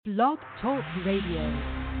Blog Talk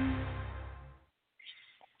Radio.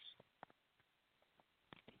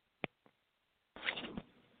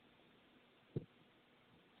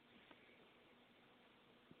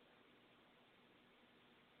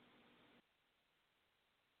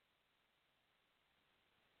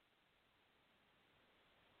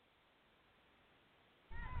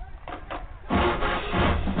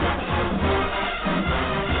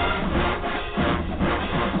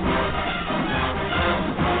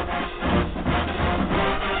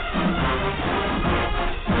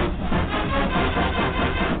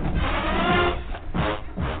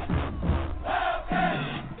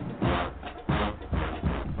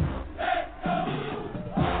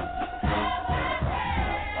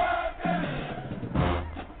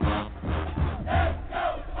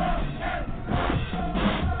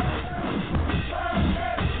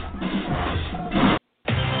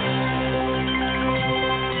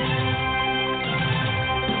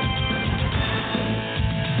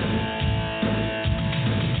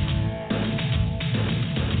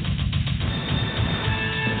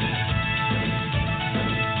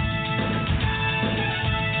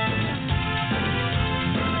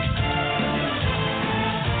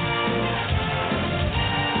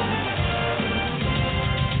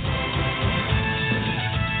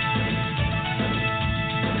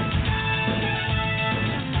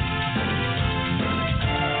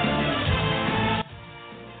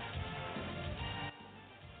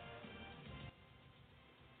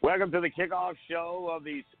 Welcome to the kickoff show of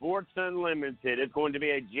the Sports Unlimited. It's going to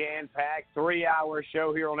be a jam-packed 3-hour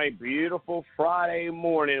show here on a beautiful Friday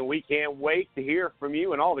morning. We can't wait to hear from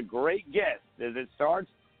you and all the great guests as it starts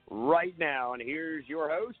right now. And here's your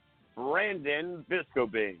host, Brandon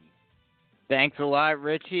Biskobing. Thanks a lot,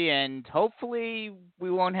 Richie, and hopefully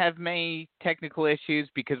we won't have many technical issues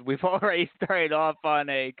because we've already started off on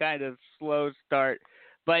a kind of slow start.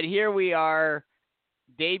 But here we are.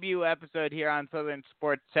 Debut episode here on Southern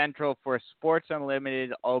Sports Central for Sports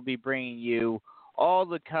Unlimited. I'll be bringing you all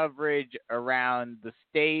the coverage around the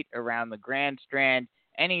state, around the Grand Strand,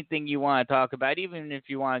 anything you want to talk about, even if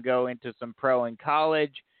you want to go into some pro and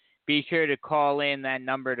college. Be sure to call in. That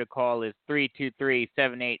number to call is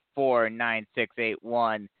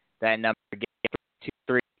 323-784-9681. That number again,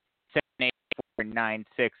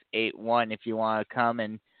 323-784-9681 if you want to come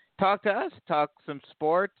and talk to us, talk some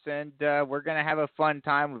sports, and we're going to have a fun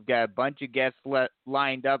time. We've got a bunch of guests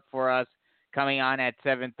lined up for us. Coming on at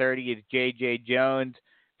 7:30 is J.J. Jones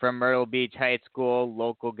from Myrtle Beach High School,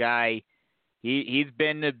 local guy. He's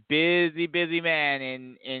been a busy man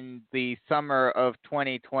in the summer of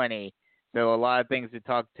 2020, so a lot of things to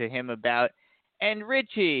talk to him about. And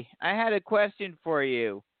Richie, I had a question for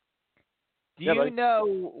you. Do you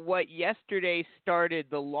know what yesterday started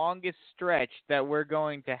the longest stretch that we're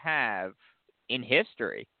going to have in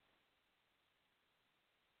history?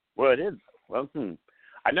 Well, it is. Well,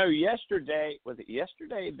 I know yesterday,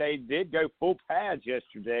 they did go full pads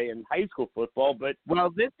yesterday in high school football, but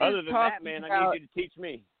other than that, man, I need you to teach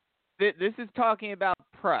me. This is talking about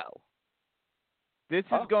pro. This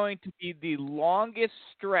is going to be the longest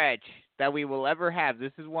stretch that we will ever have.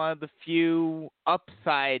 This is one of the few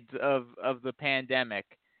upsides of the pandemic.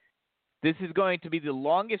 This is going to be the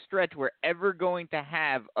longest stretch we're ever going to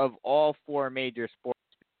have of all four major sports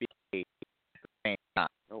at the same time.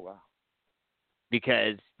 Oh, wow.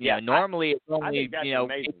 Because, normally it's only,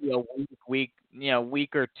 maybe a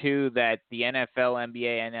week or two that the NFL,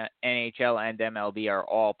 NBA, and NHL, and MLB are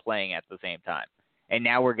all playing at the same time. And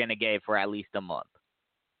now we're going to get it for at least a month.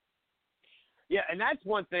 Yeah, and that's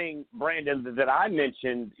one thing, Brandon, that I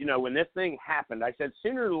mentioned, when this thing happened. I said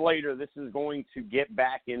sooner or later this is going to get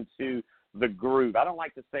back into the groove. I don't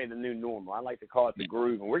like to say the new normal. I like to call it the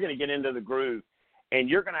groove. And we're going to get into the groove. And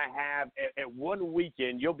you're going to have, at one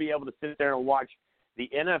weekend, you'll be able to sit there and watch the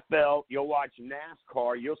NFL. You'll watch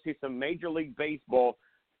NASCAR. You'll see some Major League Baseball.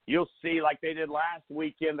 You'll see, like they did last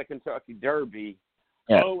weekend, the Kentucky Derby.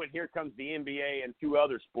 Yeah. Oh, and here comes the NBA and 2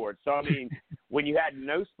 other sports. So, I mean, when you had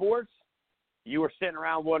no sports, you were sitting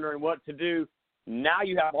around wondering what to do. Now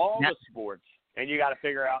you have all the sports, and you got to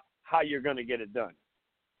figure out how you're going to get it done.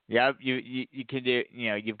 Yep, you can do.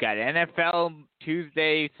 You've got NFL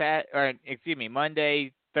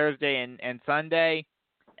Monday, Thursday, and Sunday,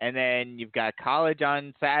 and then you've got college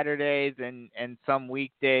on Saturdays and some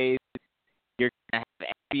weekdays. You're gonna have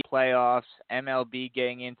NBA playoffs, MLB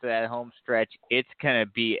getting into that home stretch. It's gonna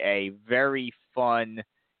be a very fun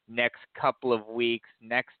next couple of weeks,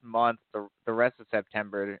 next month, the rest of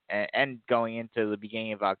September, and going into the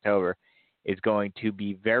beginning of October is going to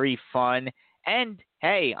be very fun. And,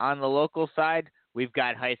 hey, on the local side, we've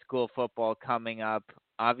got high school football coming up.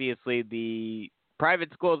 Obviously, the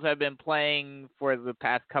private schools have been playing for the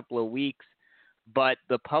past couple of weeks, but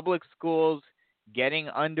the public schools getting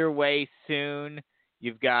underway soon.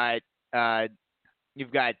 You've got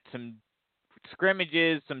some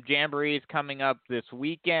scrimmages, some jamborees coming up this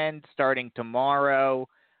weekend, starting tomorrow.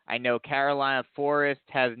 I know Carolina Forest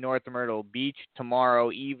has North Myrtle Beach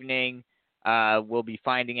tomorrow evening. We'll be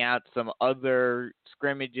finding out some other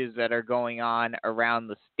scrimmages that are going on around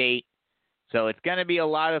the state. So it's going to be a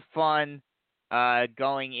lot of fun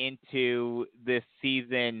going into this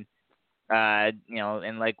season.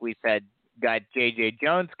 And like we said, got J.J.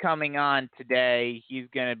 Jones coming on today. He's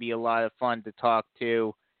going to be a lot of fun to talk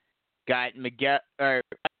to. Got Miquel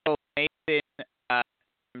Mason from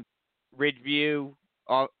Ridgeview,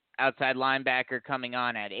 outside linebacker, coming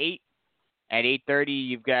on at 8. At 8:30,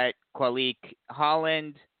 you've got Khalique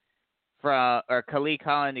Holland from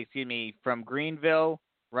Greenville,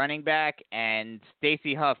 running back, and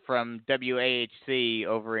Stacey Hough from WAHC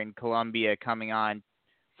over in Columbia coming on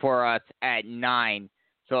for us at 9.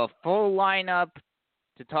 So a full lineup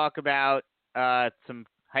to talk about some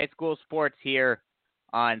high school sports here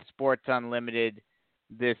on Sports Unlimited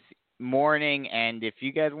this morning. And if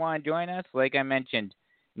you guys want to join us, like I mentioned,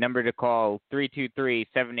 number to call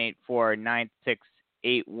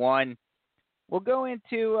 323-784-9681. We'll go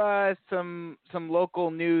into some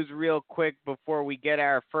local news real quick before we get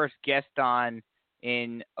our first guest on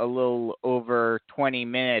in a little over 20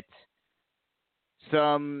 minutes.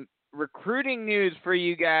 Some recruiting news for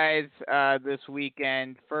you guys this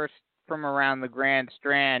weekend. First, from around the Grand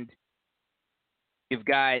Strand, you've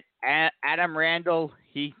got Adam Randall.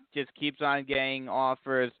 He just keeps on getting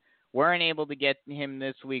offers. Weren't able to get him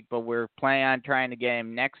this week, but we're planning on trying to get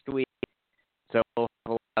him next week. So we'll have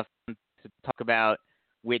a lot of fun to talk about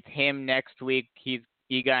with him next week. He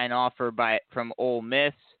got an offer from Ole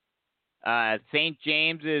Miss. St.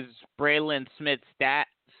 James's Braylon Smith-Sapp,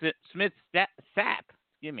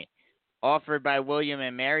 offered by William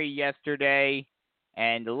and Mary yesterday.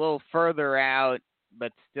 And a little further out,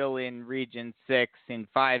 but still in Region 6 in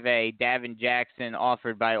 5A, Davin Jackson,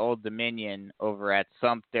 offered by Old Dominion over at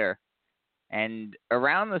Sumter. And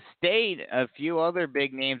around the state, a few other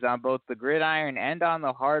big names on both the gridiron and on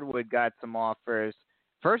the hardwood got some offers.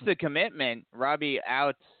 First, a commitment. Robbie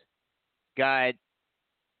Outs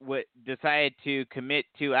decided to commit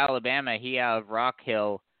to Alabama. He out of Rock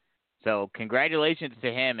Hill. So congratulations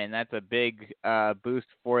to him, and that's a big boost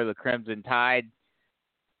for the Crimson Tide.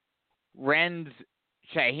 Ren's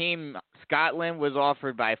Shaheem Scotland was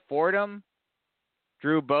offered by Fordham.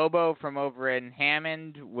 Drew Bobo from over in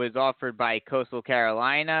Hammond was offered by Coastal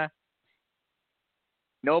Carolina.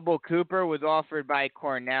 Noble Cooper was offered by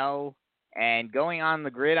Cornell. And going on the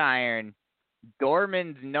gridiron,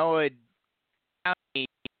 Dorman's Noah Downey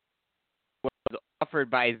was offered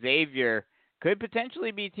by Xavier. Could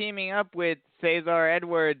potentially be teaming up with Cesar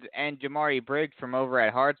Edwards and Jamari Briggs from over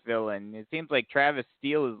at Hartsville. And it seems like Travis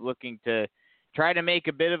Steele is looking to try to make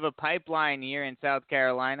a bit of a pipeline here in South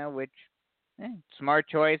Carolina, which, smart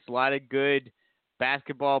choice. A lot of good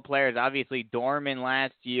basketball players. Obviously, Dorman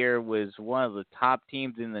last year was one of the top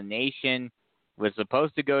teams in the nation. Was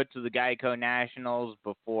supposed to go to the Geico Nationals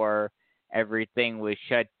before everything was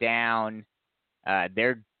shut down.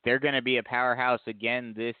 They're going to be a powerhouse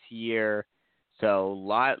again this year. So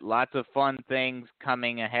lots of fun things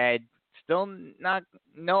coming ahead. Still not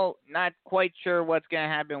quite sure what's going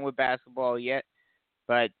to happen with basketball yet,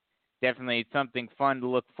 but definitely something fun to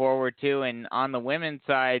look forward to. And on the women's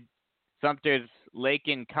side, Sumter's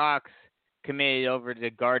Lakin Cox committed over to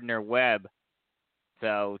Gardner Webb.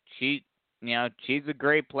 So she's a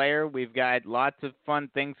great player. We've got lots of fun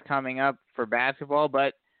things coming up for basketball,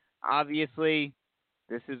 but obviously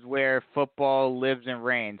this is where football lives and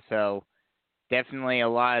reigns. So definitely a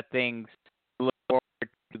lot of things to look forward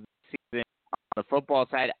to the season on the football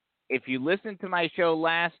side. If you listened to my show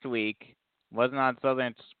last week, wasn't on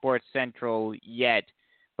Southern Sports Central yet,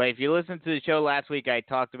 but if you listened to the show last week, I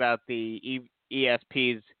talked about the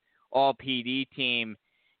ESP's All-PD team,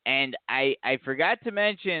 and I forgot to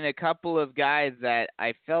mention a couple of guys that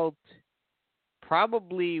I felt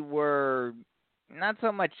probably were not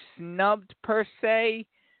so much snubbed per se,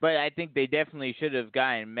 but I think they definitely should have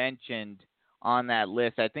gotten mentioned on that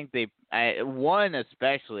list. I think one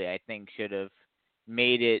especially, I think, should have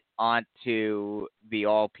made it onto the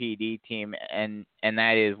All-PD team, and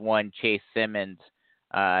that is one Chase Simmons.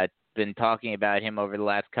 Been talking about him over the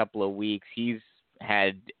last couple of weeks. He's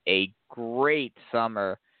had a great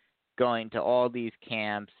summer going to all these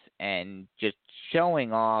camps and just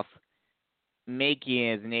showing off,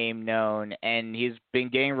 making his name known, and he's been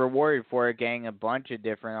getting rewarded for it, getting a bunch of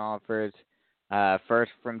different offers.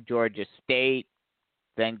 First from Georgia State,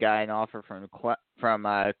 then got an offer from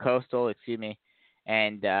Coastal, excuse me,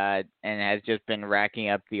 and has just been racking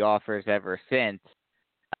up the offers ever since.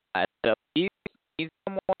 So he's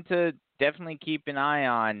someone to definitely keep an eye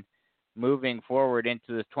on moving forward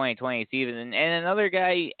into this 2020 season. And another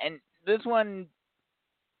guy, and this one,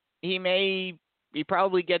 he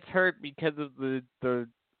probably gets hurt because of the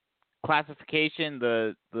classification,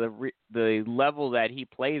 the level that he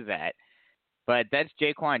plays at. But that's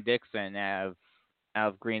Jaquan Dixon out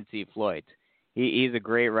of Green Sea Floyd. He's a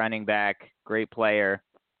great running back, great player,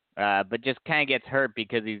 but just kind of gets hurt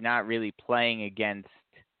because he's not really playing against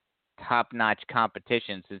top-notch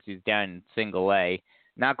competition since he's down in single A.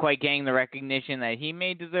 Not quite getting the recognition that he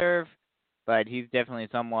may deserve, but he's definitely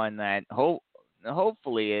someone that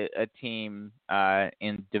hopefully a team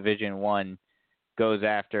in Division I goes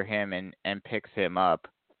after him and picks him up.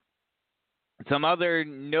 Some other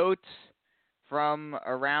notes from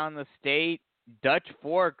around the state: Dutch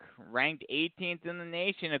Fork ranked 18th in the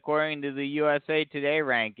nation according to the USA Today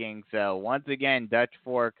ranking. So once again, Dutch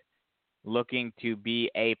Fork looking to be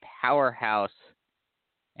a powerhouse,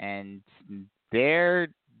 and they're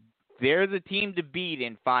the team to beat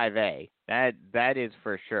in 5A. That is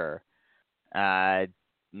for sure. Carolina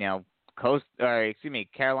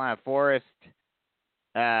Forest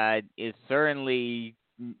is certainly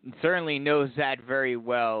knows that very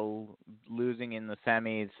well, losing in the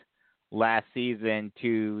semis last season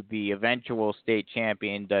to the eventual state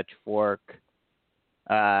champion Dutch Fork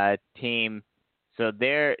team. So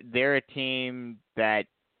they're a team that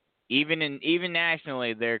even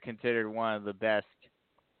nationally they're considered one of the best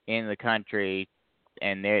in the country,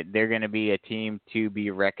 and they're going to be a team to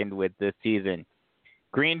be reckoned with this season.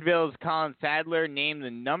 Greenville's Colin Sadler named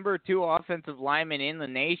the number 2 offensive lineman in the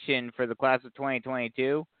nation for the class of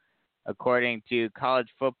 2022, according to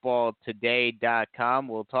collegefootballtoday.com.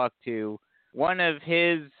 We'll talk to one of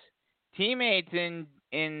his teammates in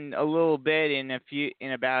a little bit, in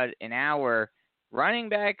about an hour, running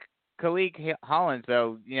back Khalique Holland.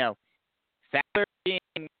 So, Sadler being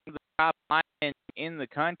the top lineman in the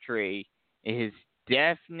country is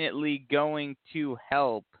definitely going to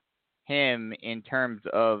help him in terms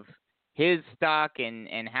of his stock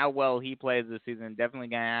and how well he plays this season. Definitely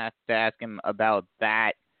going to have to ask him about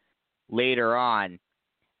that later on.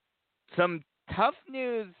 Some tough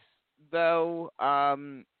news, though. Not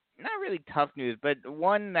really tough news, but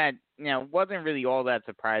one that wasn't really all that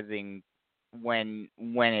surprising when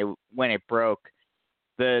it broke.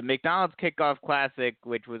 The McDonald's Kickoff Classic,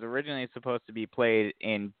 which was originally supposed to be played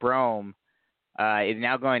in Brome, is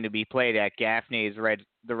now going to be played at Gaffney's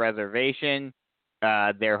the Reservation.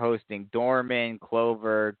 They're hosting Dorman,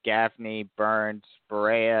 Clover, Gaffney, Burns,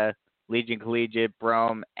 Berea, Legion Collegiate,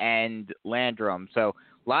 Brome, and Landrum. So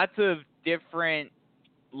lots of big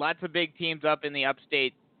teams up in the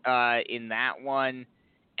upstate in that one.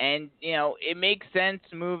 And, it makes sense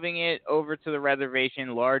moving it over to the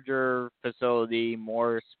reservation, larger facility,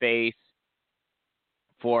 more space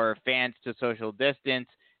for fans to social distance.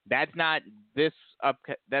 That's not this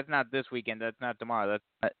weekend. That's not tomorrow.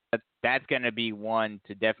 That's going to be one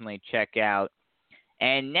to definitely check out.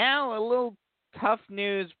 And now a little tough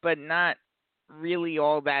news, but not really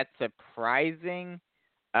all that surprising.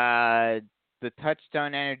 The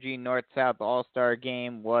Touchstone Energy North-South All-Star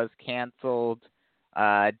Game was canceled.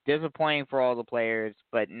 Disappointing for all the players,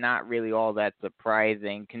 but not really all that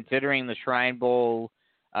surprising, considering the Shrine Bowl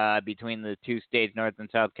between the two states, North and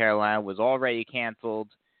South Carolina, was already canceled.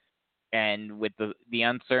 And with the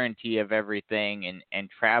uncertainty of everything and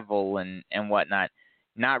travel and whatnot,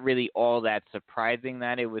 not really all that surprising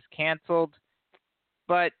that it was canceled.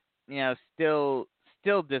 But, still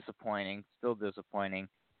disappointing. Still disappointing.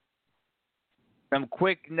 Some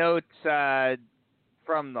quick notes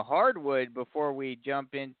from the hardwood before we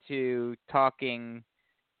jump into talking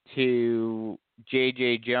to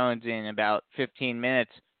J.J. Jones in about 15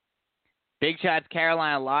 minutes. Big Shots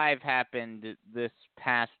Carolina Live happened this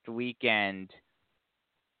past weekend,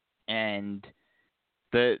 and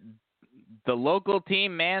the local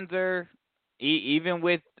team, Manzer, even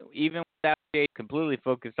without Jay, completely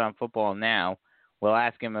focused on football now. We'll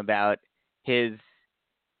ask him about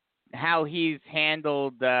how he's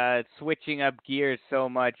handled switching up gears so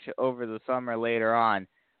much over the summer later on,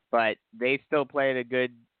 but they still played a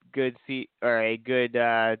good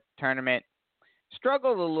tournament.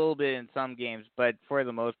 Struggled a little bit in some games, but for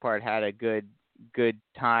the most part had a good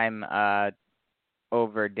time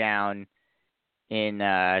over down in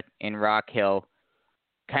Rock Hill.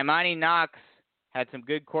 Kaimani Knox had some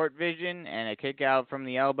good court vision and a kick out from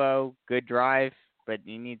the elbow. Good drive, but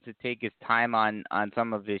he needs to take his time on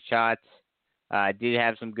some of his shots. Did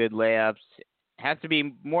have some good layups. has to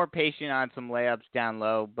be more patient on some layups down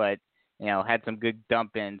low, but had some good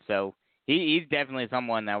dump in. So he's definitely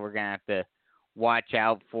someone that we're gonna have to watch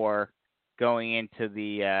out for going into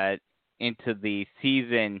the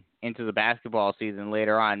season, into the basketball season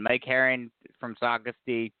later on. Mike Herron from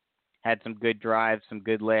Saukesty had some good drives, some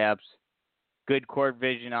good layups, good court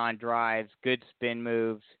vision on drives, good spin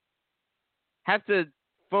moves. Have to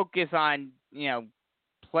focus on,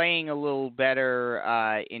 playing a little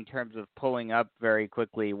better in terms of pulling up very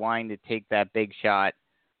quickly, wanting to take that big shot,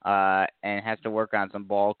 and has to work on some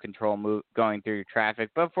ball control going through traffic.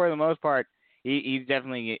 But for the most part, he's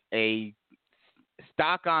definitely a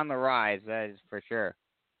stock on the rise, that is for sure.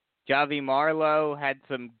 Javi Marlowe had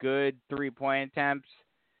some good three-point attempts,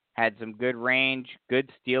 had some good range, good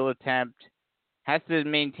steal attempt. Has to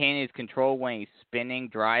maintain his control when he's spinning,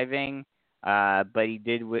 driving, but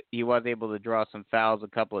he was able to draw some fouls a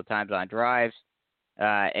couple of times on drives.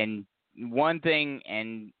 And one thing,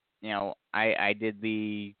 I did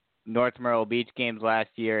the North Myrtle Beach games last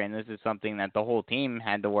year, and this is something that the whole team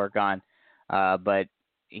had to work on. But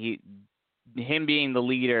him being the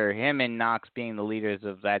leader, him and Knox being the leaders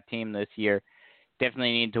of that team this year,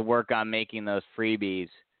 definitely need to work on making those freebies,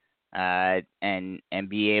 and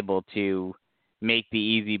be able to make the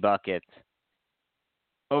easy buckets.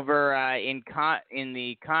 Over in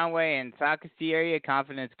the Conway and Saukesty area,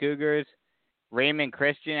 Confidence Cougars, Raymond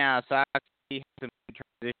Christian out of Saukesty has some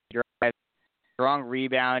transition drives, strong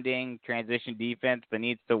rebounding, transition defense, but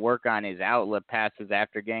needs to work on his outlet passes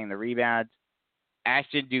after getting the rebounds.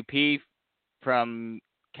 Ashton Dupuis from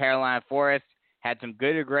Carolina Forest had some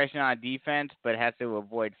good aggression on defense, but has to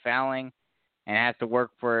avoid fouling and has to watch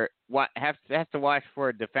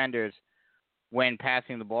for defenders when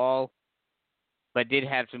passing the ball, but did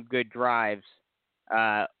have some good drives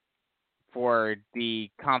for the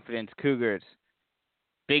Confidence Cougars.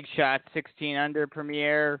 Big shot, 16 under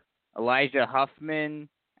Premier. Elijah Huffman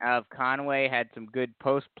out of Conway had some good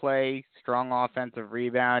post play, strong offensive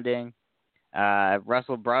rebounding.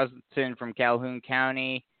 Russell Brunson from Calhoun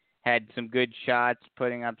County had some good shots,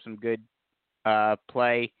 putting up some good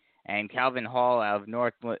play. And Calvin Hall out of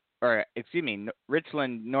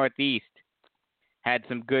Richland Northeast had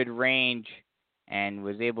some good range and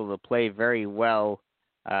was able to play very well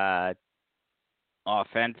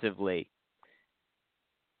offensively.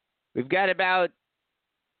 We've got about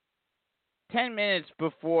 10 minutes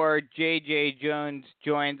before J.J. Jones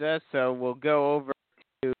joins us, so we'll go over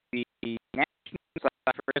to the national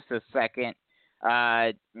side for just a second.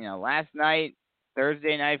 Last night,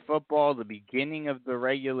 Thursday Night Football, the beginning of the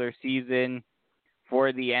regular season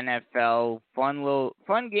for the NFL.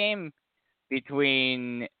 Fun game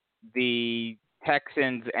between the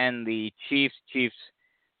Texans and the Chiefs. Chiefs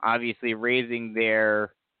obviously raising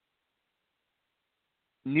their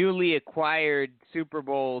newly acquired Super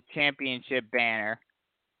Bowl championship banner,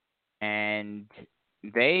 and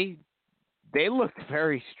they looked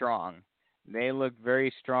very strong. They looked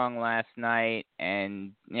very strong last night,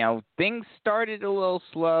 and things started a little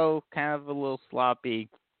slow, kind of a little sloppy.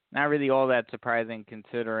 Not really all that surprising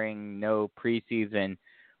considering no preseason.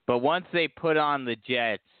 But once they put on the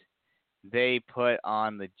Jets,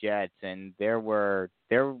 and there was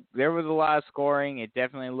a lot of scoring. It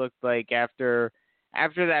definitely looked like after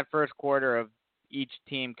that first quarter of each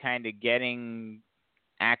team kind of getting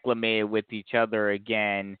acclimated with each other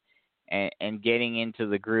again and getting into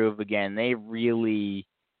the groove again, they really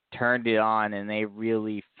turned it on and they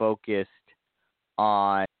really focused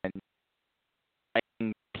on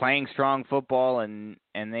playing strong football, and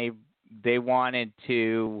they wanted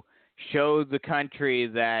to show the country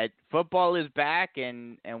that football is back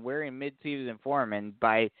and we're in mid-season form. And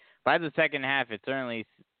by the second half, it certainly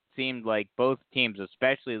seemed like both teams,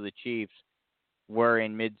 especially the Chiefs, were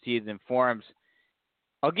in mid-season forms.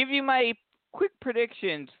 I'll give you my quick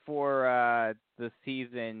predictions for the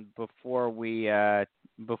season before we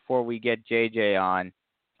get JJ on.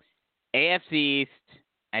 AFC East,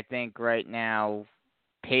 I think right now,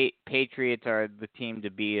 Patriots are the team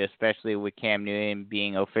to beat, especially with Cam Newton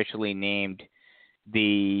being officially named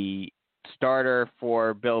the starter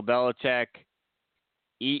for Bill Belichick.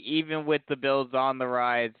 Even with the Bills on the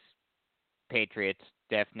rise, Patriots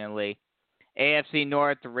definitely. AFC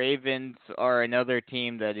North, the Ravens are another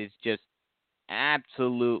team that is just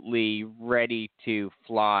absolutely ready to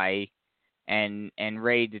fly and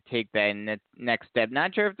ready to take that next step.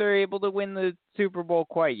 Not sure if they're able to win the Super Bowl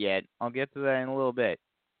quite yet. I'll get to that in a little bit.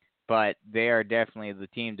 But they are definitely the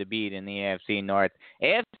team to beat in the AFC North.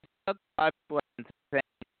 AFC South,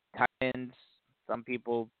 Titans, some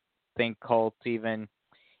people think Colts even.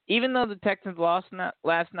 Even though the Texans lost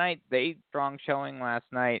last night, they strong showing last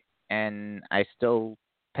night. and I still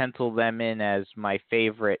pencil them in as my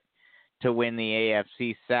favorite to win the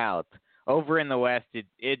AFC South. Over in the West,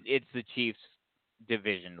 it's the Chiefs'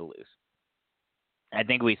 division to lose. I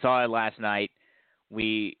think we saw it last night.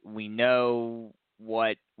 We know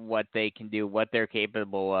what they can do, what they're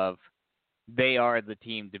capable of. They are the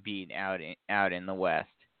team to beat out in the West.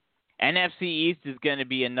 NFC East is going to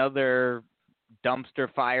be another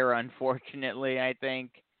dumpster fire, unfortunately, I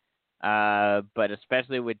think. But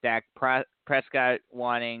especially with Dak Prescott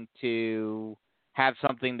wanting to have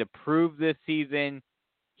something to prove this season,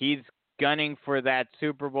 he's gunning for that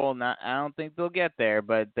Super Bowl. I don't think they'll get there,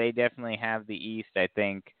 but they definitely have the East, I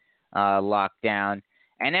think, locked down.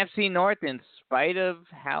 NFC North, in spite of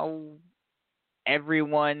how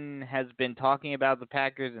everyone has been talking about the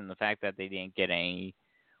Packers and the fact that they didn't get any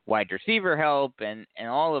wide receiver help and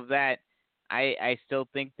all of that, I still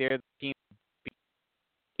think they're the team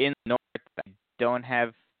in the North. I don't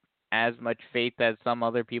have as much faith as some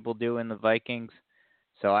other people do in the Vikings,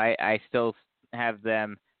 so I still have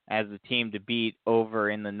them as the team to beat over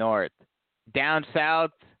in the North. Down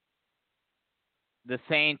South, the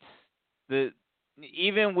Saints,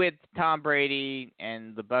 even with Tom Brady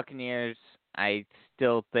and the Buccaneers, I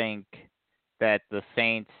still think that the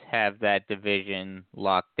Saints have that division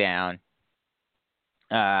locked down.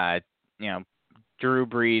 Drew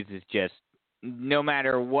Brees is just, no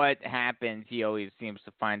matter what happens, he always seems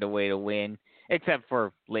to find a way to win, except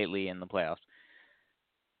for lately in the playoffs.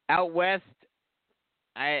 Out West,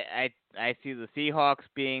 I see the Seahawks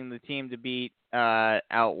being the team to beat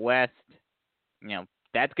out West.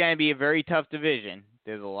 That's going to be a very tough division.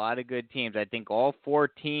 There's a lot of good teams. I think all four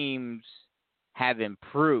teams have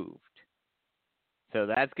improved. So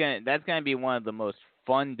that's gonna be one of the most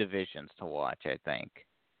fun divisions to watch, I think.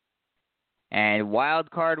 And wild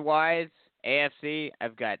card wise, AFC,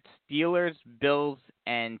 I've got Steelers, Bills,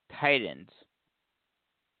 and Titans.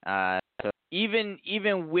 So even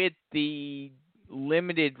with the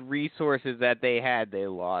limited resources that they had, they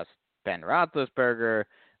lost Ben Roethlisberger,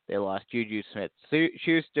 they lost Juju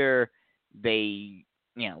Smith-Schuster, they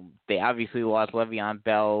obviously lost Le'Veon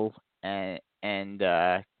Bell and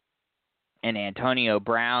Antonio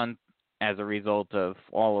Brown as a result of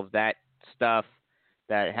all of that stuff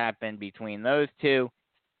that happened between those two.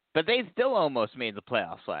 But they still almost made the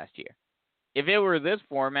playoffs last year. If it were this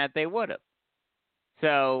format, they would have.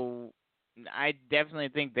 So I definitely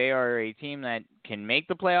think they are a team that can make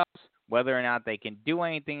the playoffs. Whether or not they can do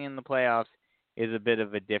anything in the playoffs is a bit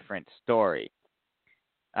of a different story.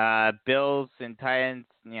 Bills and Titans,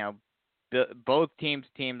 both teams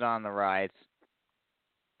on the rise.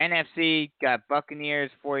 NFC got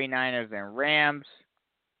Buccaneers, 49ers, and Rams.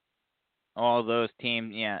 All those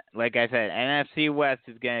teams, like I said, NFC West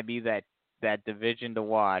is going to be that division to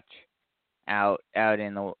watch out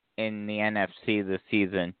in the NFC this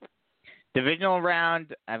season. Divisional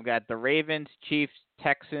round, I've got the Ravens, Chiefs,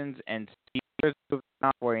 Texans, and Steelers,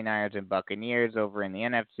 49ers and Buccaneers over in the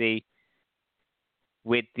NFC.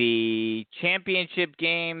 With the championship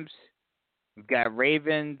games, we've got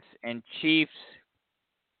Ravens and Chiefs,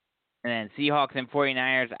 and then Seahawks and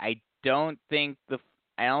 49ers. I don't think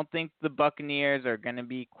the Buccaneers are going to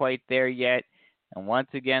be quite there yet. And once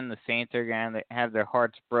again, the Saints are going to have their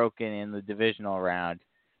hearts broken in the divisional round.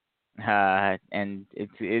 And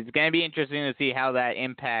it's going to be interesting to see how that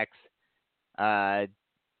impacts,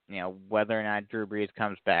 whether or not Drew Brees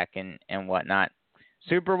comes back and whatnot.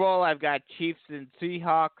 Super Bowl, I've got Chiefs and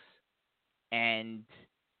Seahawks. And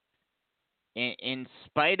in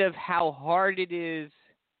spite of how hard it is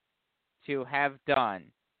to have done,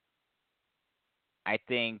 I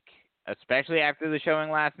think, especially after the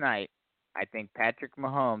showing last night, I think Patrick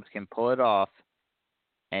Mahomes can pull it off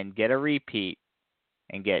and get a repeat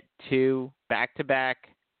and get 2 back-to-back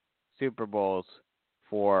Super Bowls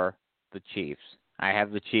for the Chiefs. I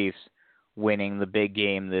have the Chiefs winning the big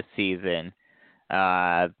game this season.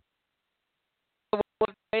 This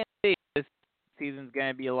season's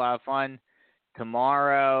going to be a lot of fun.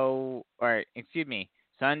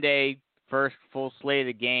 Sunday, first full slate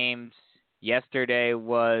of games. Yesterday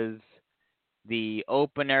was the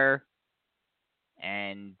opener,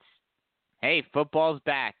 and hey, football's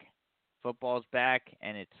back. Football's back,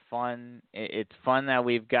 and it's fun. It's fun that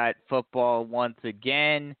we've got football once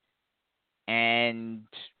again, and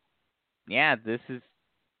yeah, this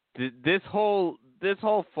whole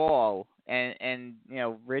fall, and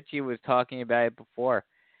Richie was talking about it before.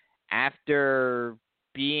 After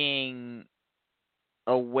being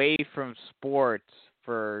away from sports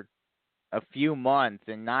for a few months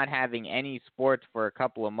and not having any sports for a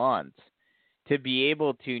couple of months, to be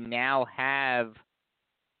able to now have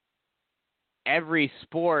every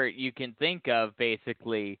sport you can think of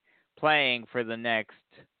basically playing for the next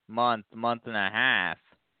month and a half.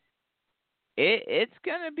 It's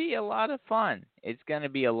going to be a lot of fun. It's going to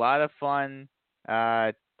be a lot of fun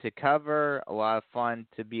to cover, a lot of fun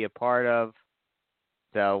to be a part of.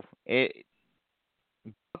 So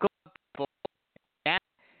buckle up.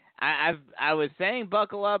 I was saying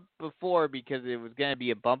buckle up before because it was going to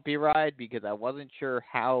be a bumpy ride because I wasn't sure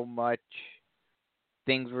how much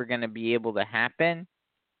things were going to be able to happen.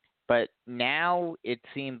 But now it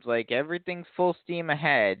seems like everything's full steam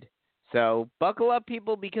ahead. So buckle up,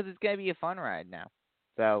 people, because it's going to be a fun ride now.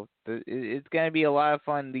 So it's going to be a lot of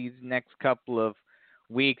fun these next couple of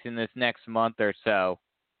weeks in this next month or so.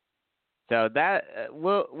 So that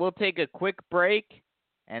we'll take a quick break,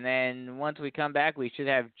 and then once we come back, we should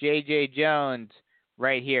have JJ Jones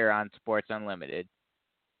right here on Sports Unlimited.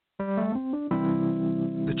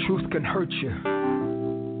 The truth can hurt you,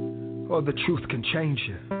 or the truth can change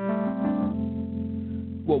you.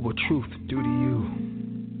 What will truth do to you?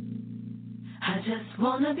 I just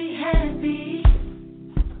wanna be happy,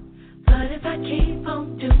 but if I keep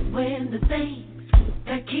on doing the things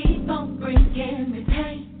that keep on bringing me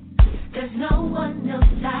pain, there's no one else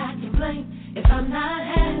I can blame if I'm not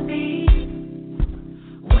happy.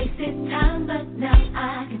 Wasted time, but now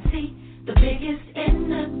I can see the biggest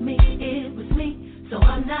enemy, it was me, so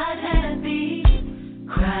I'm not happy.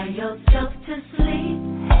 Cry yourself to sleep,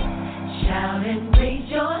 shout and raise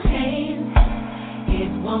your hand.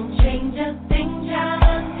 It won't change a thing, child,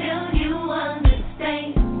 until you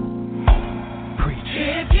understand. Preach.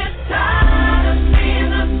 If you're tired of being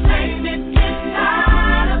the same, if you're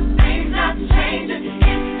tired of things not changing,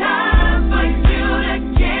 it's time for you to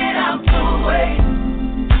get out the way.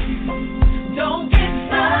 Don't get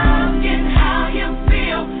stuck in how you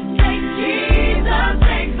feel. Take Jesus,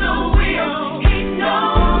 take the wheel. He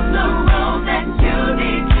knows the road that you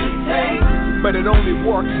need to take. But it only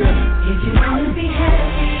works if you want to be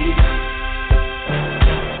happy.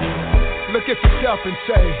 Look at yourself and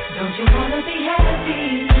say, don't you want to be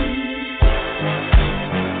happy?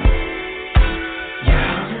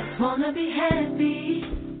 Yeah. I just want to be happy.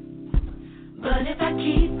 But if I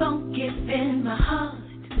keep on giving my heart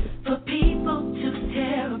for people to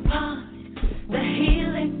tear apart, the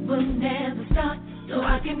healing will never start, so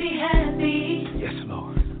I can be happy. yes,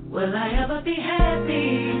 Lord. Will I ever be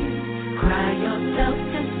happy? Cry yourself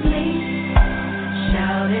to sleep,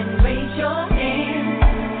 shout and raise your hand.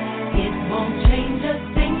 It won't change a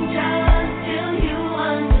thing, child, until you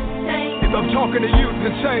understand. If I'm talking to you,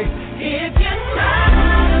 then say, if you're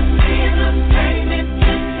tired of being the same, if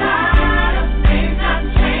you're tired of things not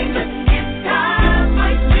changing, it's time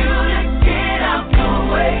for you to get out the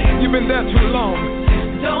way. you've been there too long.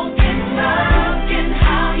 Don't get stuck in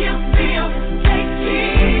how you feel. Take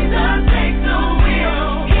Jesus, take the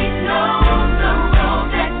wheel. He knows the road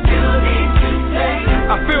that you need to take.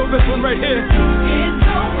 I feel this one right here. It's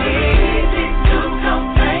so easy to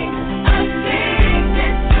complain,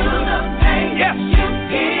 addicted to the pain. Yes. You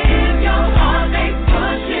give your heart, they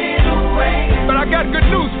push it away. But I got good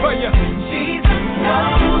news for you. Jesus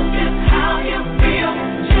knows just how you feel.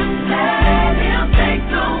 Just let him take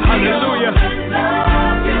the wheel. Hallelujah. The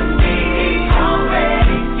love you need, he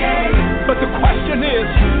already gave. But the question is,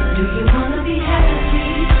 Do you want to be happy?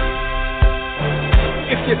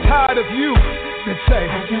 if you're tired of you, then say,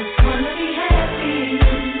 I just want to be happy.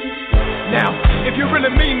 now, if you really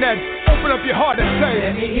mean that, open up your heart and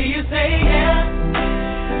Let say, me hear you say yeah.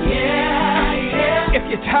 Yeah, yeah. if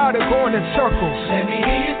you're tired of going in circles, Let me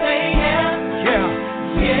hear you say yeah. yeah,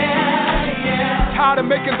 Yeah, yeah. tired of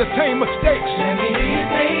making the same mistakes, Let me hear you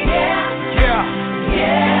say yeah. yeah,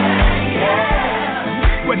 Yeah,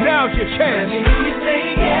 yeah. well, now's your Let chance. me hear you say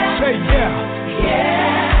yeah. Say yeah.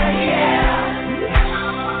 Yeah, yeah.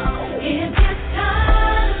 If you're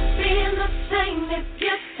tired of being the same, if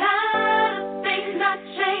you're tired of things not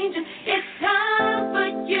changing, it's time for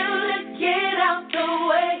you to get out the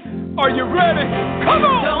way. Are you ready? Come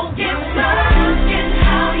on. Don't get stuck in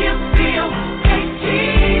how you feel. Take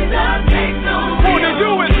Jesus, take the wheel. Won't he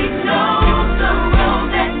do it? He knows the road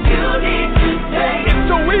that you need to take. It's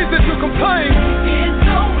so easy to complain. It's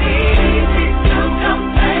so easy to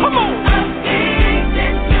complain. Come on.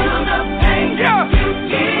 Addicted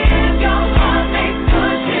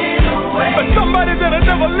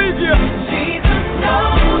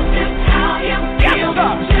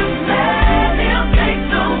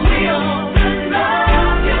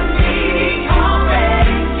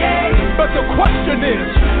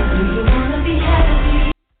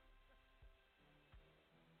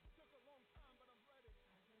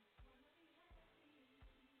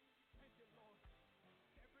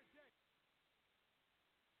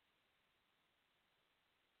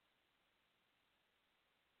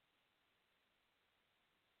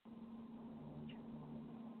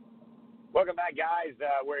Welcome back, guys.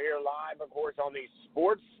 We're here live, of course, on the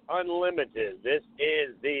Sports Unlimited. This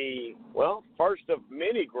is the, first of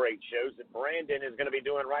many great shows that Brandon is going to be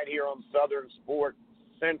doing right here on Southern Sports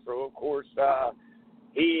Central. Of course,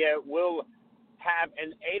 he will have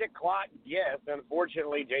an 8 o'clock guest.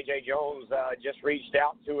 Unfortunately, J.J. Jones just reached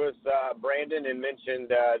out to us, Brandon, and mentioned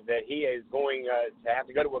that he is going to have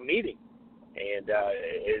to go to a meeting. And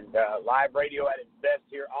his live radio at its best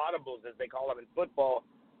here, audibles, as they call them in football,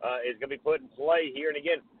 is going to be put in play here. And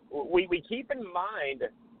again, we keep in mind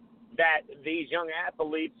that these young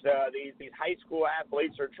athletes, these high school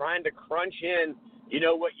athletes, are trying to crunch in,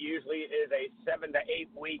 what usually is a 7 to 8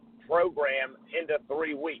 week program into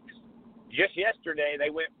 3 weeks. Just yesterday, they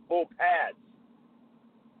went full pads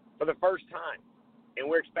for the first time, and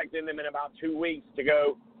we're expecting them in about 2 weeks to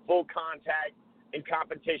go full contact in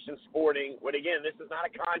competition sporting. But again, this is not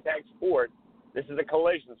a contact sport. This is a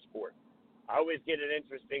collision sport. I always get it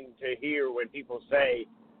interesting to hear when people say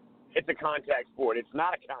it's a contact sport. It's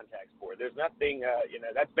not a contact sport. There's nothing,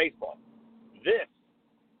 that's baseball.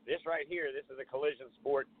 This right here, this is a collision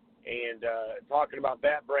sport. And talking about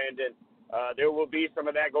that, Brandon, there will be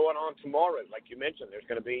some of that going on tomorrow. Like you mentioned, there's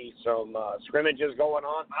going to be some scrimmages going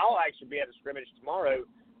on. I'll actually be at a scrimmage tomorrow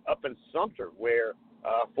up in Sumter where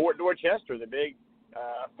Fort Dorchester, the big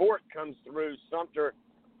fort, comes through Sumter.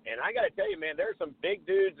 And I got to tell you, man, there's some big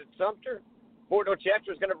dudes at Sumter. Fort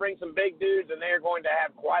Dorchester is going to bring some big dudes, and they're going to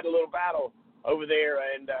have quite a little battle over there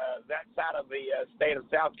and that side of the state of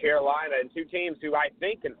South Carolina. And two teams who I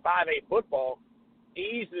think in 5A football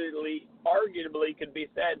easily, arguably, could be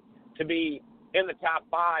said to be in the top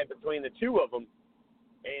 5 between the two of them,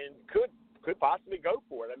 and could possibly go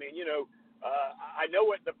for it. I mean, I know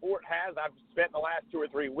what the Fort has. I've spent the last 2 or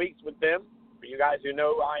 3 weeks with them. For you guys who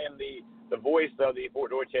know, I am the voice of the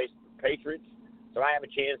Fort Dorchester Patriots, so I have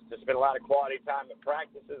a chance to spend a lot of quality time at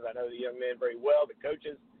practices. I know the young men very well, the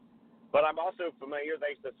coaches, but I'm also familiar,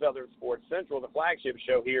 thanks to Southern Sports Central, the flagship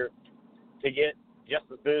show here, to get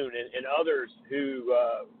Justice Boone and others who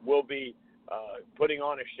will be putting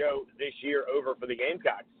on a show this year over for the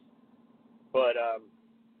Gamecocks. But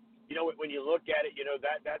when you look at it,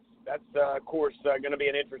 that's of course going to be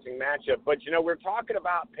an interesting matchup. But we're talking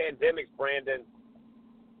about pandemics, Brandon,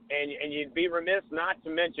 and you'd be remiss not to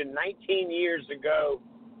mention 19 years ago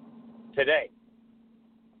today.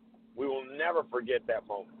 We will never forget that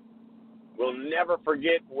moment. We'll never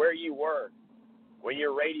forget where you were when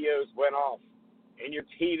your radios went off and your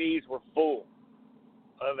TVs were full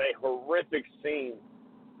of a horrific scene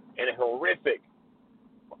and a horrific,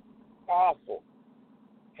 awful,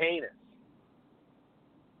 heinous,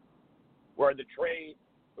 where the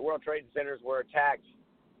World Trade Centers were attacked.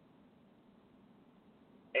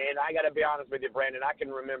 And I got to be honest with you, Brandon, I can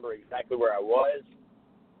remember exactly where I was.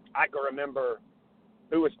 I can remember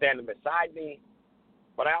who was standing beside me.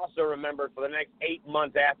 But I also remember for the next 8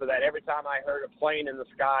 months after that, every time I heard a plane in the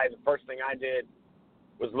sky, the first thing I did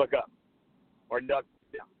was look up or duck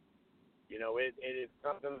down. It is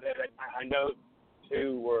something that I know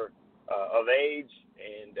who were of age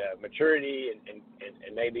and maturity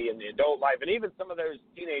and maybe in the adult life, and even some of those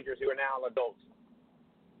teenagers who are now adults.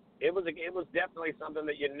 It was definitely something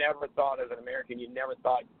that you never thought as an American, you never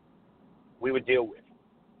thought we would deal with.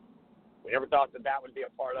 We never thought that would be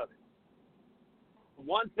a part of it.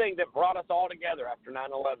 One thing that brought us all together after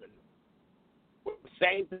 9/11 was the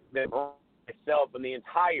same thing that brought myself and the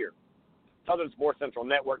entire Southern Sports Central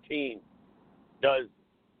Network team does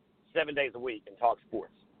 7 days a week and talk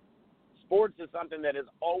sports. Sports is something that has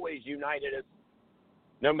always united us,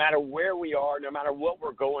 no matter where we are, no matter what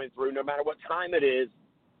we're going through, no matter what time it is.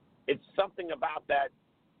 It's something about that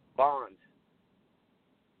bond,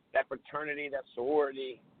 that fraternity, that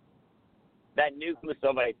sorority, that nucleus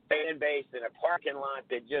of a fan base in a parking lot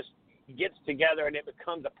that just gets together and it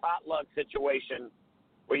becomes a potluck situation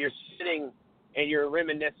where you're sitting and you're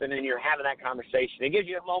reminiscing and you're having that conversation. It gives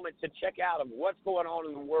you a moment to check out of what's going on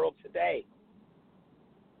in the world today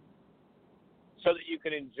so that you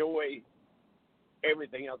can enjoy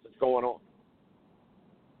everything else that's going on.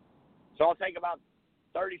 So I'll take about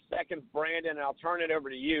 30 seconds, Brandon, and I'll turn it over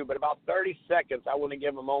to you. But about 30 seconds, I want to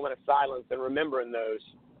give a moment of silence and remembering those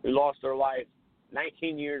who lost their life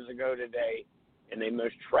 19 years ago today in the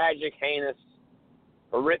most tragic, heinous,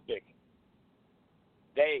 horrific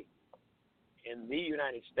day in the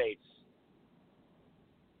United States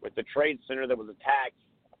with the Trade Center that was attacked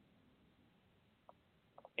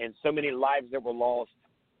and so many lives that were lost,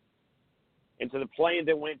 and to the plane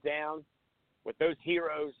that went down with those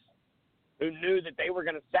heroes who knew that they were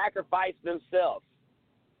going to sacrifice themselves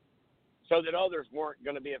so that others weren't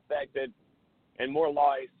going to be affected and more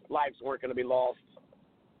lives weren't going to be lost.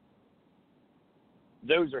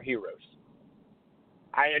 those are heroes.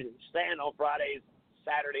 I understand on Fridays,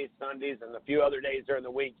 Saturdays, Sundays, and a few other days during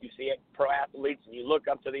the week, you see pro athletes and you look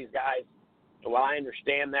up to these guys. And while I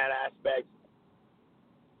understand that aspect,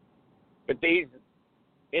 but these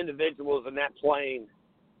individuals in that plane,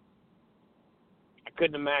 I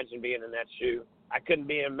couldn't imagine being in that shoe. I couldn't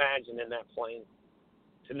be imagined in that plane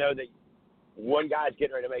to know that one guy's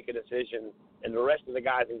getting ready to make a decision and the rest of the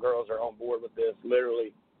guys and girls are on board with this,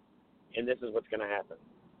 literally, and this is what's going to happen.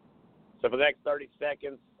 So for the next 30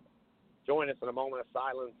 seconds, join us in a moment of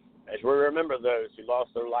silence as we remember those who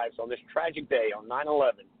lost their lives on this tragic day on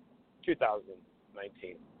 9/11,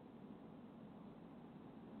 2019.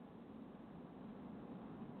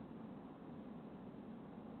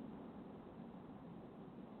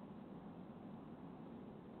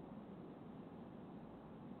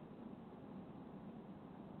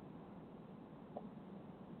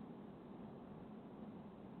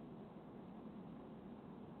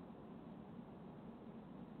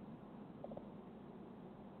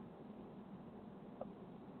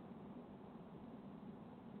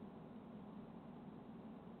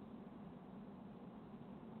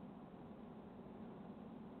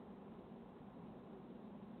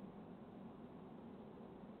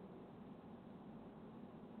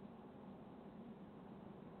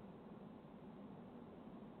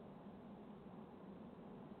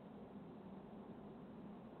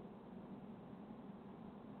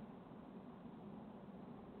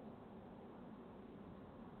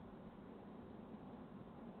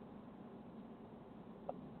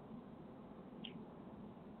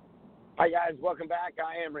 Hi, guys. Welcome back.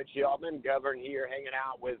 I am Richie Altman, Governor here, hanging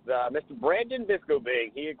out with Mr. Brandon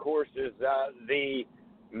Biskobing. He, of course, is the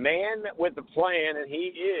man with the plan, and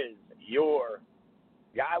he is your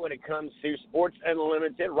guy when it comes to Sports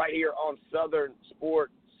Unlimited right here on Southern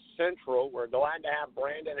Sports Central. We're glad to have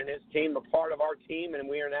Brandon and his team a part of our team, and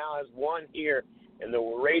we are now as one here in the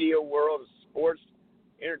radio world of sports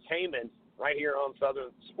entertainment right here on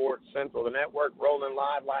Southern Sports Central. The network rolling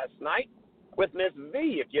live last night with Miss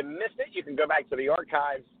V. If you missed it, you can go back to the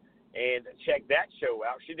archives and check that show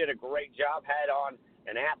out. She did a great job, had on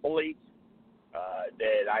an athlete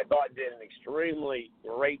that I thought did an extremely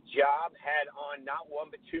great job, had on not one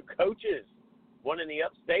but two coaches, one in the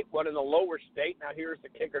upstate, one in the lower state. Now here's the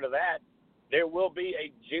kicker to that. There will be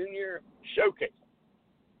a junior showcase,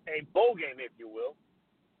 a bowl game, if you will,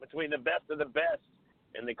 between the best of the best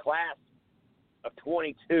in the class of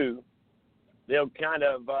 22. They'll kind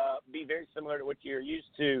of be very similar to what you're used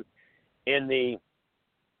to in the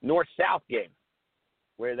North-South game,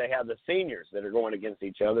 where they have the seniors that are going against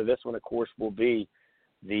each other. This one, of course, will be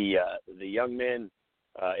the young men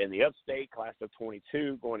in the upstate, class of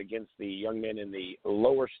 22, going against the young men in the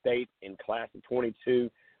lower state in class of 22.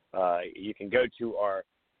 You can go to our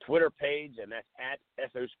Twitter page, and that's at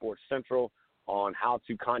SO Sports Central, on how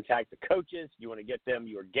to contact the coaches. You want to get them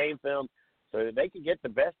your game film, so that they can get the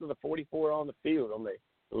best of the 44 on the field, on the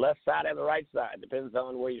left side and the right side. Depends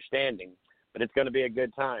on where you're standing. But it's going to be a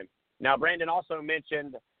good time. Now, Brandon also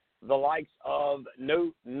mentioned the likes of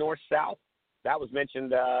no North-South. That was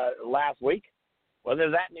mentioned last week. What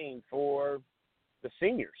does that mean for the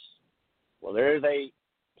seniors? Well, there's a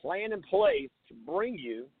plan in place to bring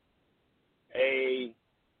you a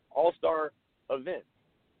all-star event.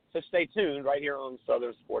 So stay tuned right here on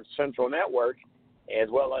Southern Sports Central Network, as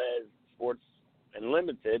well as Sports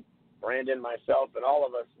Unlimited. Brandon, myself, and all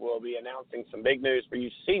of us will be announcing some big news for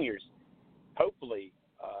you seniors, hopefully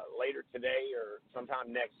later today or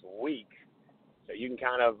sometime next week. So you can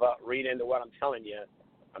kind of read into what I'm telling you.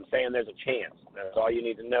 I'm saying there's a chance. That's all you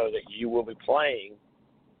need to know, that you will be playing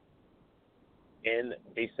in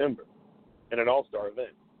December in an all-star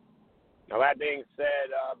event. Now, that being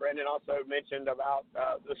said, Brandon also mentioned about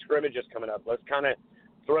the scrimmages coming up. Let's kind of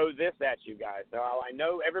throw this at you guys. Now, I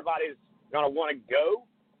know everybody's going to want to go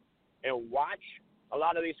and watch a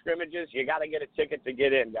lot of these scrimmages. You got to get a ticket to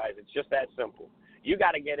get in, guys. It's just that simple. You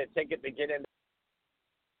got to get a ticket to get in.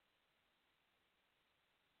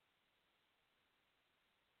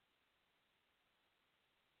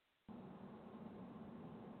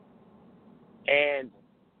 And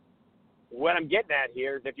what I'm getting at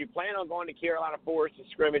here is if you plan on going to Carolina Forest to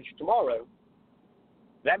scrimmage tomorrow,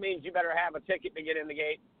 that means you better have a ticket to get in the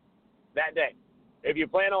gate that day. If you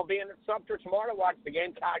plan on being at Sumter tomorrow to watch the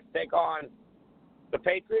Gamecocks take on the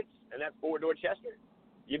Patriots, and that's Fort Dorchester,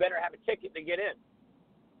 you better have a ticket to get in.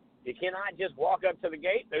 You cannot just walk up to the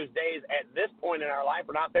gate. Those days at this point in our life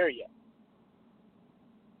are not there yet.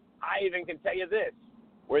 I even can tell you this,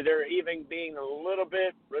 where they're even being a little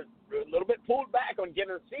bit pulled back on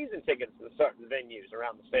getting season tickets to certain venues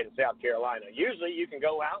around the state of South Carolina. Usually you can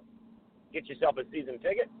go out get yourself a season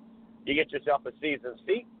ticket. You get yourself a season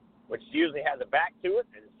seat, which usually has a back to it,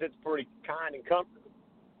 and it sits pretty kind and comfortable.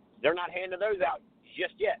 They're not handing those out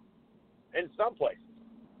just yet in some places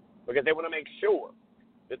because they want to make sure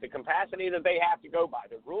that the capacity that they have to go by,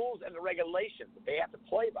 the rules and the regulations that they have to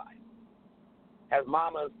play by, has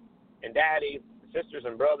mamas and daddies, sisters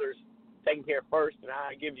and brothers taken care of first, and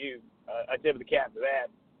I give you a tip of the cap for that.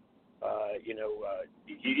 You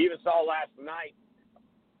even saw last night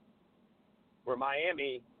where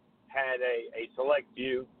Miami had a select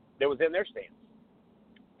few that was in their stands.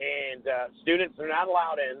 And students are not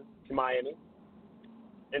allowed in to Miami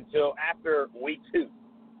until after week 2.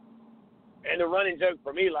 And the running joke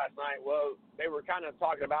for me last night was they were kind of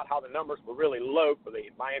talking about how the numbers were really low for the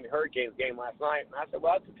Miami Hurricanes game last night. And I said,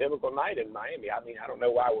 well, it's a typical night in Miami. I mean, I don't know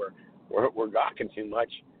why we're gawking too much.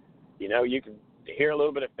 You know, you can hear a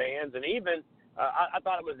little bit of fans. And even I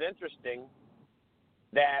thought it was interesting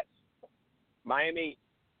that Miami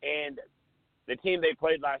and the team they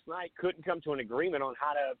played last night couldn't come to an agreement on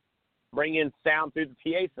how to bring in sound through the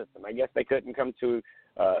PA system. I guess they couldn't come to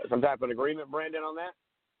some type of agreement, Brandon, on that?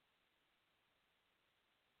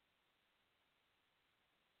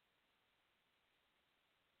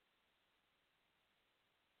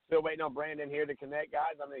 Still waiting on Brandon here to connect,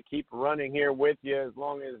 guys. I'm going to keep running here with you as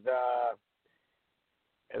long as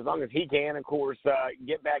he can, of course,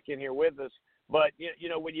 get back in here with us. But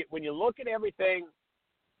when you look at everything,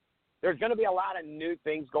 there's going to be a lot of new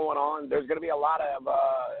things going on. There's going to be a lot of,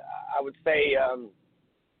 I would say,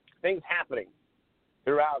 things happening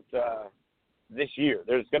throughout this year.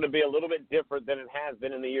 There's going to be a little bit different than it has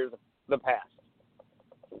been in the years of the past.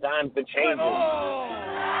 Sometimes the changes.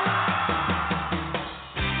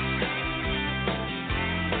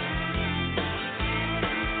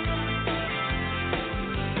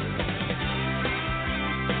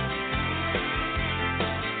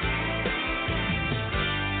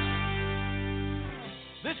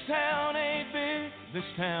 This town ain't big, this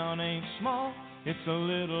town ain't small. It's a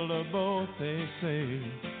little of both, they say.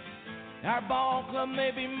 Our ball club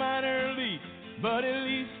may be minor league, but at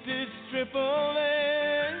least it's Triple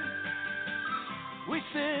A. We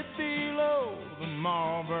sit below the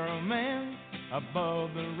Marlboro Man,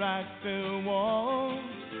 above the right field wall.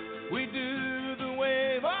 We do the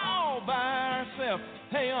wave all by ourselves.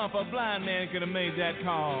 Hey, a blind man could have made that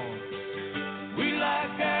call. We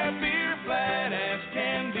like our beer flat as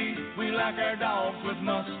can be. We like our dogs with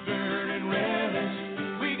mustard and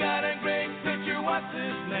relish. We got a great pitcher, what's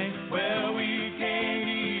his name? Well, we can't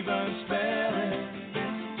even spell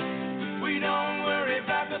it. We don't worry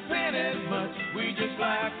about the pennies much. We just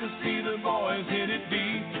like to see the boys hit it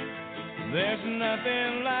deep. There's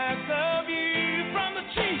nothing like the view from the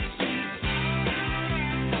cheap seat.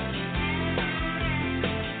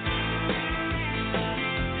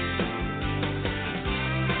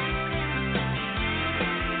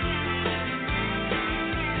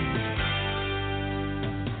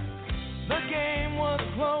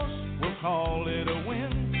 Call it a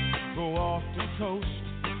win, go off to coast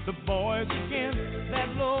the boys again. That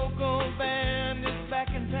local band is back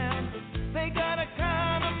in town. They got a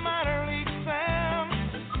kind of minor league sound.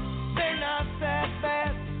 They're not that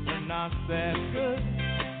bad, they're not that good,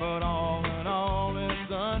 but all in all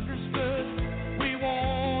it's understood. We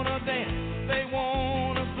wanna dance, they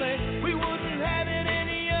wanna play. We wouldn't have it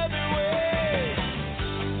any other way.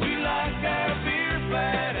 We like our beer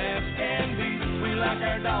flat as can be. We like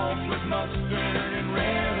our dogs with mustard and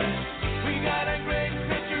relish. We got a great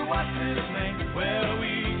pitcher, what's his name? Well,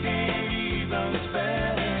 we can't even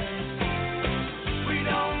spell it. We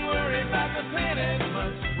don't worry about the pennies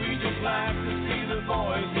much. We just like to see the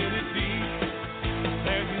boys hit it deep.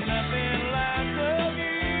 There's nothing like the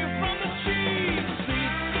view from the cheap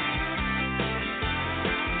seat.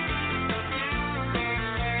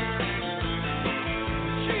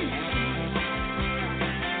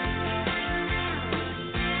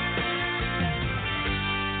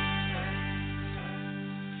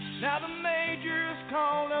 Now the major's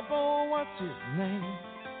called up, oh, what's his name?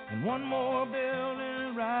 And one more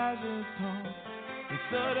building rises tall. And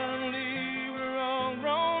suddenly we're all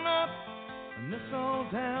grown up, and this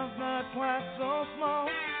old town's not quite so small.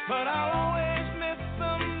 But I'll always miss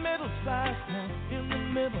the middle-sized town in the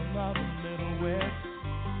middle of the Middle West,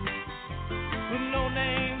 with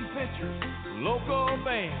no-name pitchers, local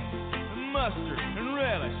bands, and mustard and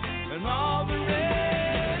relish, and all the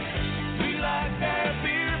rest. We like our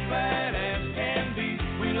beer flat as can be.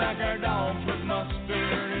 We like our dogs with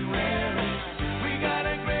mustard and relish. We got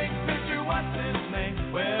a great pitcher, what's his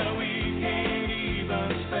name? Well, we can't even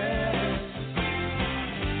spell it.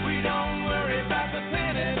 We don't worry about the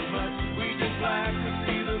pennies much. We just like to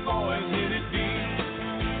see the boys hit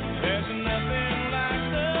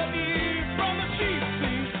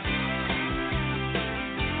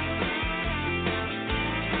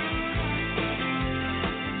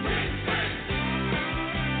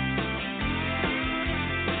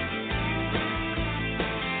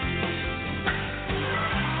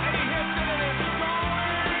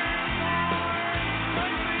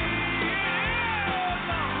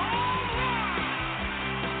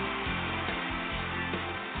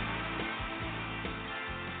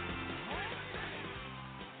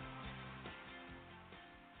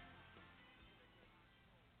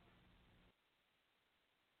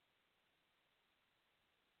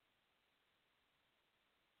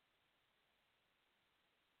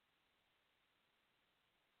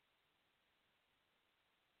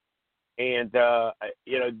And,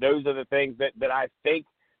 those are the things that I think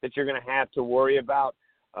that you're going to have to worry about.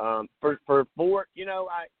 I'm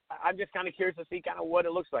just kind of curious to see kind of what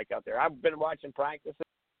it looks like out there. I've been watching practices.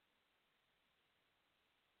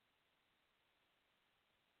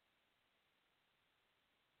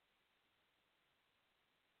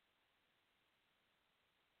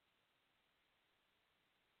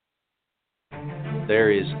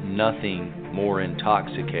 There is nothing more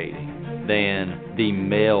intoxicating than the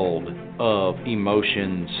meld of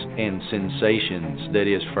emotions and sensations that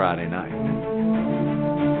is Friday night.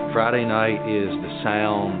 Friday night is the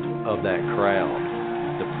sound of that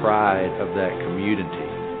crowd, the pride of that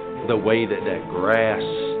community, the way that that grass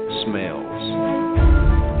smells.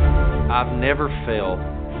 I've never felt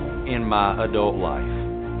in my adult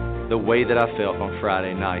life the way that I felt on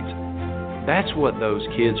Friday nights. That's what those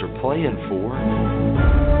kids are playing for.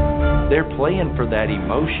 They're playing for that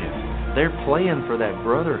emotion. They're playing for that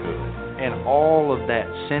brotherhood and all of that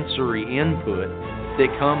sensory input that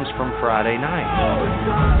comes from Friday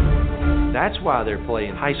night. That's why they're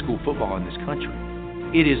playing high school football in this country.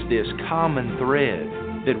 It is this common thread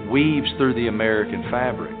that weaves through the American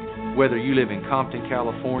fabric. Whether you live in Compton,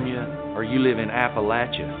 California, or you live in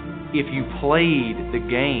Appalachia, if you played the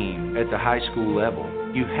game at the high school level,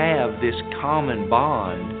 you have this common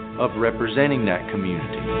bond of representing that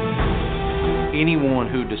community. Anyone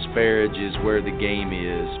who disparages where the game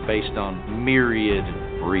is based on myriad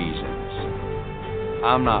reasons,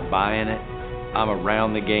 I'm not buying it. I'm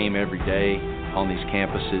around the game every day on these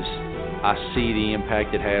campuses. I see the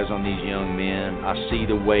impact it has on these young men. I see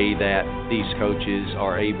the way that these coaches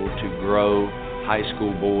are able to grow high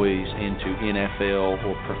school boys into NFL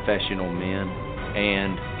or professional men,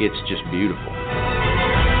 and it's just beautiful.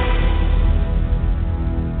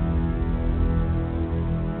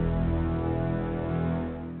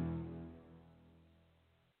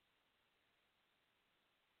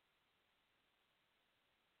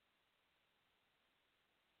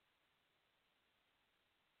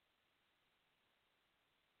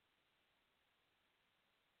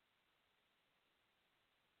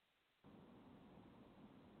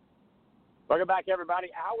 Welcome back, everybody.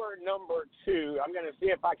 Hour number 2. I'm going to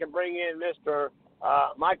see if I can bring in Mr.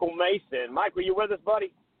 Michael Mason. Michael, you with us,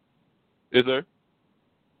 buddy? Yes, sir.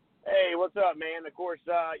 Hey, what's up, man? Of course,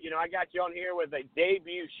 I got you on here with a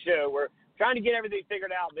debut show. We're trying to get everything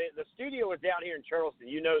figured out. The studio is down here in Charleston.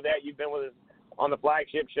 You know that. You've been with us on the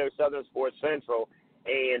flagship show, Southern Sports Central.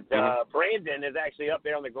 And Brandon is actually up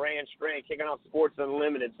there on the Grand Strand kicking off Sports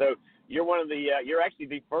Unlimited. So you're you're actually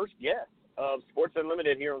the first guest of Sports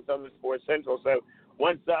Unlimited here on Southern Sports Central. So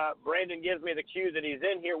once Brandon gives me the cue that he's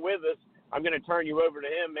in here with us, I'm going to turn you over to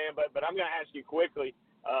him, man. But I'm going to ask you quickly,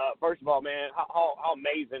 first of all, man, how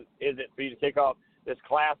amazing is it for you to kick off this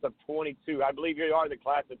class of 22? I believe you are the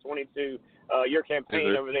class of 22, your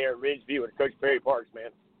campaign over there at Ridgeview with Coach Perry Parks, man.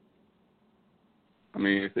 I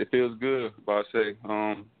mean, it feels good, but I say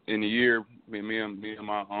in a year, me and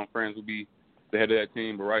my friends will be the head of that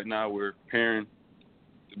team, but right now we're preparing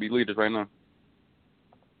to be leaders right now.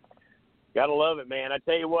 Gotta love it, man. I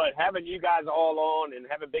tell you what, having you guys all on and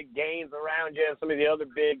having big gains around you and some of the other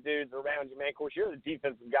big dudes around you, man, of course, you're the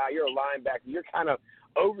defensive guy. You're a linebacker. You're kind of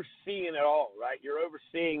overseeing it all, right? You're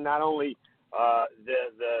overseeing not only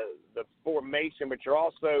the formation, but you're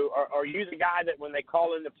also are you the guy that when they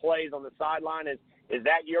call in the plays on the sideline, is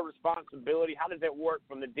that your responsibility? How does it work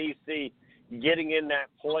from the DC getting in that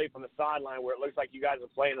play from the sideline where it looks like you guys are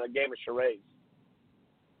playing a game of charades?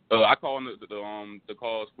 I call in the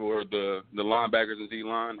calls for the linebackers and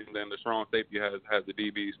D-line, and then the strong safety has the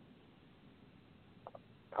DBs.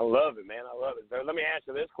 I love it, man. I love it. So let me ask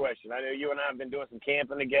you this question. I know you and I have been doing some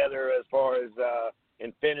camping together as far as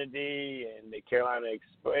Infinity and the Carolina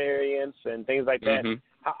Experience and things like that. Mm-hmm.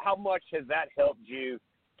 How much has that helped you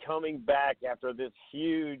coming back after this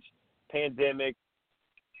huge pandemic?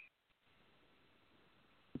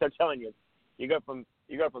 I'm telling you, you go from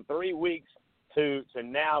 3 weeks to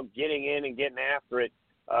now getting in and getting after it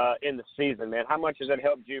in the season, man. How much has that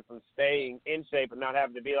helped you from staying in shape and not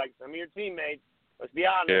having to be like some of your teammates? Let's be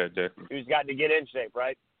honest. Yeah, definitely. Who's got to get in shape,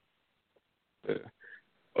 right? Yeah.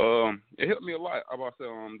 It helped me a lot. I about to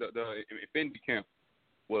say the Infinity camp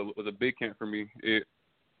was a big camp for me. It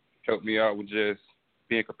helped me out with just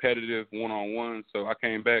being competitive one-on-one. So I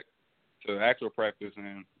came back to actual practice,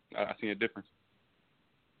 and I seen a difference.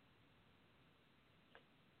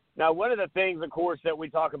 Now, one of the things, of course, that we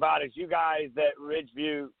talk about is you guys at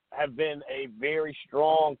Ridgeview have been a very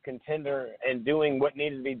strong contender and doing what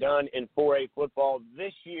needed to be done in 4A football.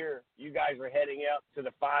 This year, you guys are heading up to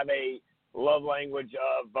the 5A love language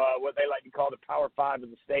of what they like to call the Power 5 of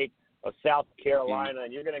the state, of South Carolina,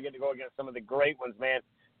 and you're going to get to go against some of the great ones, man.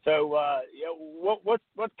 So,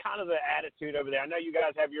 what's kind of the attitude over there? I know you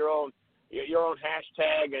guys have your own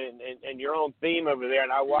hashtag and your own theme over there,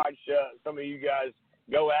 and I watch some of you guys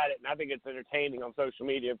go at it, and I think it's entertaining on social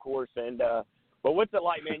media, of course. And but what's it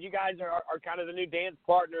like, man? You guys are kind of the new dance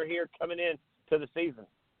partner here coming in to the season.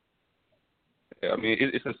 Yeah, I mean,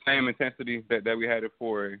 it's the same intensity that we had it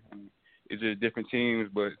for. It's just different teams,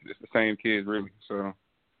 but it's the same kids, really. So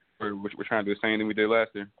we're trying to do the same thing we did last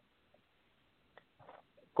year.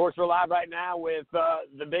 Of course, we're live right now with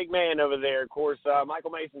the big man over there. Of course, Michael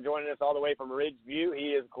Mason joining us all the way from Ridgeview.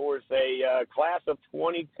 He is, of course, a class of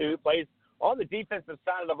 22, plays on the defensive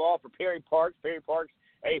side of the ball for Perry Parks. Perry Parks,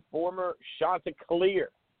 a former Chanticleer.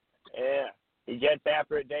 Yeah, he gets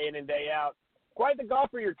after it day in and day out. Quite the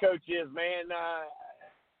golfer your coach is, man.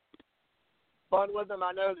 Fun with him.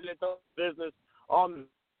 I know that it's all business on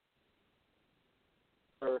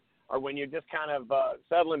or when you're just kind of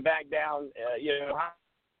settling back down, a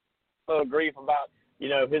little grief about,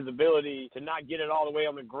 his ability to not get it all the way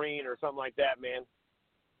on the green or something like that, man.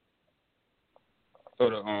 So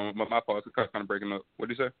my fault, it's kind of breaking up. What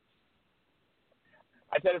did you say?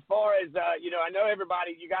 I said, as far as, I know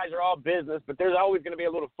everybody, you guys are all business, but there's always going to be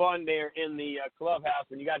a little fun there in the clubhouse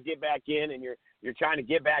when you guys get back in and you're trying to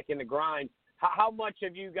get back in the grind. How much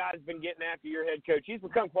have you guys been getting after your head coach? He's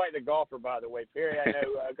become quite the golfer, by the way. Perry, I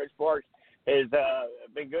know Coach Parks has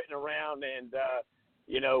been getting around and,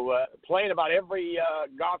 playing about every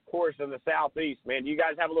golf course in the Southeast, man. Do you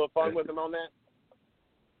guys have a little fun with him on that?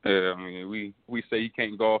 Yeah, I mean, we say he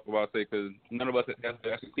can't golf, but I say because none of us have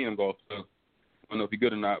actually seen him golf, so I don't know if he's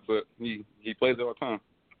good or not, but he plays it all the time.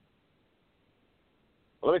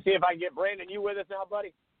 Well, let me see if I can get Brandon. You with us now,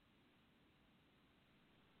 buddy?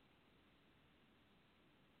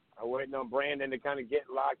 I'm waiting on Brandon to kind of get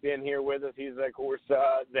locked in here with us. He's, of course,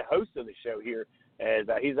 the host of the show here, as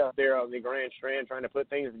he's up there on the Grand Strand trying to put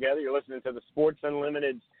things together. You're listening to the Sports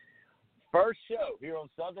Unlimited's first show here on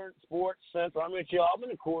Southern Sports Central. I'm Miquel,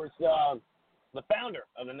 of course, the founder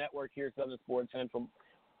of the network here, Southern Sports Central.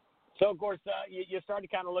 So, of course, you start to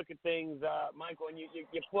kind of look at things, Michael, and you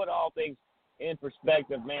put all things in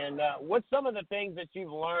perspective, man. What's some of the things that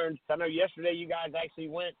you've learned? I know yesterday you guys actually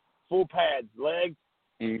went full pads, legs,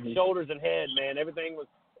 shoulders, and head, man. Everything was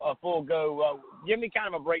full go. Give me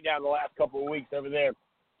kind of a breakdown of the last couple of weeks over there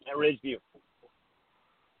at Ridgeview.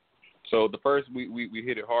 So the first we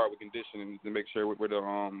hit it hard with conditioning to make sure we're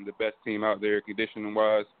the best team out there conditioning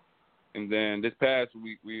wise, and then this past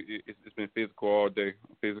week it's been physical all day,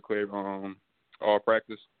 all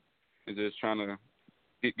practice, and just trying to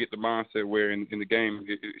get the mindset where in the game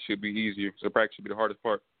it should be easier. So practice should be the hardest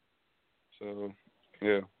part. So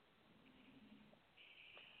yeah.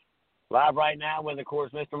 Live right now with, of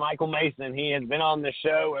course, Mr. Michael Mason. He has been on the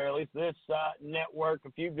show, or at least this network,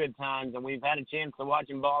 a few good times, and we've had a chance to watch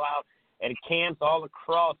him ball out at camps all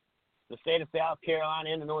across the state of South Carolina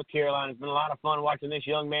into North Carolina. It's been a lot of fun watching this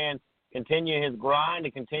young man continue his grind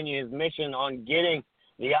and continue his mission on getting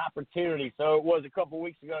the opportunity. So it was a couple of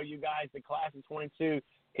weeks ago, you guys, the class of 22,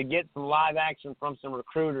 could get some live action from some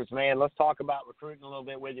recruiters, man. Let's talk about recruiting a little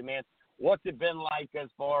bit with you, man. What's it been like as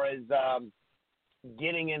far as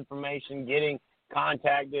getting information, getting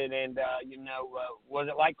contacted, and, was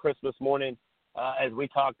it like Christmas morning as we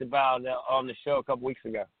talked about on the show a couple weeks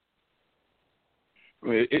ago? I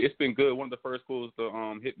mean, it's been good. One of the first schools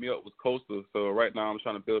to hit me up was Coastal. So right now I'm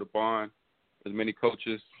trying to build a bond with many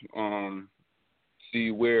coaches,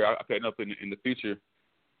 see where I can end up in the future.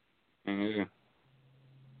 Yeah.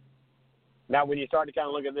 Now, when you start to kind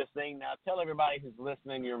of look at this thing, now tell everybody who's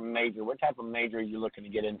listening your major. What type of major are you looking to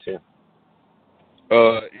get into?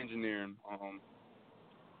 Engineering,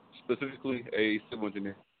 specifically a civil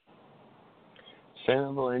engineer.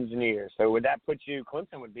 Civil engineer. So would that put you,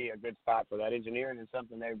 Clemson would be a good spot for that. Engineering is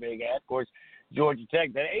something they're big at. Of course, Georgia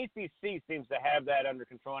Tech. The ACC seems to have that under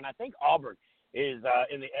control, and I think Auburn is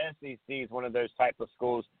in the SEC is one of those type of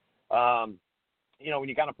schools. When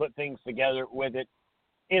you kind of put things together with it.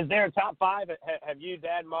 Is there a top five? Have you,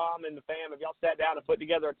 Dad, Mom, and the fam, have y'all sat down and put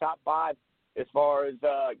together a top five as far as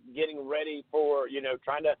getting ready for,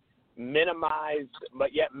 trying to minimize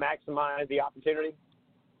but yet maximize the opportunity?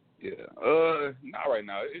 Yeah. Not right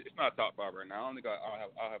now. It's not top five right now. I don't think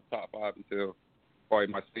I'll have top five until probably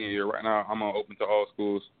my senior year. Right now, I'm open to all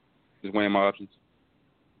schools, just weighing my options.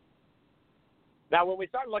 Now, when we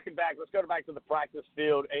start looking back, let's go back to the practice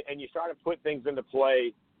field, and you start to put things into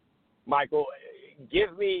play. Michael,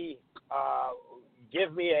 give me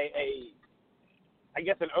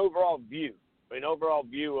an overall view an overall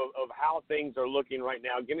view of how things are looking right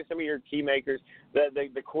now. Give me some of your key makers.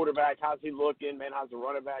 The quarterback, how's he looking? Man, how's the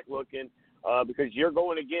running back looking? Because you're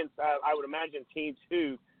going against, I would imagine, Team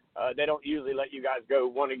 2. They don't usually let you guys go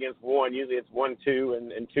 1 against 1. Usually it's 1-2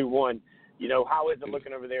 and 2-1. You know, how is it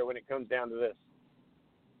looking over there when it comes down to this?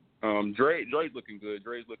 Dre's looking good.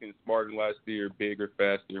 Dre's looking smarter than last year, bigger,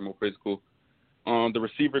 faster, more physical. The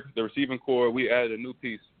receiving core, we added a new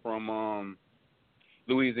piece from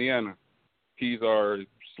Louisiana. He's our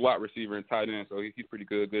slot receiver and tight end, so he's pretty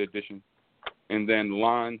good addition. And then the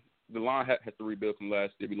line has to rebuild from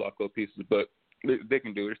last year. We lost up pieces, but they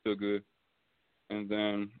can do it. They're still good. And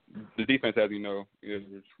then the defense, as you know, is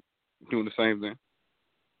doing the same thing.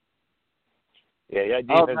 Yeah,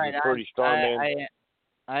 defense is pretty strong, man.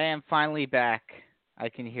 I am finally back. I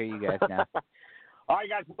can hear you guys now. All right,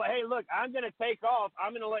 guys. Well, hey, look, I'm going to take off.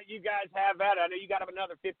 I'm going to let you guys have that. I know you got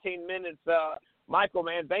another 15 minutes. Michael,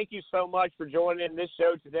 man, thank you so much for joining this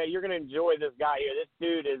show today. You're going to enjoy this guy here. This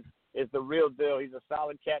dude is the real deal. He's a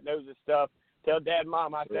solid cat, knows his stuff. Tell Dad and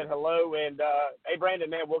Mom I said hello. And, hey, Brandon,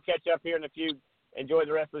 man, we'll catch up here in a few. Enjoy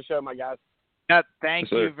the rest of the show, my guys. Yep,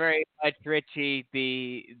 thank you very much, Richie.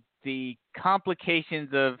 The complications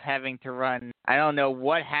of having to run, I don't know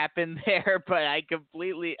what happened there, but I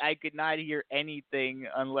could not hear anything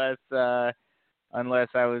unless I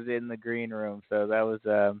was in the green room. So that was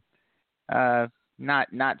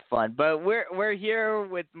not fun. But we're here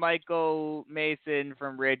with Michael Mason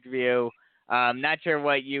from Ridgeview. Not sure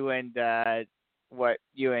what you and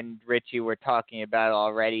Richie were talking about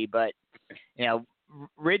already, but you know,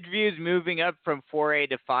 Ridgeview's moving up from 4A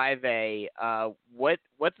to 5A.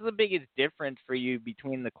 What's the biggest difference for you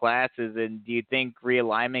between the classes, and do you think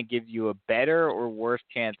realignment gives you a better or worse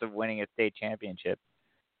chance of winning a state championship?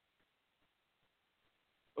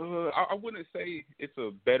 I wouldn't say it's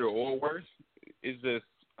a better or worse. It's just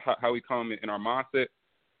how we come in our mindset,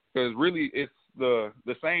 because really it's the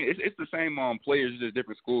same. It's the same players, just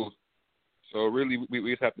different schools. So really,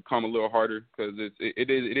 we just have to come a little harder, because it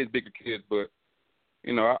is bigger kids, but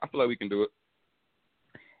you know, I feel like we can do it.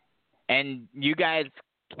 And you guys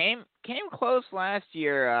came close last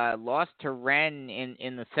year. Lost to Wren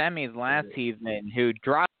in the semis last season, who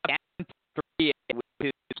dropped down to 3, which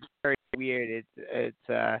is very weird.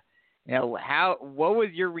 It's you know, what was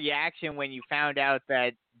your reaction when you found out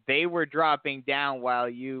that they were dropping down while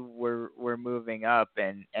you were moving up,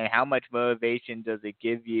 and how much motivation does it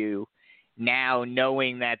give you now,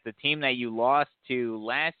 knowing that the team that you lost to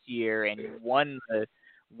last year and won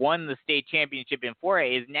the state championship in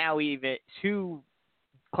 4A is now even 2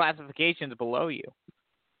 classifications below you?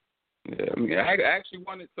 Yeah, I mean, I actually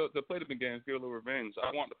wanted to play them again, feel a little revenge.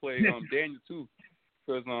 I wanted to play Daniel too,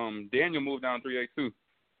 because Daniel moved down 3A too.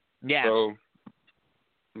 Yeah. So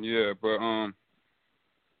yeah, but I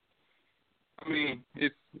mean,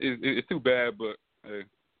 it's too bad, but hey.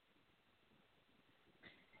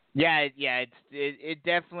 Yeah, it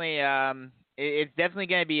definitely it's definitely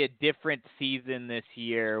going to be a different season this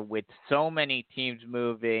year with so many teams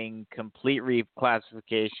moving, complete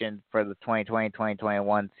reclassification for the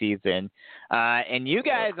 2020-2021 season. And you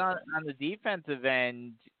guys on the defensive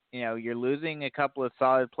end, you know, you're losing a couple of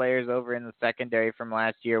solid players over in the secondary from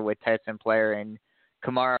last year with Tyson Player and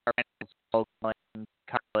Kamara in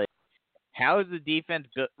college. How is the defense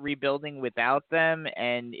rebuilding without them,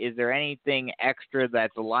 and is there anything extra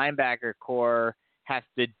that the linebacker core has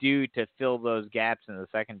to do to fill those gaps in the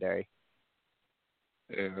secondary?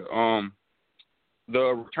 Yeah, the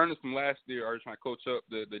returners from last year are trying to coach up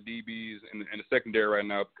the DBs in the secondary right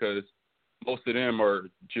now, because most of them are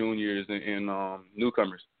juniors and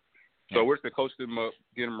newcomers. So we're going to coach them up,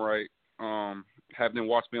 get them right, have them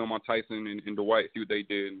watch film on Tyson and Dwight, see what they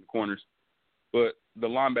did in the corners. But the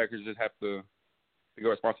linebackers just have to take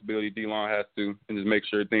responsibility. D-line has to, and just make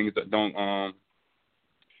sure things that don't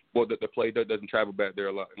that the play doesn't travel back there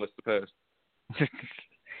a lot unless the pass.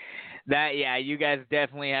 You guys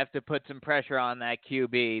definitely have to put some pressure on that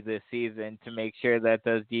QB this season to make sure that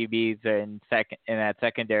those DBs and that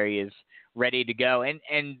secondary is ready to go.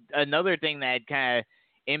 And another thing that kind of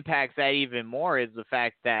impacts that even more is the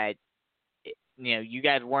fact that, you know, you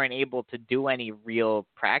guys weren't able to do any real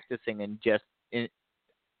practicing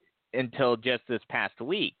until just this past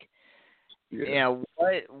week. Yeah. You know,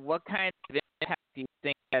 what kind of impact do you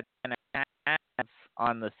think that's going to have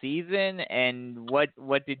on the season, and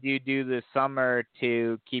what did you do this summer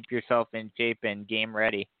to keep yourself in shape and game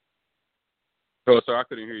ready? Oh, sorry, I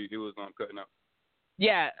couldn't hear you. It was cutting out.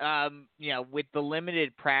 Yeah, with the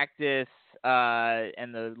limited practice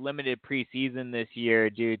and the limited preseason this year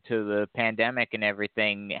due to the pandemic and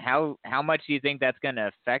everything, how much do you think that's going to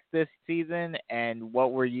affect this season? And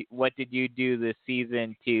what did you do this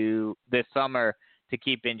summer to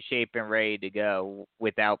keep in shape and ready to go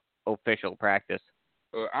without official practice?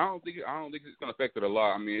 I don't think it's going to affect it a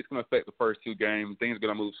lot. I mean, it's going to affect the first 2 games. Things are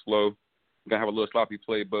going to move slow. We're going to have a little sloppy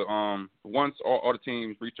play. But once all the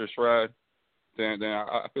teams reach their stride, then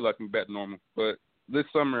I feel like I'm back to normal. But this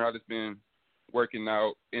summer, I've just been working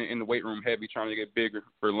out in the weight room heavy, trying to get bigger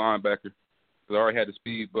for linebacker. Because I already had the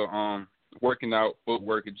speed. But working out,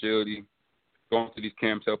 footwork, agility, going to these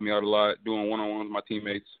camps helped me out a lot, doing one-on-ones with my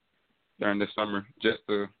teammates during this summer just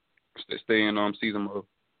to stay in season mode.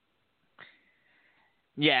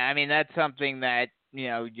 Yeah, I mean, that's something that,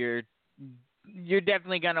 you're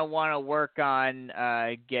definitely going to want to work on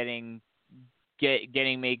getting to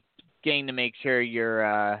make sure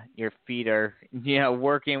your feet are,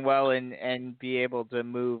 working well and be able to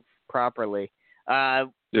move properly. Yeah.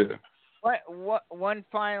 What one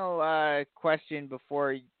final question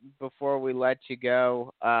before we let you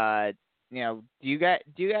go? Do you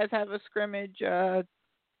guys have a scrimmage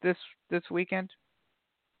this weekend?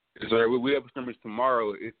 Sorry, we have a scrimmage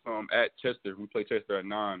tomorrow. It's at Chester. We play Chester at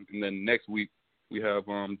 9, and then next week we have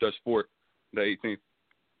Dutch Fort the 18th.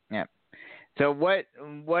 Yeah. So what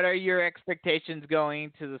are your expectations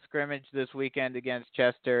going to the scrimmage this weekend against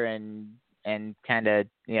Chester, and kind of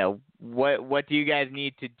what do you guys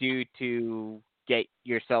need to do to get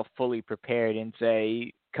yourself fully prepared and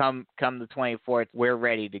say come the 24th we're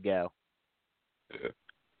ready to go? Yeah.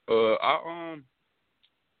 I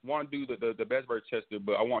want to do the best versus Chester,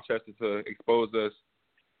 but I want Chester to expose us,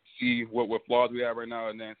 see what flaws we have right now,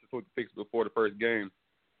 and then so we can fix it before the first game,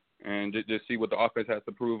 and just see what the offense has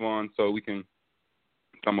to prove on, so we can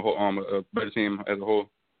become a better team as a whole.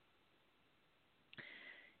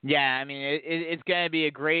 Yeah, I mean it's going to be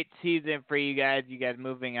a great season for you guys. You guys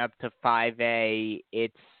moving up to 5A.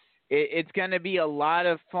 It's going to be a lot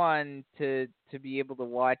of fun to be able to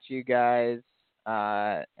watch you guys,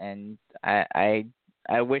 and I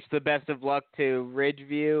wish the best of luck to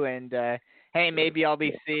Ridgeview, and hey, maybe I'll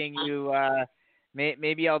be seeing you.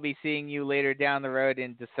 Maybe I'll be seeing you later down the road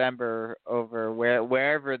in December over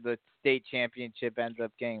wherever the state championship ends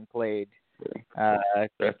up getting played.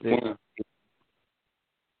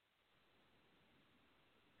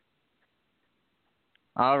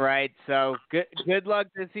 All right, so good luck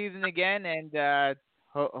this season again, and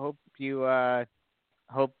hope you have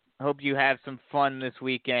some fun this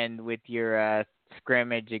weekend with your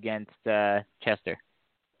scrimmage against Chester.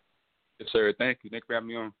 Yes, sir. Thank you. Thanks for having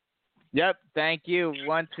me on. Yep. Thank you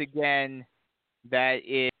once again. That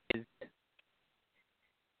is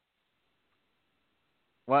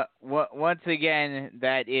once again,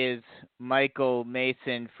 that is Miquel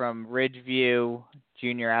Mason from Ridgeview,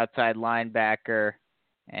 junior outside linebacker,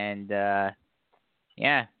 and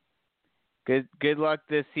yeah, good luck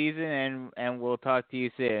this season, and we'll talk to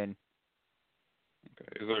you soon.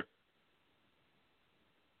 Okay, yes, sir.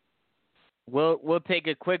 We'll take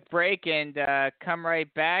a quick break and come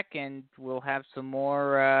right back, and we'll have some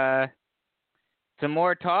more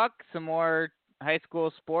talk, some more high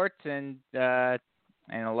school sports, and a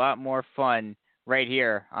lot more fun right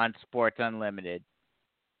here on Sports Unlimited.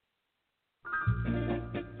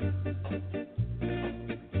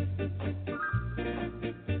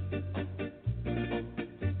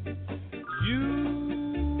 You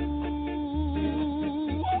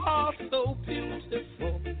are so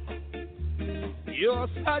beautiful. You're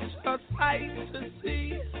such a sight to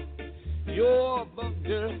see. You're the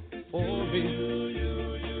girl for me.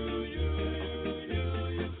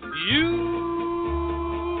 You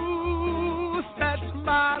set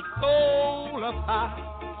my soul apart,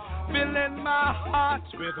 filling my heart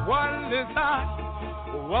with one desire,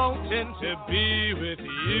 wanting to be with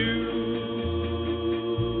you.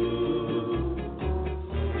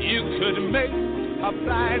 You could make a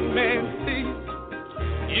blind man see.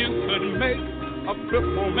 You could make a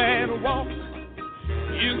crippled man walk.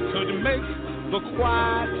 You could make the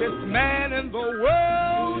quietest man in the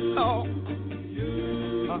world talk.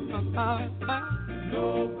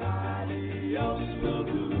 Nobody else will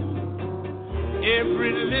do.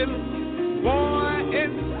 Every little boy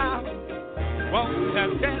in town wants to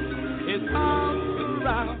get his arms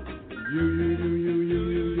around you.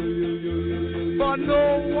 For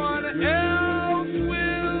no one else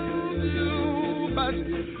will do but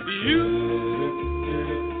you.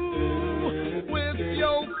 With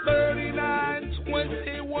your 39,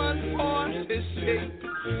 21, 40 shape.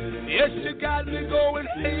 Yes, you got me going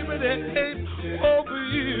ape over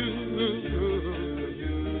you.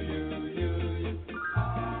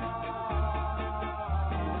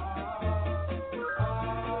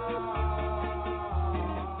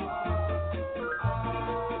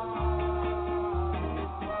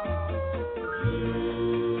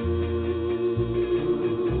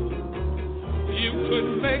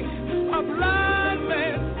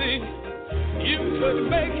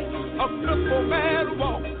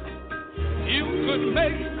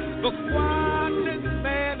 the quietest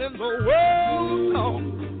man in the world. No.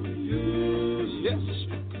 Yes.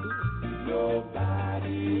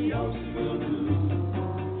 Nobody else will do.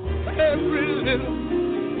 Every little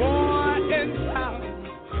boy in town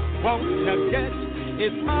wants to get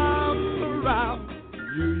his arms around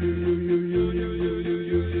you.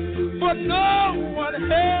 But no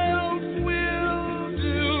one else will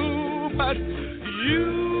do but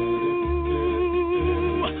you.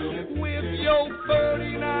 With your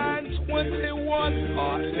 3921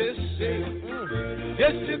 artistry,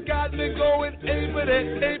 yes, you got me going ape and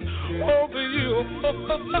ape over you.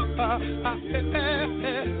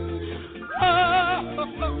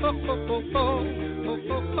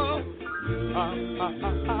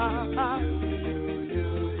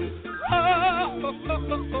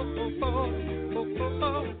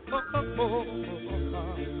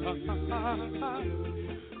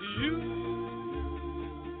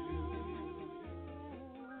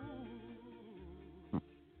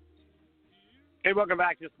 Hey, welcome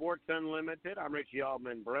back to Sports Unlimited. I'm Richie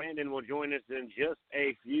Altman. Brandon will join us in just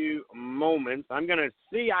a few moments. I'm going to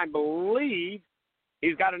see, I believe,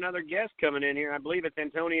 he's got another guest coming in here. I believe it's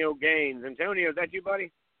Antonio Gaines. Antonio, is that you,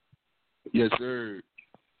 buddy? Yes, sir.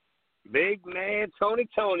 Big man, Tony.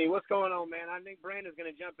 What's going on, man? I think Brandon's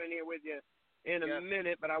going to jump in here with you in a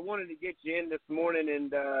minute, but I wanted to get you in this morning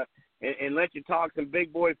and let you talk some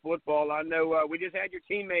big boy football. I know we just had your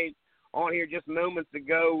teammate on here just moments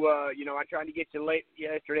ago. I tried to get you late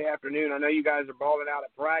yesterday afternoon. I know you guys are balling out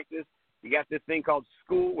at practice. You got this thing called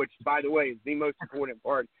school, which, by the way, is the most important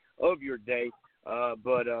part of your day.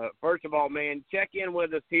 But first of all, man, check in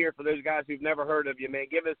with us here for those guys who've never heard of you, man.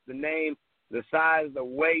 Give us the name, the size, the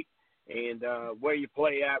weight, and where you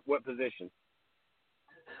play at, what position.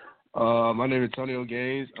 My name is Antonio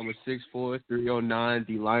Gaines. I'm a 6'4", 309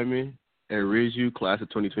 D lineman at Ridgeview, class of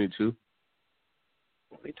 2022.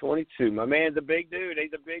 2022. My man's a big dude.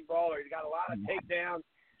 He's a big baller. He's got a lot of takedowns,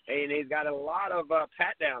 and he's got a lot of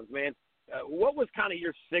pat downs, man. What was kind of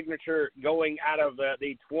your signature going out of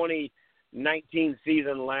the 2019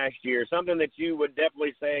 season last year? Something that you would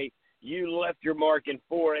definitely say you left your mark in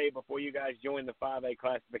 4A before you guys joined the 5A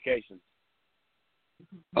classification.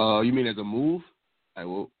 You mean as a move?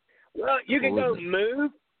 Well, you can go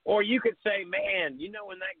move, or you could say, man,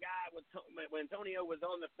 when that guy, when Antonio was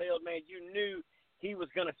on the field, man, you knew he was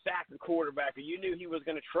going to sack the quarterback, or you knew he was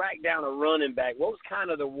going to track down a running back. What was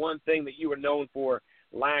kind of the one thing that you were known for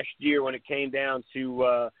last year when it came down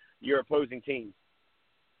to your opposing teams?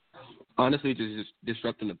 Honestly, just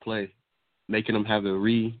disrupting the play, making them have to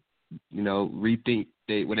rethink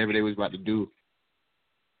whatever they was about to do,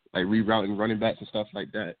 like rerouting running backs and stuff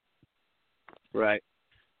like that. Right.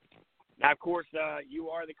 Now, of course, you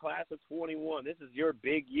are the class of 21. This is your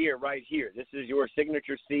big year right here. This is your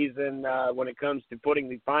signature season when it comes to putting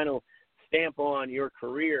the final stamp on your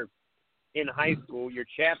career in high school, your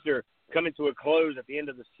chapter coming to a close at the end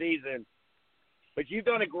of the season. But you've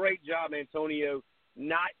done a great job, Antonio,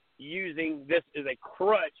 not using this as a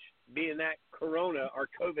crutch, being that Corona or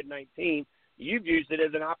COVID-19. You've used it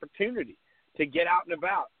as an opportunity to get out and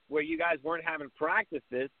about where you guys weren't having practice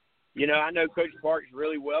this. I know Coach Parks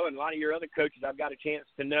really well, and a lot of your other coaches I've got a chance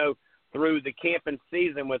to know through the camping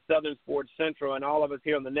season with Southern Sports Central, and all of us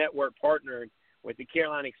here on the network partnering with the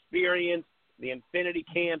Carolina Experience, the Infinity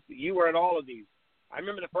Camps. You were at all of these. I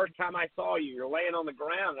remember the first time I saw you, you're laying on the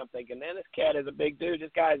ground, and I'm thinking, man, this cat is a big dude.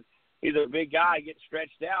 He's a big guy getting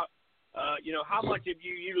stretched out. How much have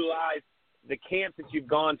you utilized the camps that you've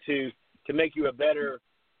gone to make you a better,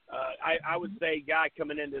 I would say, guy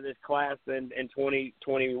coming into this class in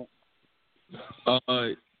 2020?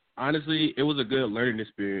 Honestly, it was a good learning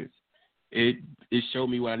experience. It showed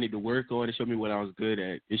me what I need to work on. It showed me what I was good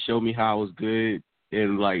at. It showed me how I was good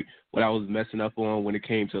and what I was messing up on when it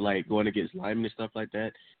came to going against linemen and stuff like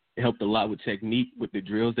that. It helped a lot with technique, with the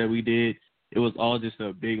drills that we did. It was all just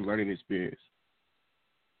a big learning experience.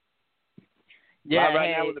 Yeah,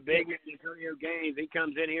 right now with the big Antonio Gaines, he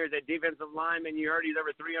comes in here as a defensive lineman. You heard he's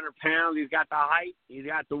over 300 pounds. He's got the height. He's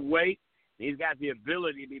got the weight. He's got the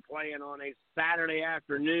ability to be playing on a Saturday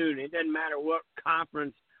afternoon. It doesn't matter what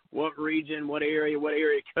conference, what region, what area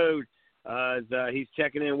code. He's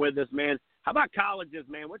checking in with us, man. How about colleges,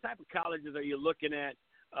 man? What type of colleges are you looking at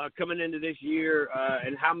coming into this year,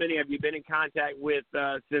 and how many have you been in contact with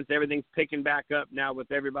since everything's picking back up now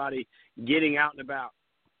with everybody getting out and about?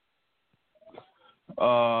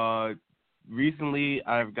 Recently,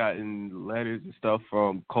 I've gotten letters and stuff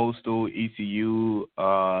from Coastal, ECU,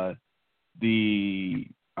 the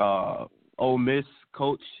Ole Miss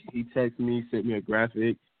coach. He texted me, sent me a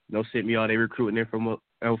graphic, sent me all their recruiting info.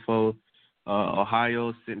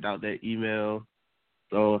 Ohio sent out that email.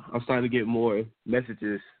 So I'm starting to get more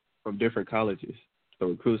messages from different colleges. So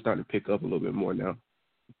recruits starting to pick up a little bit more now.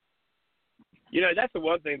 That's the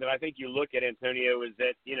one thing that I think you look at, Antonio, is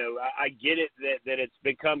that, I get it that it's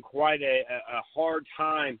become quite a hard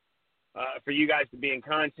time for you guys to be in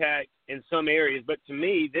contact in some areas. But to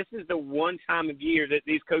me, this is the one time of year that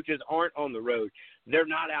these coaches aren't on the road. They're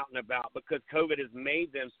not out and about because COVID has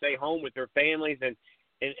made them stay home with their families. And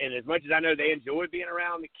as much as I know they enjoy being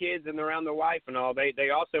around the kids and around their wife and all, they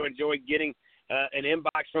also enjoy getting an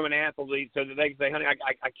inbox from an athlete so that they can say, honey,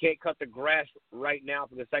 I can't cut the grass right now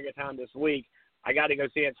for the second time this week. I got to go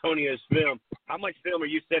see Antonio's film. How much film are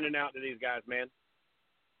you sending out to these guys, man?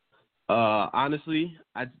 Honestly,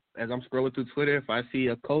 as I'm scrolling through Twitter, if I see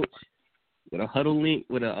a coach with a huddle link,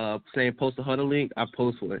 with a saying post a huddle link, I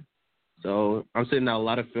post one. So I'm sending out a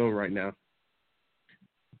lot of film right now.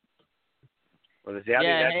 Well, I think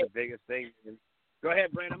that's the biggest thing. Go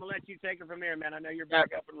ahead, Brandon. I'm going to let you take it from there, man. I know you're back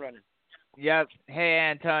up and running. Yep. Hey,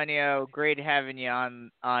 Antonio. Great having you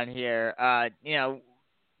on here.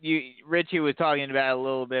 Richie was talking about it a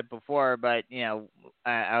little bit before, but,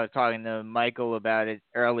 I was talking to Michael about it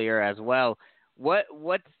earlier as well.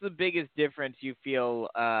 What's the biggest difference you feel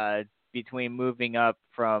between moving up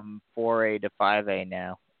from 4A to 5A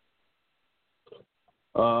now?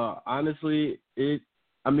 Honestly, it's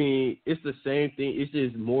the same thing. It's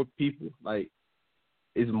just more people. Like,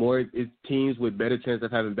 it's teams with better chance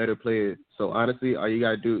of having better players. So honestly, all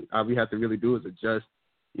we have to really do is adjust.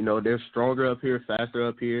 They're stronger up here, faster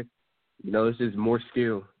up here. It's just more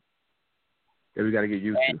skill that we got to get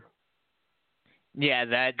used to. Yeah,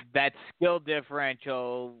 that skill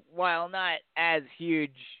differential, while not as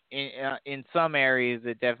huge in some areas,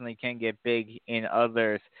 it definitely can get big in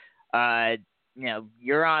others.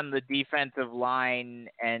 You're on the defensive line,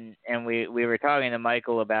 and we were talking to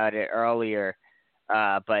Michael about it earlier.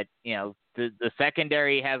 But the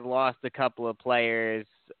secondary has lost a couple of players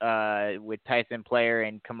with Tyson Player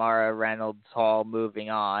and Kamara Reynolds Hall moving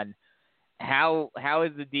on. How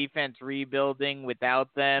is the defense rebuilding without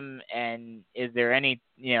them? And is there any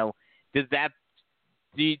does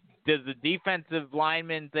the defensive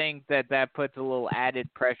lineman think that puts a little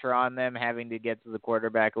added pressure on them having to get to the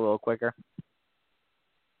quarterback a little quicker?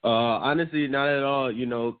 Honestly, not at all.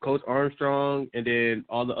 Coach Armstrong and then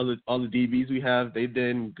all the DBs we have, they've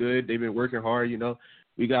been good. They've been working hard.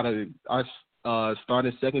 We got our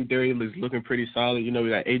starting secondary is looking pretty solid. We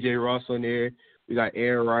got AJ Ross on there. We got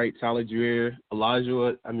Aaron Wright, Tyler Dreer,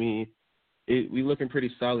 Elijah. We looking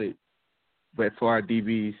pretty solid, but for our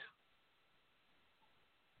DBs.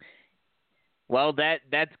 Well,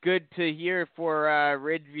 that's good to hear for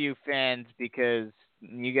Ridgeview fans because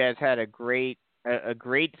you guys had a great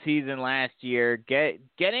season last year,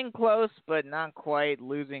 getting close but not quite,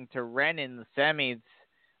 losing to Wren in the semis,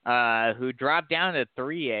 who dropped down to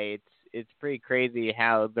 3A. It's pretty crazy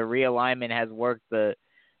how the realignment has worked. The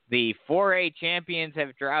 4A champions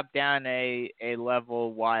have dropped down a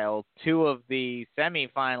level, while two of the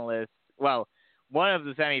semifinalists, well, one of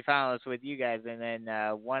the semifinalists with you guys, and then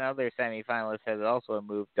one other semifinalist has also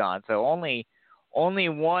moved on. So only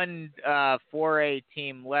one 4A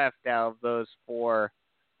team left out of those four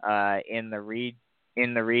in the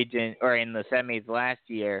region or in the semis last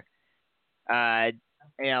year. What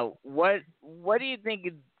do you think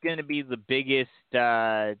is going to be the biggest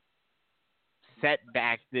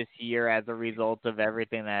setback this year as a result of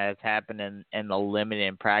everything that has happened and the limit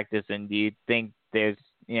in practice? And do you think there's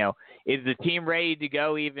is the team ready to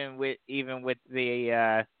go even with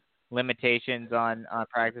the limitations on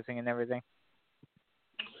practicing and everything?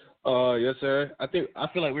 Yes, sir. I feel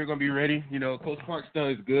like we're gonna be ready. Coach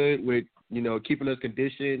Parkstone is good with keeping us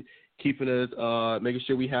conditioned, keeping us making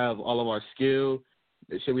sure we have all of our skill,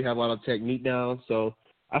 make sure we have all our technique down. So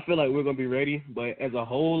I feel like we're gonna be ready. But as a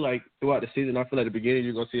whole, like throughout the season, I feel like at the beginning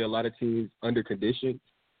you're gonna see a lot of teams under condition,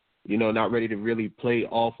 not ready to really play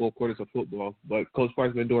all 4 quarters of football. But Coach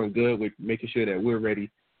Park's been doing good with making sure that we're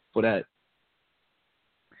ready for that.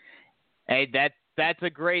 Hey, that's a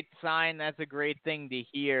great sign. That's a great thing to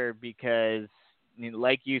hear because,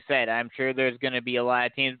 like you said, I'm sure there's going to be a lot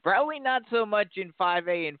of teams, probably not so much in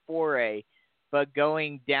 5A and 4A, but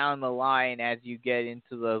going down the line as you get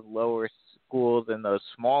into those lower schools and those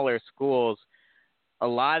smaller schools, a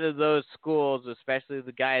lot of those schools, especially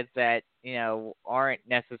the guys that, aren't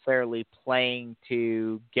necessarily playing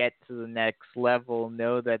to get to the next level,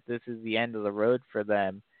 know that this is the end of the road for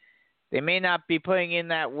them. They may not be putting in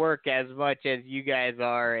that work as much as you guys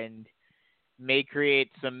are and may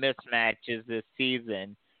create some mismatches this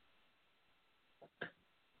season.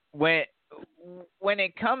 When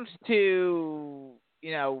it comes to,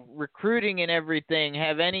 recruiting and everything,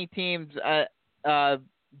 have any teams do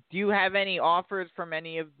you have any offers from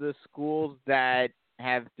any of the schools that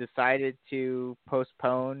have decided to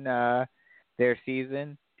postpone their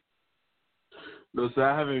season? No, so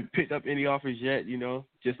I haven't picked up any offers yet,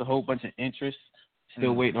 just a whole bunch of interest.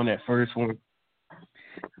 Still waiting on that first one.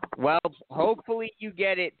 Well, hopefully you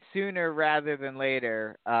get it sooner rather than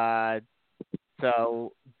later.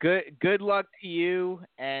 So good luck to you,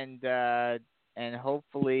 and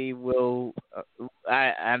hopefully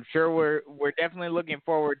I'm sure we're definitely looking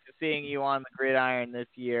forward to seeing you on the gridiron this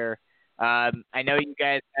year. I know you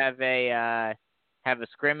guys have a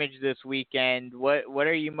scrimmage this weekend. What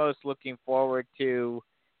are you most looking forward to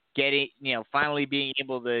getting? Finally being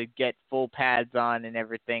able to get full pads on and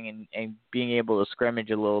everything, and being able to scrimmage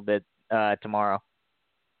a little bit tomorrow.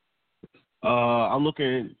 I'm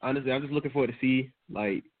just looking forward to see,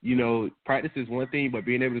 practice is one thing, but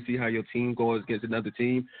being able to see how your team goes against another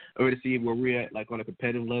team, I'm ready to see where we're at, on a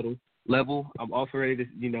competitive level. I'm also ready to,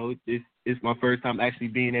 it's my first time actually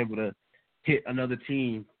being able to hit another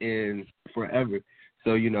team in forever.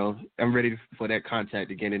 So, I'm ready for that contact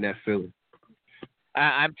again and that feeling.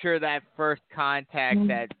 I'm sure that first contact,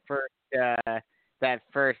 that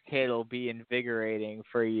first hit will be invigorating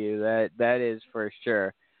for you. That is for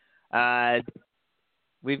sure.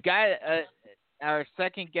 We've got our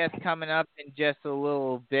second guest coming up in just a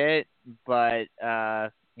little bit, but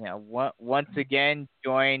once again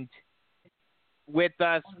joined with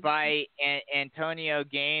us by Antonio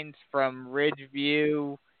Gaines from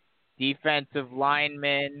Ridgeview, defensive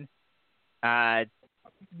lineman.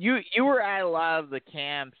 You were at a lot of the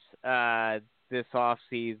camps this off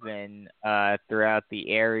season throughout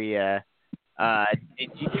the area.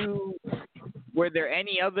 Were there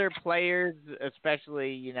any other players,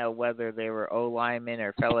 especially, whether they were O linemen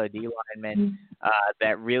or fellow D linemen,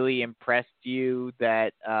 that really impressed you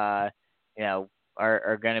that,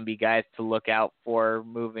 are going to be guys to look out for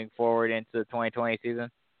moving forward into the 2020 season?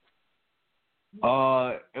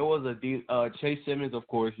 It was Chase Simmons, of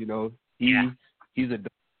course, he's a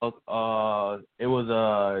dog. It was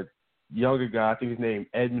a younger guy, I think his name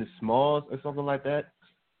Edmund Smalls or something like that.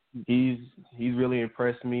 He's really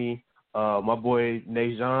impressed me. My boy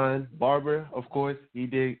Najon Barber, of course,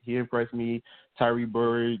 he impressed me. Tyree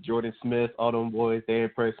Burry, Jordan Smith, all them boys, they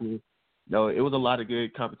impressed me. It was a lot of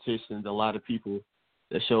good competitions, a lot of people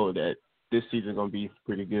that showed that this season's gonna be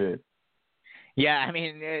pretty good. Yeah, I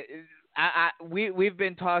mean, we've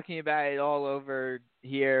been talking about it all over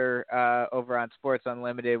here, over on Sports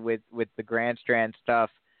Unlimited with the Grandstrand stuff.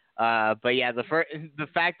 But yeah, the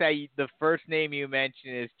fact that the first name you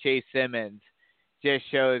mentioned is Chase Simmons just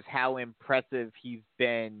shows how impressive he's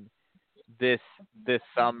been this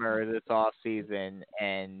summer, this off season,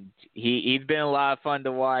 and he's been a lot of fun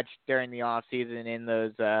to watch during the off season in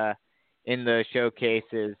those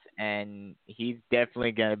showcases, and he's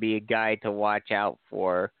definitely going to be a guy to watch out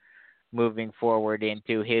for moving forward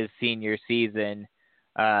into his senior season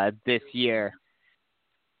this year.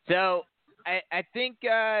 So I think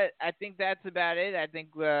that's about it. I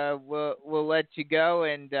think we'll let you go,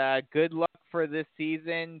 and good luck for this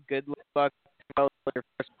season. Good luck for your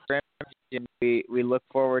first scrimmage, and we look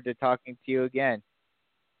forward to talking to you again.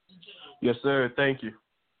 Yes, sir. Thank you.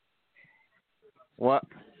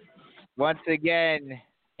 Once again,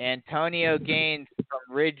 Antonio Gaines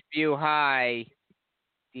from Ridgeview High,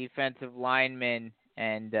 defensive lineman,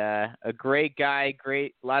 and a great guy.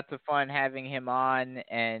 Lots of fun having him on,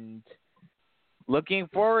 and looking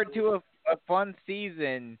forward to a fun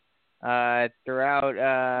season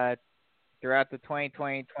throughout the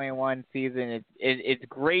 2020-21 season. It's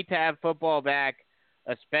great to have football back,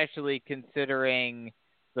 especially considering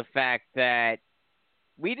the fact that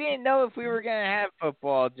we didn't know if we were going to have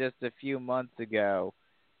football just a few months ago.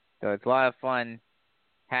 So it's a lot of fun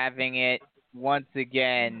having it once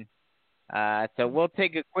again. So we'll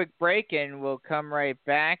take a quick break, and we'll come right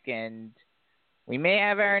back, and we may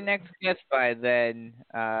have our next guest by then,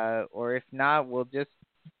 or if not, we'll just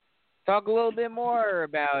talk a little bit more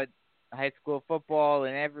about high school football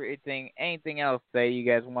and anything else that you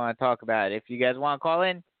guys want to talk about. If you guys want to call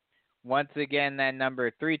in, once again, that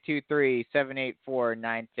number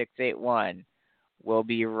 323-784-9681. We'll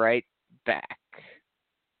be right back.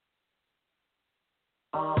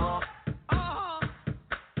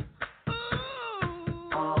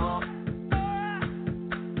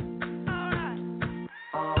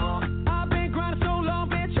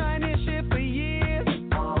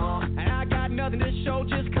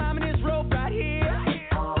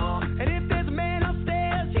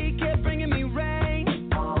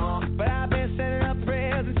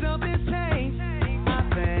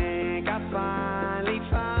 Finally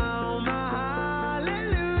found my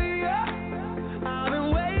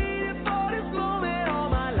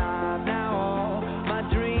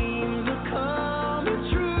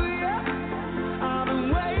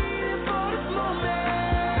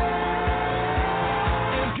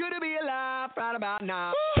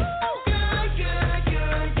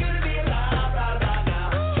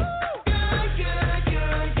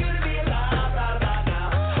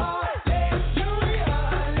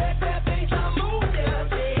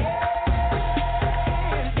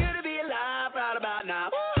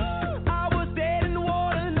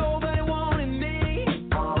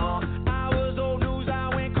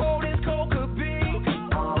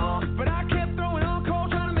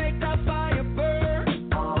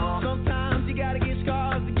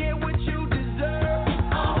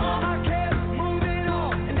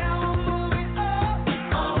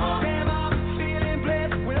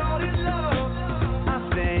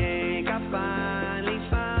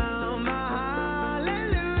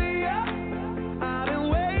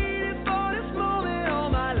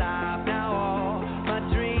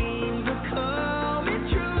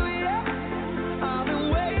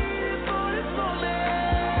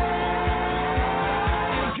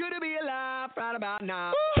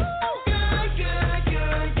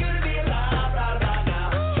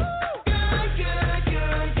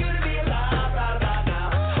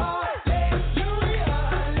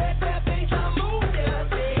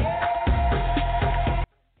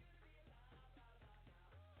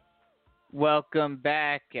Welcome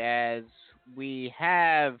back as we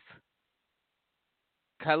have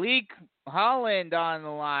Khalique Holland on the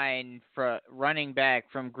line for running back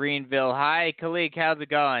from Greenville. Hi, Khalique. How's it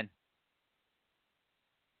going?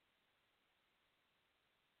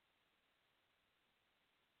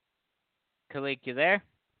 Khalique, you there?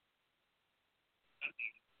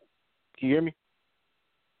 Can you hear me?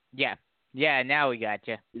 Yeah. Yeah, now we got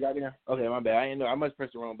you. You got me now? Okay, my bad. I didn't know. I must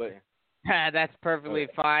press the wrong button. That's perfectly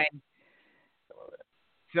fine.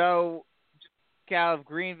 So, Cal of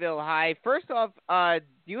Greenville High. First off,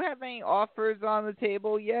 do you have any offers on the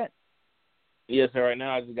table yet? Yes, sir. Right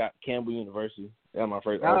now, I just got Campbell University. That's my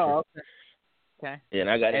first offer. Oh, okay. Okay. Yeah, and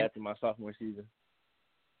I got it after my sophomore season.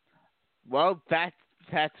 Well, that's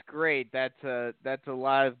great. That's a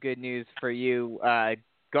lot of good news for you.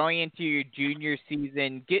 Going into your junior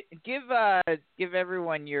season, give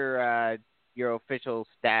everyone your official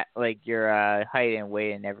stat, like your height and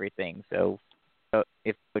weight and everything. So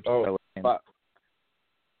if 5'10",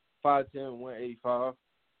 185,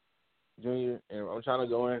 junior, and I'm trying to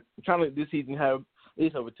go in. I'm trying to this season have at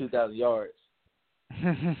least over 2,000 yards.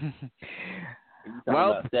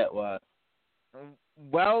 Well, stat wise.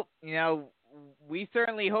 Well, we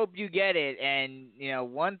certainly hope you get it, and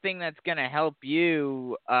one thing that's going to help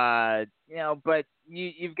you, but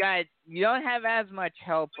you don't have as much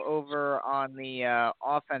help over on the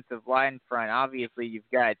offensive line front. Obviously, you've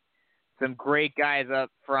got some great guys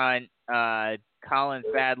up front. Colin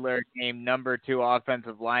Sadler named number 2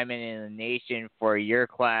 offensive lineman in the nation for your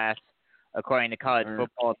class, according to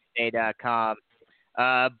collegefootballtoday.com.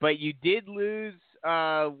 But you did lose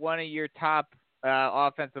one of your top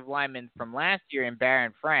offensive linemen from last year in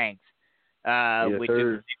Baron Franks, which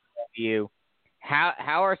is you.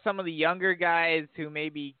 How are some of the younger guys who may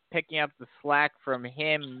be picking up the slack from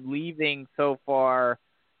him leaving so far?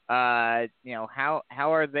 How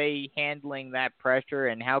are they handling that pressure,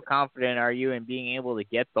 and how confident are you in being able to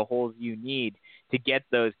get the holes you need to get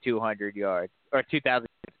those 200 yards or 2,000?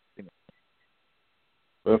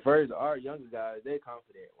 Well, first, our younger guys, they're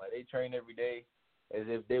confident. Like, they train every day as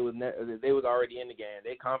if they was already in the game.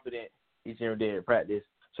 They confident each and every day at practice,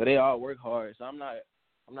 so they all work hard. So I'm not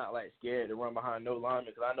like scared to run behind no linemen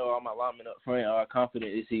because I know all my linemen up front are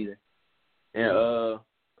confident this season. And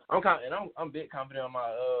I'm big confident on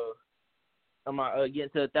my getting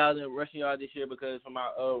to 1,000 rushing yards this year because from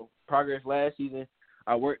my progress last season,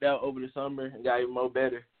 I worked out over the summer and got even more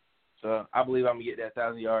better. So I believe I'm gonna get that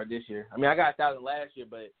 1,000 yard this year. I mean, I got 1,000 last year,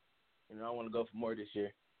 but I want to go for more this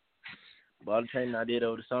year. But all the training I did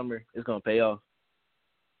over the summer, it's gonna pay off.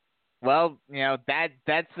 Well,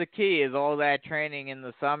 that's the key is all that training in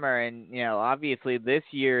the summer, and obviously this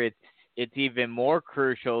year it's even more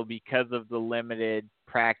crucial because of the limited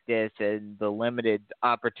practice and the limited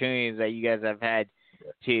opportunities that you guys have had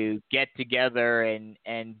to get together and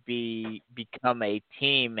become a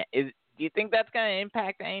team. Do you think that's going to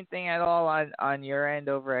impact anything at all on your end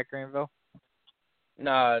over at Greenville?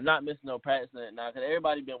 Nah, not missing no practice. Nah, because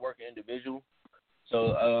everybody been working individual.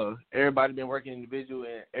 So everybody been working individual,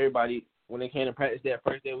 and everybody, when they came to practice that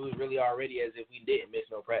first day, we was really already as if we didn't miss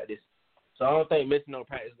no practice. So I don't think missing no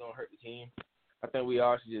practice is going to hurt the team. I think we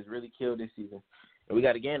all should just really kill this season. And we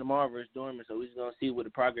got a game tomorrow versus Dorman, so we're just going to see what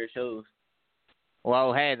the progress shows.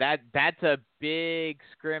 Well, hey, that's a big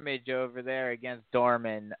scrimmage over there against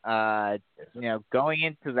Dorman. Going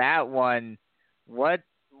into that one, what's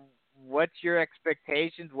your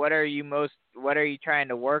expectations? What are you trying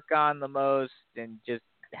to work on the most, and just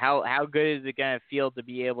how good is it going to feel to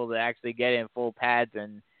be able to actually get in full pads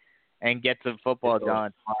and get some football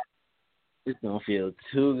going? It's going to feel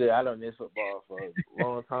too good. I don't miss football for a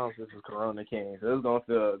long time since Corona came. So it's going to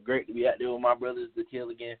feel great to be out there with my brothers to kill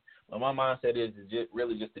again. But my mindset is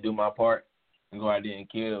just to do my part and go out there and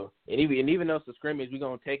kill. And even though it's a scrimmage, we're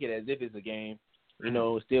going to take it as if it's a game.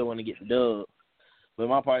 Still want to get the dub. But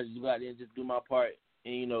my part is to go out there and just do my part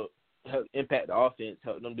and, help impact the offense,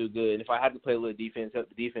 help them do good. And if I have to play a little defense, help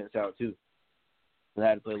the defense out too. I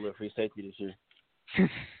had to play a little free safety this year.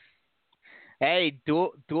 Hey,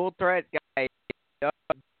 dual threat guy,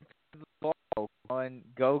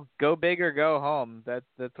 go big or go home. That's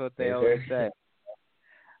what they always say.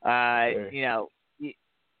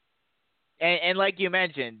 And like you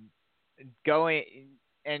mentioned, going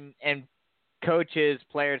and coaches,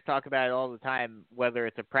 players talk about it all the time. Whether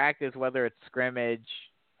it's a practice, whether it's scrimmage,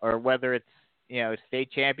 or whether it's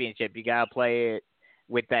state championship, you gotta play it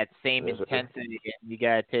with that same intensity. And you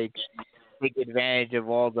gotta take advantage of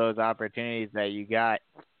all those opportunities that you got.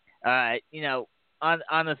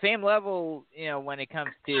 On the same level, when it comes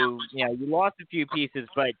to, you lost a few pieces,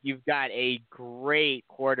 but you've got a great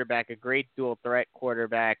quarterback, a great dual threat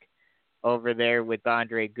quarterback over there with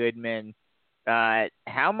Andre Goodman.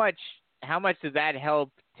 How much does that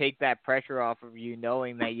help take that pressure off of you,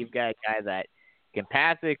 knowing that you've got a guy that can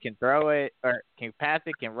pass it, can throw it, or can pass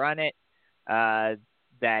it, can run it?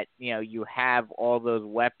 That you have all those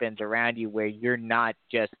weapons around you, where you're not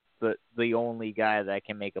just the only guy that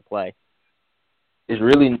can make a play. It's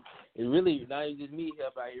really not even just me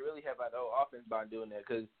help out. It really help out the whole offense by doing that,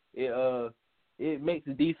 because it makes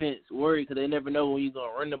the defense worry, because they never know when you're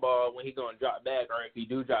gonna run the ball, when he's gonna drop back, or if he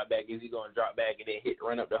do drop back, is he gonna drop back and then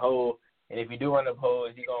run up the hole? And if he do run up the hole,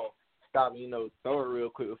 is he gonna stop, throw it real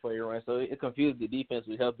quick before you run? So it confuses the defense,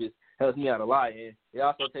 which helps me out a lot, and it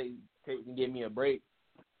also can give me a break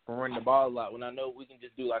from running the ball a lot. When I know we can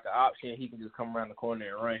just do like an option, he can just come around the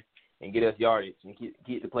corner and run and get us yardage and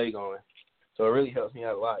keep the play going. So it really helps me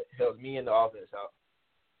out a lot. It helps me and the offense out.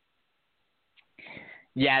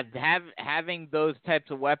 Yeah, having those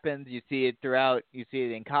types of weapons, you see it throughout. You see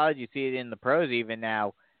it in college. You see it in the pros even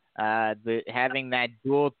now. Having that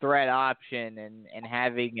dual threat option and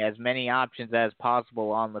having as many options as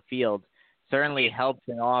possible on the field certainly helps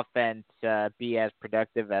an offense be as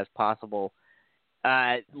productive as possible.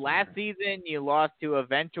 Last season, you lost to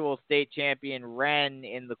eventual state champion Wren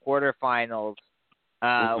in the quarterfinals.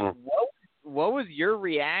 What was your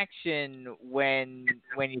reaction when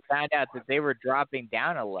you found out that they were dropping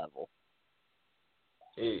down a level?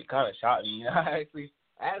 It kind of shocked me. I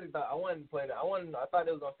actually thought I wanted to play that. I thought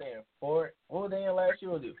they was gonna stay in 4A. What were they in last year?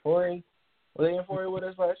 Was it 4A? Were they in 4A with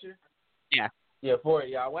us last year? Yeah. Yeah, 4A.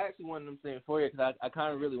 Yeah, I actually wanted them to stay in 4A because I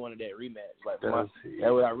kind of really wanted that rematch.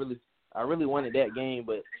 That way, I really wanted that game,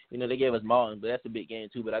 but they gave us Martin, but that's a big game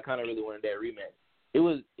too. But I kind of really wanted that rematch.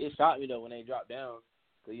 It shocked me though when they dropped down,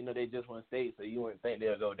 because they just won state, so you wouldn't think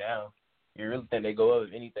they'll go down. You really think they go up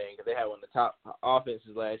if anything, because they had one of the top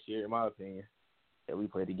offenses last year, in my opinion, that we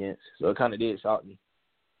played against. So it kind of did shock me.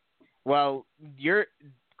 Well,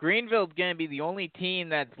 Greenville's going to be the only team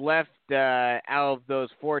that's left out of those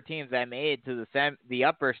 4 teams that made it to the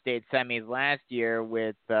upper state semis last year,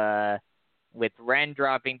 with Wren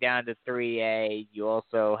dropping down to 3A. You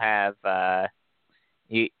also have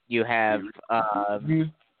you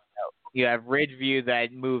have Ridgeview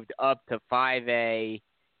that moved up to 5A,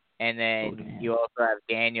 and then you also have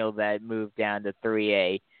Daniel that moved down to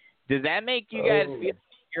 3A. Does that make you guys feel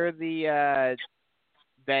you're the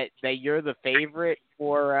that you're the favorite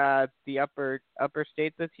for the upper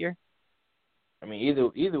state this year? I mean,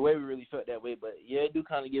 either way, we really felt that way. But yeah, it do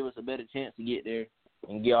kind of give us a better chance to get there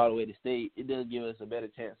and get all the way to state. It does give us a better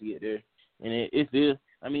chance to get there, and it feels.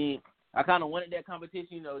 I mean, I kind of wanted that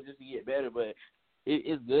competition, just to get better. But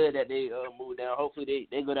it's good that they moved down. Hopefully,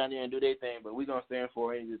 they go down there and do their thing. But we're gonna stand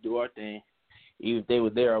for it and just do our thing, even if they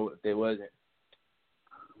were there or if they wasn't.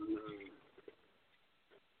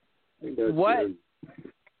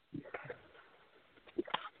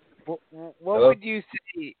 What would you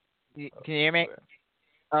say? Can you hear me?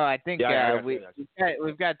 Oh, I think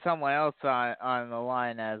we've got someone else on the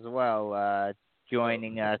line as well,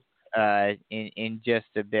 joining us in just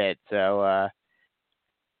a bit. So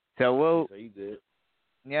we'll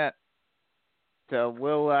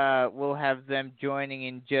we'll have them joining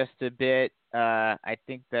in just a bit. I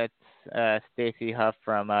think that's Stacey Hough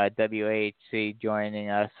from WHC joining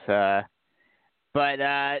us. But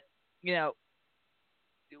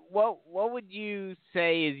what would you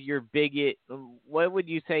say is your biggest? What would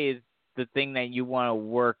you say is the thing that you want to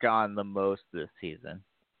work on the most this season?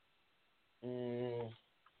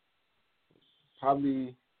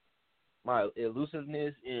 Probably my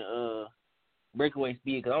elusiveness and breakaway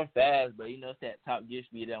speed, because I'm fast, but it's that top gear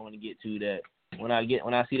speed that I want to get to. That when I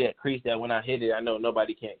see that crease, that when I hit it, I know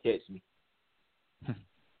nobody can't catch me.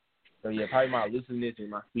 So yeah, probably my elusiveness and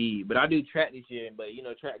my speed. But I do track this year, but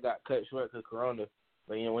track got cut short because Corona.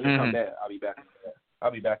 But when it come back, I'll be back on that.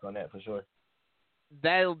 I'll be back on that for sure.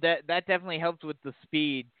 That definitely helps with the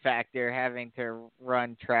speed factor, having to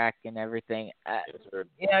run track and everything.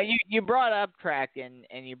 You brought up track and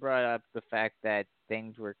you brought up the fact that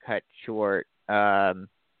things were cut short.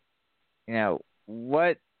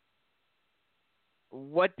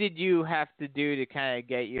 What did you have to do to kind of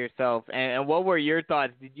get yourself, and what were your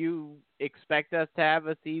thoughts? Did you expect us to have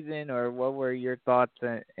a season, or what were your thoughts,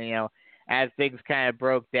 as things kind of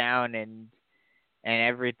broke down and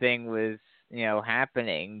everything was,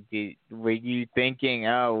 happening? Were you thinking,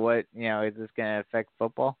 is this going to affect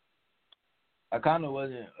football? I kind of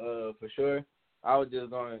wasn't for sure. I was just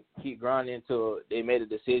going to keep grinding until they made a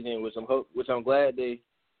decision, which I'm glad they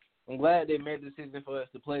made the decision for us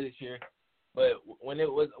to play this year. But when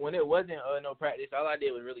it wasn't no practice, all I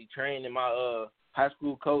did was really train. And my high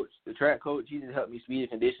school coach, the track coach, he just helped me speed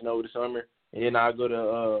and condition over the summer. And then I go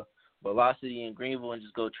to Velocity in Greenville and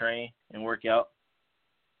just go train and work out.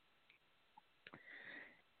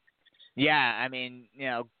 Yeah, I mean,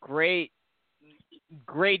 great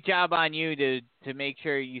job on you to make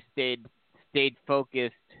sure you stayed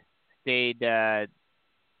focused, stayed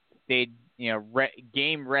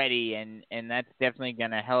game ready, and that's definitely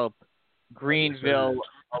going to help Greenville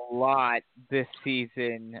a lot this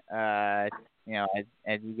season. As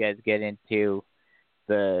you guys get into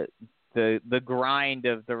the grind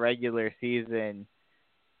of the regular season.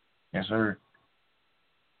 Yes, sir.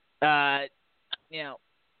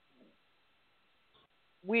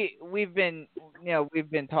 We've been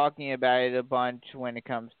talking about it a bunch when it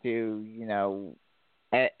comes to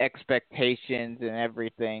expectations and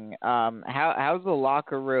everything. How's the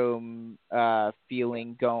locker room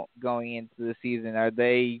feeling going into the season? Are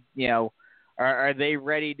they are they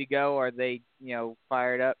ready to go? Are they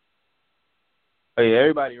fired up? Oh yeah,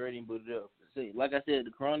 everybody ready and booted up. See, like I said,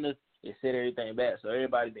 the corona it set everything back, so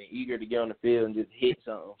everybody been eager to get on the field and just hit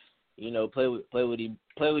something. Play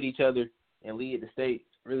with each other and lead the state.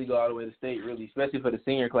 Really go all the way to state, really, especially for the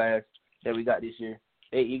senior class that we got this year.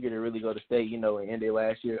 They eager to really go to state, and end their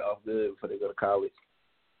last year off good before they go to college.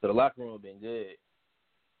 So the locker room has been good.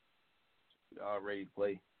 We're all ready to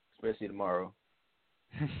play, especially tomorrow.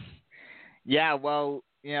 Yeah, well,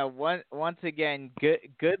 once again,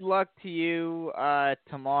 good luck to you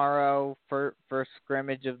tomorrow for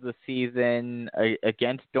scrimmage of the season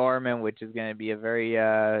against Dorman, which is going to be a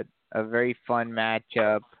very fun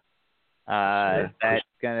matchup. That's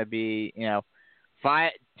going to be,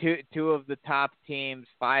 two of the top teams,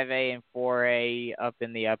 5A and 4A up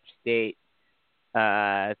in the upstate.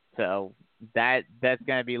 So that's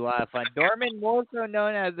going to be a lot of fun. Dorman, also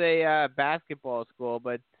known as a basketball school,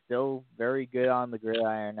 but still very good on the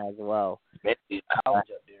gridiron as well. Basically a college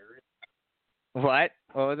up there. What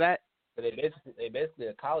was that? They basically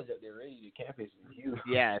a college up there. Really, the campus is huge.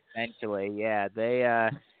 Yeah, essentially. Yeah, they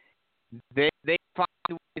find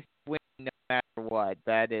ways to win no matter what.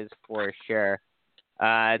 That is for sure.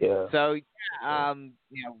 So,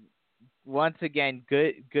 once again,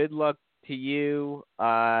 good luck to you,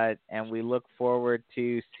 and we look forward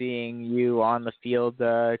to seeing you on the field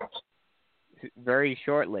very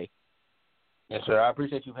shortly. Yes, sir. I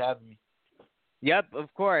appreciate you having me. Yep,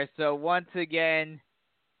 of course. So once again,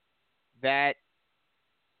 that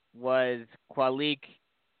was Khalique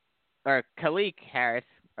Harris.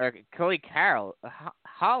 Or Khalique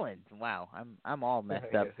Holland. Wow, I'm all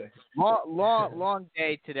messed up. Long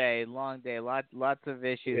day today. Long day. Lots of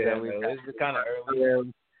issues that we've had. It's kind of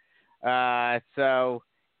early. So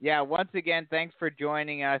yeah, once again, thanks for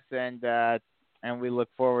joining us, and we look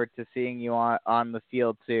forward to seeing you on the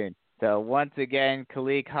field soon. So once again,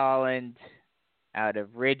 Khalique Holland out of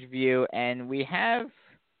Ridgeview, and we have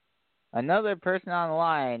another person on the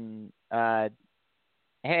line.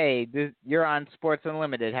 Hey, you're on Sports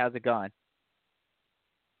Unlimited. How's it going?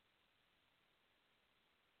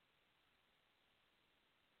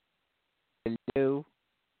 Hello?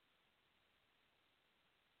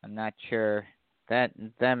 I'm not sure. That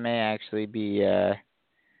may actually be.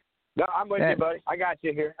 No, I'm with you, buddy. I got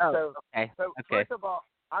you here. Oh, okay. First of all,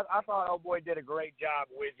 I thought old boy did a great job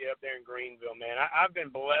with you up there in Greenville, man. I've been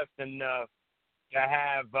blessed enough to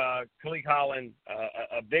have Khalique Holland,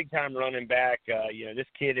 a big-time running back. This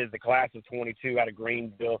kid is the class of 22 out of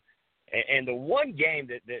Greenville. And the one game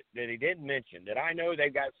that he didn't mention that I know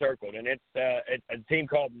they've got circled, and it's a team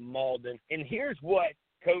called Malden. And here's what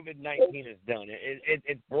COVID-19 has done.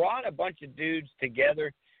 It's brought a bunch of dudes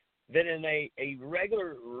together that in a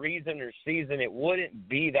regular season or season it wouldn't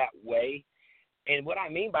be that way. And what I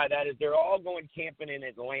mean by that is they're all going camping in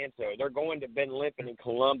Atlanta. They're going to Ben Lippen in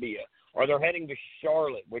Columbia. Or they're heading to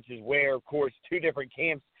Charlotte, which is where, of course, two different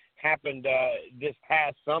camps happened this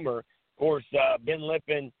past summer. Of course, Ben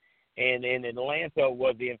Lippen and in Atlanta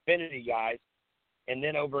was the Infinity guys. And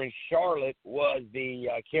then over in Charlotte was the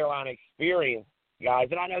Carolina Experience guys.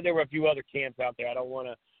 And I know there were a few other camps out there. I don't want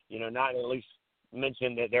to, not at least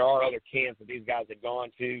mention that there are other camps that these guys had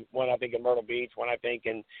gone to. One, I think, in Myrtle Beach. One, I think,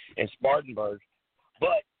 in Spartanburg.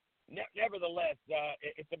 But nevertheless,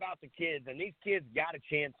 it's about the kids, and these kids got a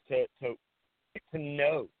chance to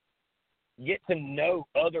get to know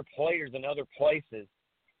other players in other places.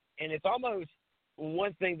 And it's almost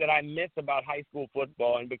one thing that I miss about high school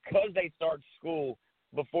football, and because they start school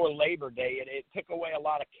before Labor Day, it took away a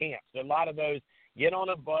lot of camps. A lot of those get on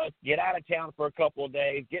a bus, get out of town for a couple of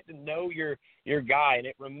days, get to know your guy. And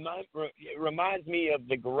it reminds me of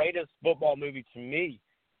the greatest football movie to me,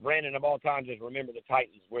 Brandon, of all time, just Remember the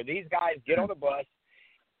Titans, where these guys get on a bus,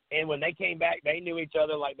 and when they came back, they knew each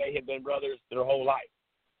other like they had been brothers their whole life.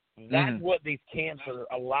 That's what these camps are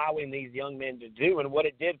allowing these young men to do, and what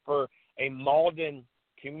it did for a Malden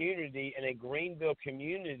community and a Greenville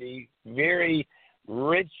community, very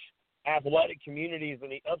rich athletic communities in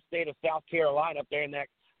the upstate of South Carolina, up there in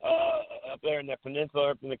that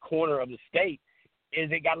peninsula, up in the corner of the state, is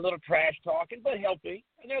it got a little trash talking, but healthy.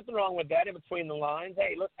 And nothing wrong with that in between the lines.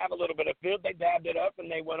 Hey, let's have a little bit of field. They dabbed it up, and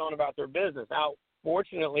they went on about their business. Now,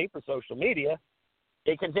 fortunately for social media,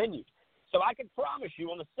 it continued. So I can promise you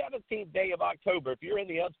on the 17th day of October, if you're in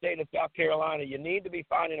the upstate of South Carolina, you need to be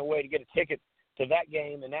finding a way to get a ticket to that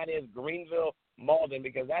game, and that is Greenville-Malden,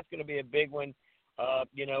 because that's going to be a big one.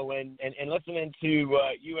 And listening to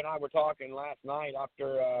you and I were talking last night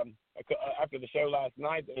after the show last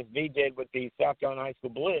night, as V did with the South Carolina High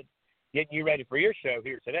School Blitz, getting you ready for your show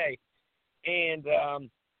here today. And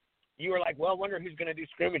you were like, well, I wonder who's going to do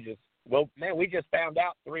scrimmages. Well, man, we just found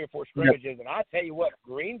out 3 or 4 scrimmages, and I tell you what,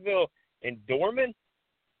 Greenville and Dorman,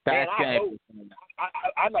 man,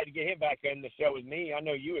 I'd like to get him back in the show with me. I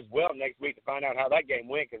know you as well next week to find out how that game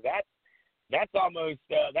went, because that's almost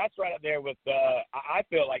that's right up there with I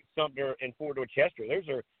feel like Sumter and Fort Dorchester.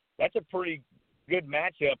 That's a pretty good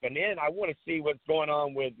matchup. And then I want to see what's going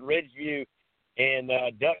on with Ridgeview and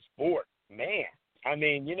Dutch Fort. Man, I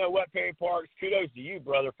mean, you know what, Perry Parks, kudos to you,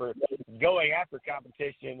 brother, for going after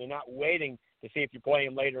competition and not waiting to see if you're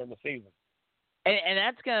playing later in the season. And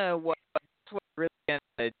that's what really going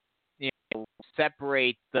to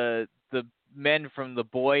separate the men from the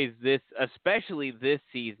boys especially this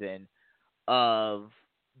season, of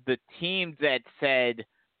the teams that said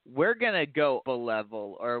we're going to go up a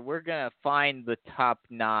level, or we're going to find the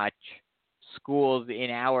top-notch schools in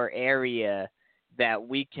our area that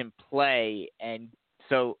we can play, and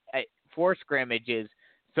so for scrimmages,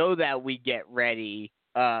 so that we get ready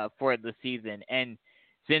for the season. And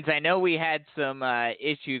since I know we had some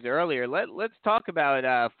issues earlier, let's talk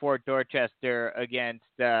about Fort Dorchester against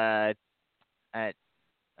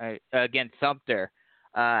Sumter.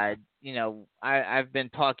 I've been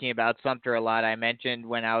talking about Sumter a lot. I mentioned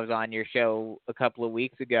when I was on your show a couple of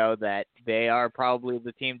weeks ago that they are probably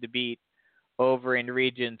the team to beat over in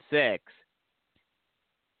Region 6.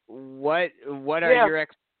 What are your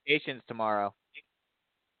expectations tomorrow?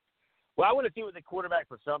 Well, I want to see what the quarterback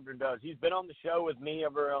for Sumter does. He's been on the show with me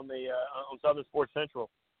over on the on Southern Sports Central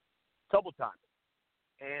a couple times,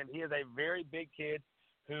 and he is a very big kid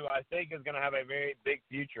who I think is going to have a very big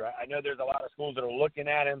future. I know there's a lot of schools that are looking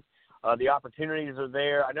at him. The opportunities are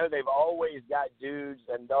there. I know they've always got dudes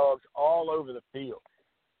and dogs all over the field.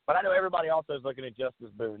 But I know everybody also is looking at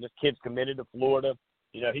Justice Boone. This kid's committed to Florida.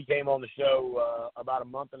 You know, he came on the show about a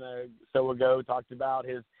month and so ago, talked about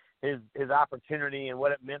his opportunity and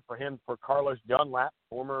what it meant for him, for Carlos Dunlap,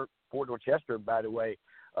 former Fort Dorchester, by the way,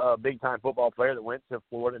 big-time football player that went to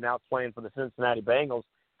Florida, now playing for the Cincinnati Bengals.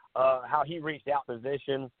 How he reached out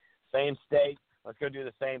position, same state, let's go do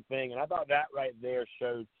the same thing. And I thought that right there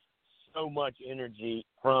showed so much energy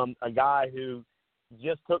from a guy who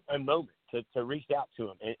just took a moment to reach out to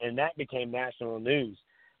him, and that became national news.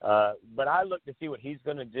 But I look to see what he's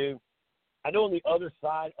going to do. I know on the other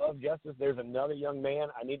side of Justice there's another young man.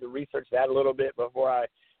 I need to research that a little bit before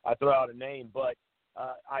I throw out a name, but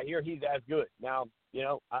I hear he's as good. Now, you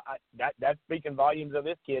know, that's speaking volumes of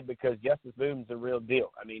this kid, because Justice Boone's the real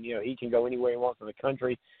deal. I mean, you know, he can go anywhere he wants in the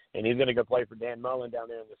country, and he's going to go play for Dan Mullen down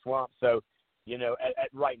there in the swamp. So, you know, at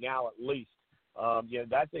right now at least, you know,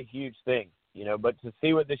 that's a huge thing, you know. But to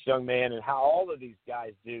see what this young man and how all of these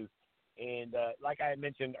guys do, and like I had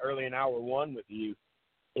mentioned early in hour one with you,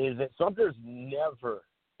 is that Sumter's never,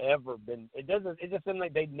 ever been – it just seems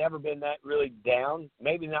like they've never been that really down,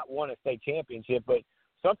 maybe not won a state championship, but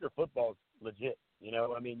Sumter football is legit. You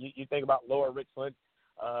know, I mean, you think about Lower Richland,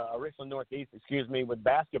 Richland Northeast, with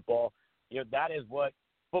basketball, you know, that is what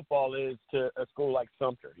football is to a school like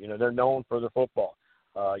Sumter. You know, they're known for their football.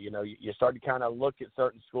 You know, you start to kind of look at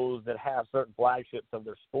certain schools that have certain flagships of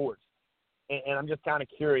their sports. And I'm just kind of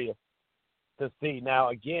curious to see. Now,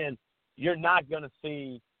 again, you're not going to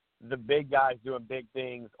see the big guys doing big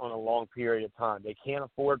things on a long period of time. They can't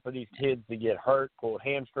afford for these kids to get hurt, pulled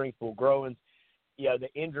hamstrings, pulled groins. Yeah,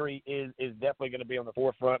 the injury is definitely going to be on the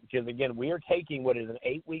forefront, because, again, we are taking what is an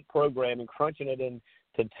 8-week program and crunching it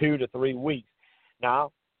into 2 to 3 weeks.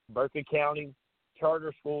 Now, Berkeley County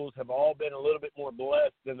charter schools have all been a little bit more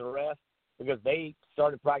blessed than the rest, because they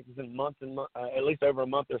started practicing at least over a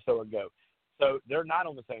month or so ago. So they're not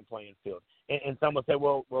on the same playing field. And some will say,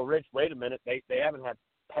 well, Rich, wait a minute, they haven't had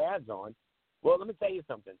pads on. Well, let me tell you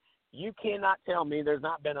something. You cannot tell me there's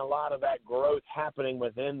not been a lot of that growth happening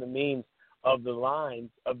within the means of the lines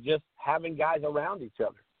of just having guys around each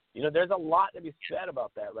other. there's a lot to be said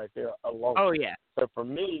about that right there alone. Oh, yeah. So for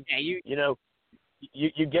me,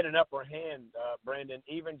 you get an upper hand, Brandon,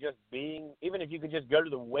 even if you could just go to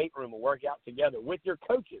the weight room and work out together with your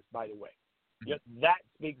coaches, by the way. That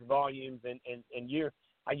speaks volumes, and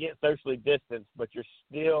I get socially distanced, but you're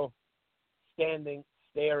still standing,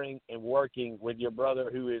 staring, and working with your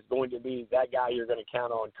brother who is going to be that guy you're going to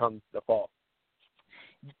count on come the fall.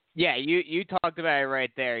 Yeah, you talked about it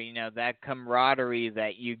right there. That camaraderie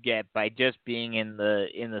that you get by just being in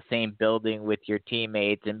the same building with your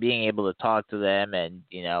teammates and being able to talk to them and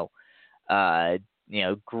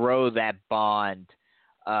grow that bond.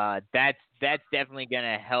 That's definitely going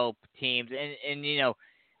to help teams. And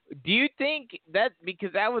do you think that,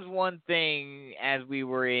 because that was one thing as we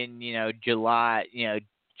were in July,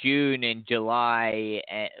 June and July,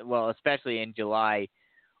 especially in July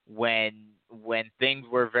when things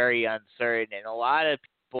were very uncertain, and a lot of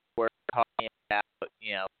people were talking about,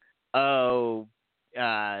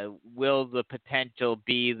 will the potential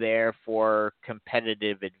be there for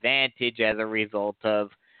competitive advantage as a result of,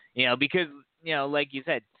 because, like you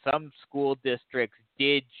said, some school districts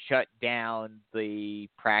did shut down the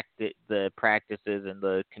practices and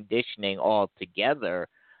the conditioning altogether,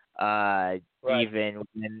 right. Even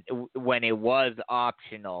when it was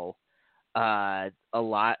optional. A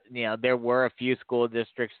lot, there were a few school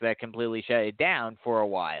districts that completely shut it down for a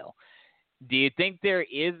while. Do you think there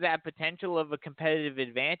is that potential of a competitive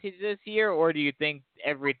advantage this year, or do you think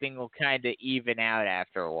everything will kind of even out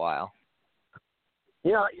after a while?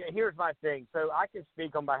 Here's my thing. So I can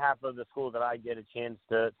speak on behalf of the school that I get a chance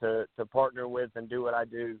to partner with and do what I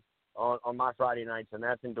do on my Friday nights, and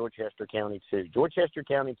that's in Dorchester County 2. Dorchester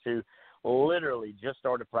County 2 literally just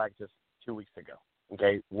started practice 2 weeks ago.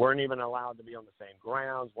 Okay, weren't even allowed to be on the same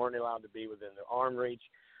grounds, weren't allowed to be within their arm reach,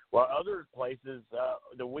 while other places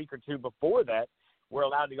the week or two before that were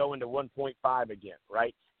allowed to go into 1.5 again,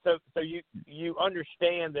 right? So you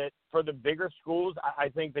understand that for the bigger schools, I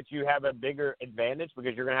think that you have a bigger advantage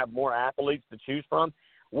because you're going to have more athletes to choose from.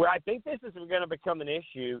 Where I think this is going to become an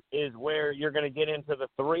issue is where you're going to get into the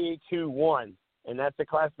 3-2-1, and that's the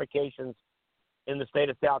classifications in the state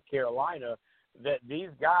of South Carolina, that these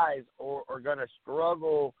guys are going to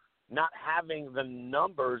struggle not having the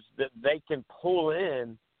numbers that they can pull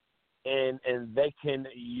in and they can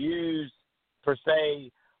use, per se,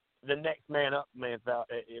 the next man up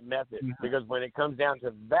method. Because when it comes down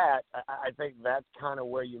to that, I think that's kind of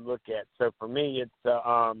where you look at. So for me, it's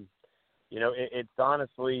it's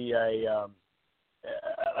honestly a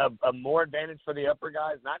more advantage for the upper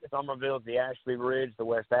guys, not the Somervilles, the Ashley Ridge, the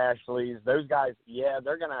West Ashleys. Those guys,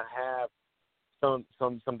 they're going to have some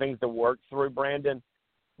things to work through, Brandon,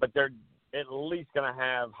 but they're at least going to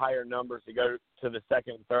have higher numbers to go to the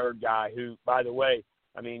second and third guy who, by the way,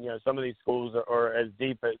 I mean, some of these schools are as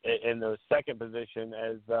deep in the second position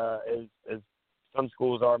as some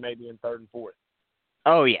schools are maybe in third and fourth.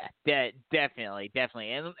 Oh yeah, definitely,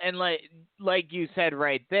 and like you said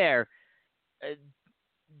right there,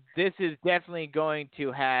 this is definitely going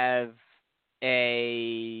to have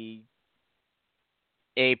a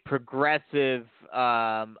progressive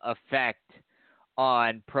effect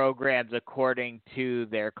on programs according to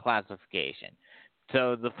their classification.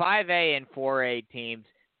 So the 5A and 4A teams,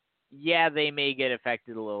 they may get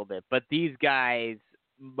affected a little bit, but these guys,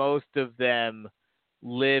 most of them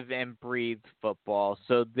live and breathe football.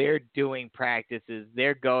 So they're doing practices,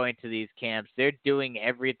 they're going to these camps, they're doing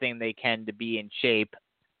everything they can to be in shape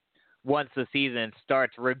once the season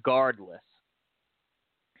starts regardless.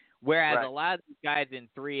 Whereas a lot of these guys in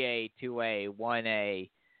 3A, 2A, 1A,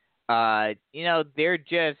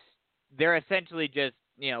 they're essentially just,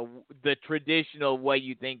 the traditional what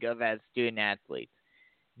you think of as student athletes.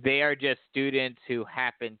 They are just students who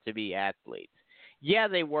happen to be athletes. Yeah,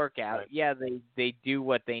 they work out. Right. Yeah, they do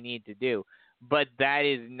what they need to do. But that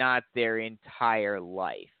is not their entire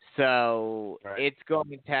life. So it's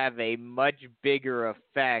going to have a much bigger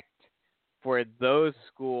effect for those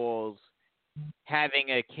schools having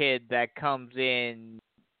a kid that comes in,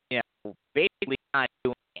 basically not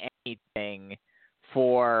doing anything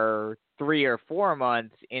for 3 or 4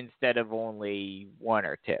 months instead of only 1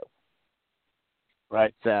 or 2.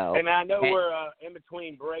 Right. So, and I know we're in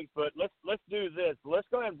between breaks, but let's do this. Let's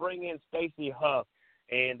go ahead and bring in Stacey Hough.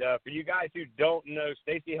 And for you guys who don't know,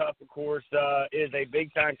 Stacey Hough, of course, is a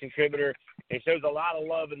big-time contributor and shows a lot of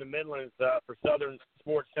love in the Midlands for Southern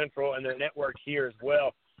Sports Central and their network here as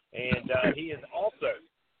well. And he is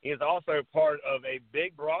also part of a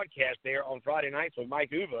big broadcast there on Friday nights with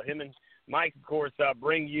Mike Uva. Him and Mike, of course,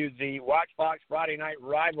 bring you the WachFox Friday Night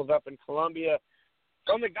Rivals up in Columbia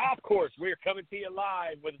from the golf course. We are coming to you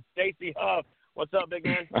live with Stacey Hough What's up, big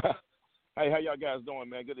man? Hey, how y'all guys doing,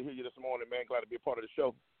 man? Good to hear you this morning, man. Glad to be a part of the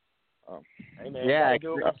show. Hey, man. Yeah.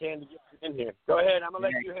 Do what we can to get you in here. Go ahead. I'm going to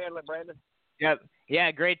let you handle it, Brandon. Yep.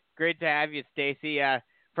 Yeah, great to have you, Stacey.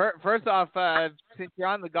 First off, since you're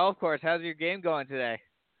on the golf course, how's your game going today?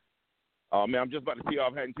 Oh, man, I'm just about to tee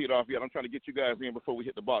off. I hadn't teed off yet. I'm trying to get you guys in before we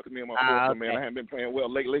hit the box. Me and my foursome, man. I haven't been playing well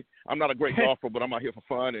lately. I'm not a great golfer, but I'm out here for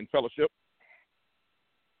fun and fellowship.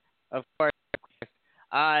 Of course.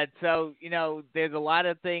 So, there's a lot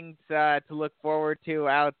of things to look forward to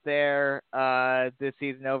out there this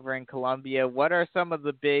season over in Columbia. What are some of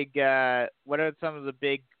the big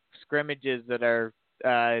scrimmages that are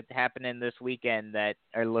happening this weekend that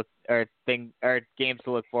are games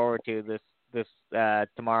to look forward to this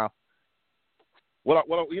tomorrow? Well, as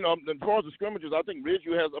far as the scrimmages, I think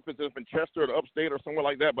Ridgeview has up in Chester or Upstate or somewhere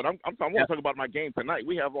like that. But I want to talk about my game tonight.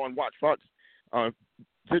 We have on WachFox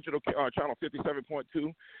digital channel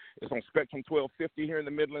 57.2. It's on Spectrum 1250 here in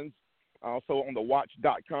the Midlands. Also on the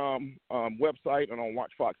Watch.com website and on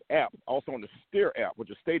WachFox app. Also on the Steer app,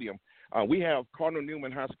 which is Stadium. We have Cardinal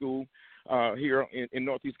Newman High School here in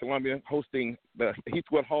Northeast Columbia hosting the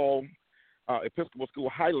Heathwood Hall Episcopal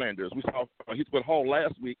School Highlanders. We saw Heathwood Hall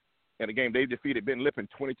last week in a game. They defeated Ben Lippin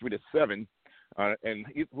 23-7. And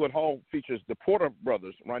Heathwood Hall features the Porter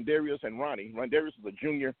brothers, Rondarius and Ronnie. Rondarius is a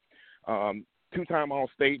junior, two-time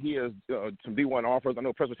All-State. He has some D1 offers. I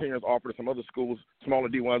know Presbyterian's offered some other schools, smaller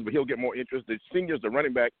D1s, but he'll get more interest. The senior's the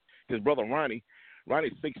running back, his brother Ronnie.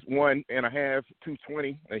 Ronnie's 6'1.5",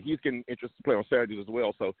 220, and he's getting interest to play on Saturdays as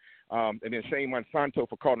well. So, and then Shane Monsanto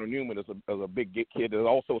for Cardinal Newman is a big kid that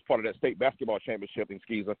also was part of that state basketball championship in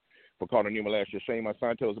Skeezer for Cardinal Newman last year. Shane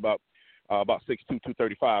Monsanto is about 6'2",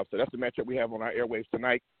 235. So that's the matchup we have on our airwaves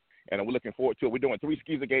tonight, and we're looking forward to it. We're doing 3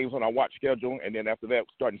 Skeezer games on our watch schedule, and then after that,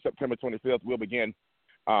 starting September 25th, we'll begin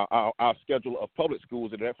our schedule of public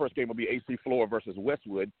schools. And that first game will be AC Flora versus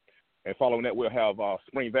Westwood. And following that, we'll have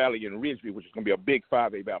Spring Valley and Ridgeview, which is going to be a big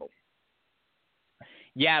 5A battle.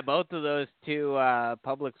 Yeah, both of those two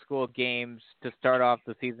public school games to start off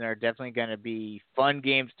the season are definitely going to be fun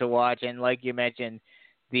games to watch. And like you mentioned,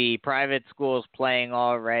 the private schools playing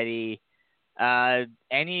already.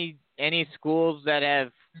 Any schools that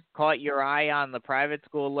have caught your eye on the private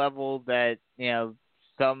school level that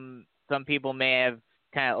some people may have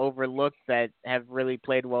kind of overlooked that have really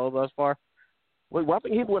played well thus far? Well, I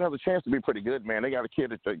think Heathwood has a chance to be pretty good, man. They got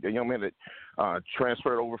a young man that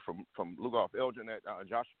transferred over from Lugoff Elgin, at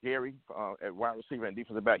Josh Gary at wide receiver and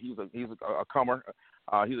defensive back. He's a comer.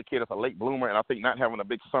 He's a kid that's a late bloomer, and I think not having a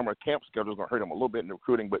big summer camp schedule is going to hurt him a little bit in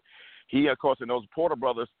recruiting. But he, of course, knows Porter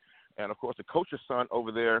brothers, and of course the coach's son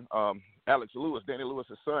over there, Alex Lewis, Danny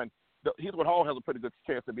Lewis's son. Heathwood Hall has a pretty good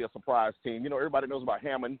chance to be a surprise team. Everybody knows about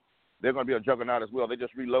Hammond. They're going to be a juggernaut as well. They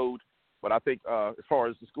just reload. But I think as far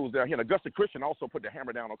as the schools down here, and Augusta Christian also put the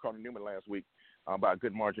hammer down on Cardinal Newman last week by a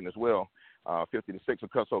good margin as well, 50-6.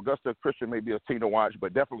 So Augusta Christian may be a team to watch,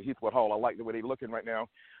 but definitely Heathwood Hall. I like the way they're looking right now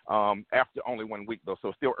after only 1 week, though,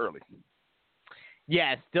 so still early.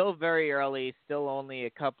 Yeah, still very early. Still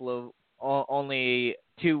only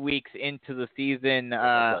 2 weeks into the season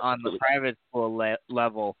on the private school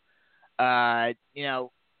level. There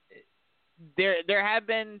have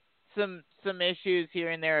been some issues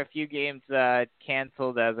here and there, a few games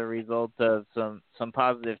canceled as a result of some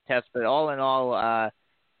positive tests, but all in all,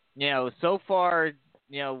 so far,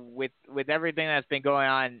 with everything that's been going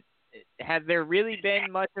on, has there really been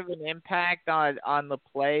much of an impact on the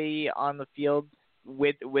play on the field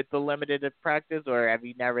with the limited practice, or have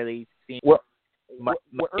you not really seen? Well,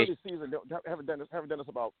 early season, haven't done this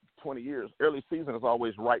about 20 years. Early season is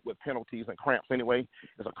always right with penalties and cramps anyway.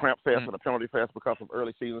 There's a cramp fest and a penalty fest because of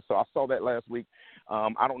early season. So I saw that last week.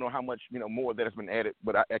 I don't know how much more that has been added,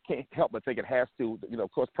 but I can't help but think it has to.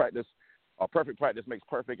 Of course, perfect practice makes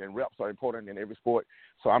perfect, and reps are important in every sport.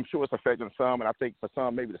 So I'm sure it's affecting some, and I think for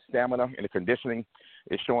some, maybe the stamina and the conditioning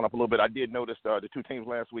is showing up a little bit. I did notice the two teams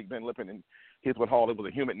last week, Ben Lippin and Heathwood Hall. It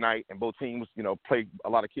was a humid night, and both teams, played a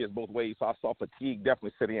lot of kids both ways. So I saw fatigue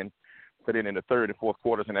definitely set in the third and fourth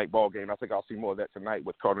quarters in that ball game. I think I'll see more of that tonight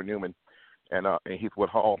with Cardinal Newman and Heathwood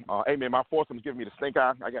Hall. Hey, man, my foursome's giving me the stink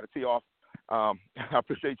eye. I got to tee off. I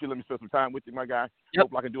appreciate you. Let me spend some time with you, my guy. Yep.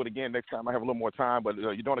 Hope I can do it again next time. I have a little more time, but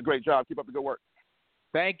you're doing a great job. Keep up the good work.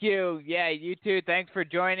 Thank you. Yeah, you too. Thanks for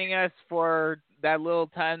joining us for that little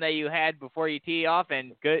time that you had before you tee off,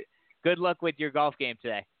 and good luck with your golf game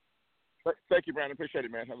today. Thank you, Brandon. Appreciate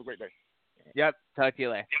it, man. Have a great day. Yep. Talk to you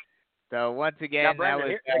later. So once again, now,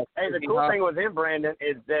 Brandon, the cool thing with him, Brandon,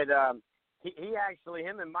 is that he actually,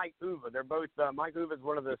 him and Mike Hoover, they're both, Mike Hoover is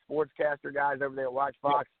one of the sportscaster guys over there at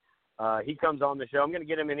WachFox. He comes on the show. I'm going to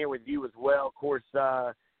get him in here with you as well. Of course,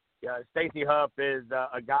 Stacey Hough is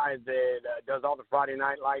a guy that does all the Friday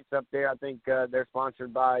night lights up there. I think they're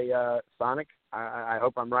sponsored by Sonic. I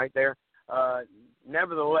hope I'm right there.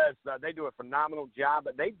 Nevertheless, they do a phenomenal job,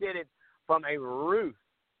 but they did it from a roof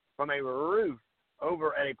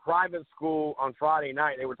over at a private school on Friday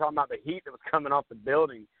night. They were talking about the heat that was coming off the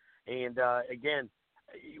building. And, again,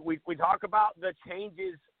 we talk about the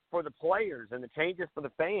changes for the players and the changes for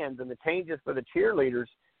the fans and the changes for the cheerleaders,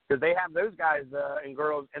 because they have those guys and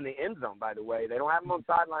girls in the end zone, by the way. They don't have them on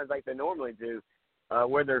sidelines like they normally do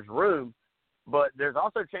where there's room. But there's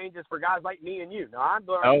also changes for guys like me and you. Now, I'm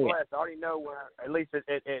blessed. I already know where, at least at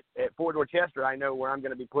Fort Dorchester, I know where I'm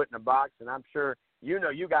going to be put in a box, and I'm sure you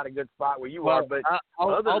know you got a good spot where you are. But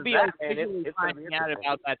I'll be it's finding out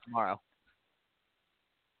about that tomorrow.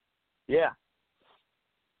 Yeah.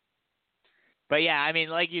 But, yeah, I mean,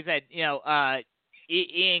 like you said,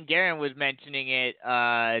 Ian Guerin was mentioning it.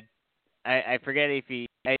 I forget if he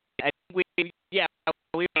 – I think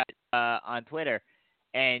we on Twitter.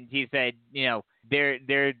 And he said,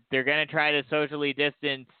 they're going to try to socially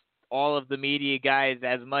distance all of the media guys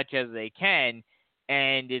as much as they can,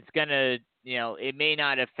 and it's going to, it may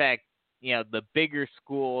not affect, the bigger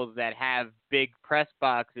schools that have big press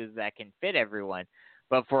boxes that can fit everyone.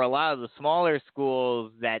 But for a lot of the smaller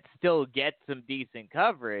schools that still get some decent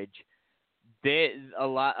coverage, a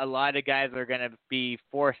lot of guys are going to be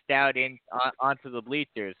forced out onto the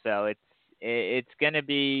bleachers. So it's going to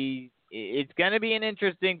be. It's going to be an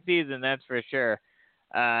interesting season, that's for sure.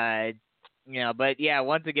 But yeah,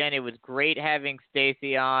 once again, it was great having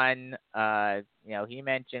Stacey on. He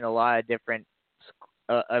mentioned a lot of different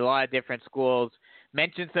schools.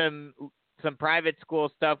 Mentioned some private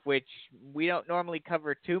school stuff, which we don't normally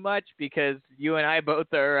cover too much because you and I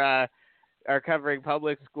both are covering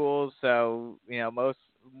public schools. So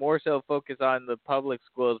more so focus on the public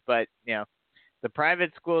schools, but the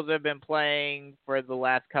private schools have been playing for the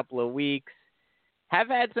last couple of weeks, have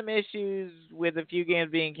had some issues with a few games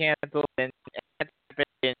being canceled, and that's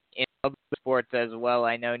happened in other sports as well.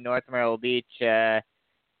 I know North Myrtle Beach had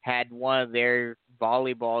one of their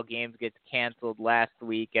volleyball games get canceled last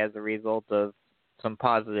week as a result of some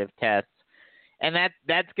positive tests. And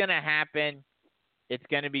that's going to happen. It's just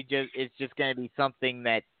going to be something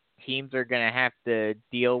that teams are going to have to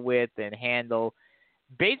deal with and handle.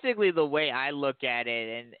 Basically, the way I look at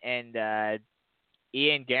it, and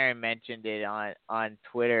Ian Guerin mentioned it on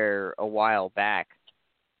Twitter a while back,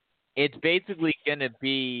 it's basically going to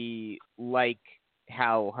be like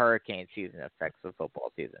how hurricane season affects the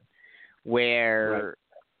football season, where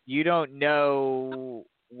you don't know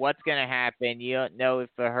what's going to happen. You don't know if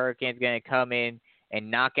the hurricane's going to come in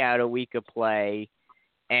and knock out a week of play,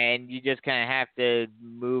 and you just kind of have to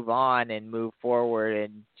move on and move forward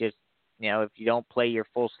and just, if you don't play your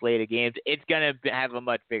full slate of games, it's going to have a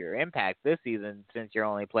much bigger impact this season since you're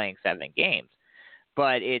only playing 7 games.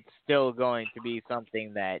 But it's still going to be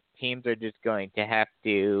something that teams are just going to have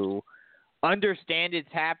to understand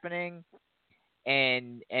it's happening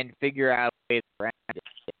and figure out ways around it.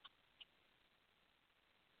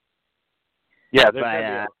 Yeah, there's going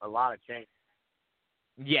to be a lot of change.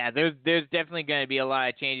 Yeah, there's definitely going to be a lot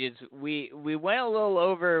of changes. We went a little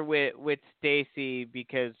over with Stacey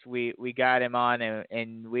because we got him on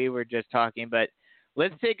and we were just talking. But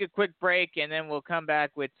let's take a quick break and then we'll come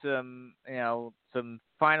back with some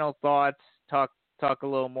final thoughts. Talk a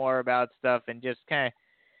little more about stuff and just kind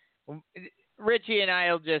of Richie and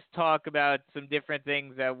I will just talk about some different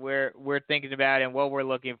things that we're thinking about and what we're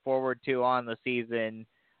looking forward to on the season.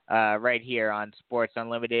 Right here on Sports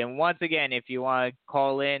Unlimited. And once again, if you want to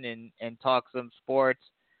call in and talk some sports,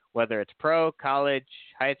 whether it's pro, college,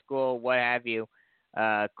 high school, what have you,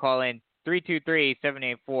 call in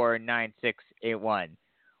 323-784-9681.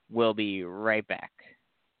 We'll be right back.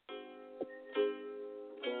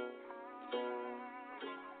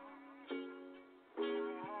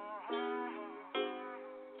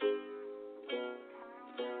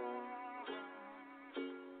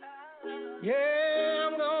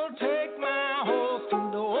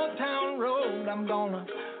 I'm gonna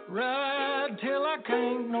ride till I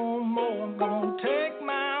can't no more. I'm gonna take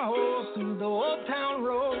my horse through the old town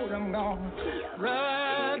road. I'm gonna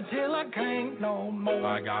ride till I can't no more.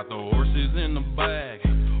 I got the horses in the bag,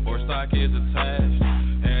 horse stock is attached.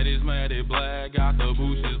 Head is matted black, got the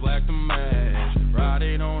bushes black to match.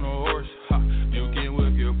 Riding on a horse, you can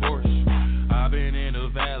whip your Porsche. I've been in the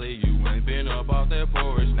valley, you ain't been up off that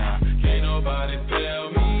porch. Now, can't nobody tell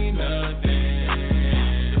me nothing.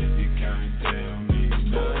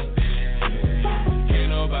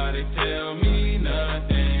 Nobody tell me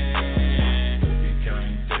nothing. You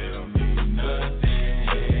can't tell me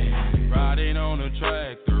nothing. Riding on a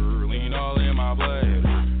tractor,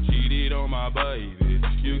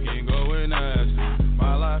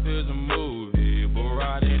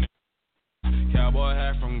 cowboy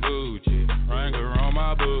hat from Gucci, Wrangler on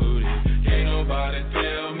my booty. Can't nobody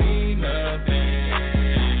tell me nothing.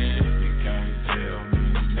 You can't tell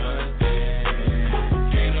me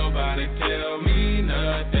nothing. Can't nobody tell me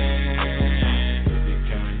nothing. You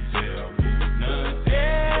can't tell me nothing.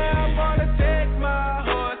 Yeah, I'm gonna take my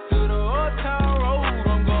horse to the old town road.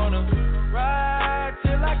 I'm gonna ride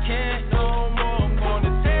till I can't no more. I'm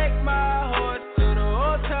gonna take my horse to the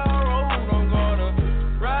old town road. I'm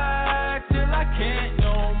gonna ride till I can't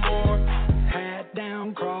no more. Hat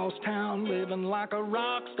down, cross town, living like a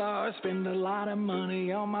rock star. Spend a lot of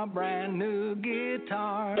money on my brand new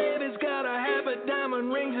guitar. Baby's got a habit,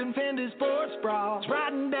 diamond rings and Fendi sports bras.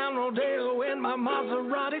 Riding down Rodeo in my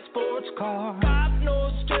Maserati sports car. Got no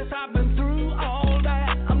stress, I've been through all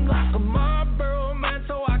that. I'm like a Marlboro man,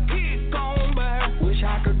 so I keep going back. Wish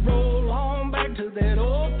I could roll on back to that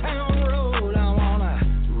old town road. I wanna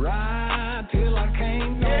ride till I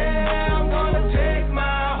can't no more. Yeah, I'm gonna take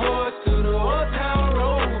my horse to the old town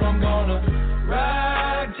road. I'm gonna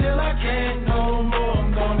ride till I can't no more.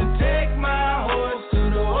 I'm gonna take my horse to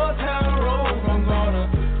the old town road. I'm gonna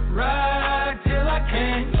ride till I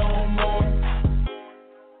can't no more.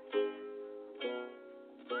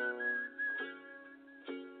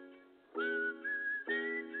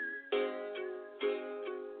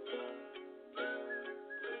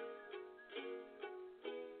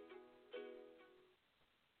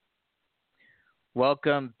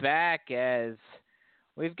 Welcome back, as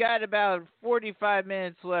we've got about 45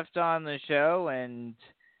 minutes left on the show, and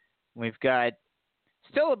we've got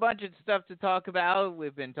still a bunch of stuff to talk about.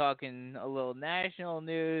 We've been talking a little national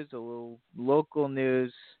news, a little local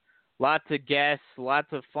news, lots of guests, lots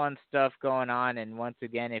of fun stuff going on. And once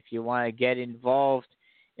again, if you want to get involved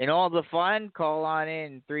in all the fun, call on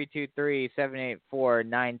in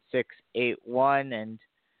 323-784-9681, and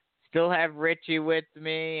still have Richie with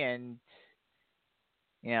me. And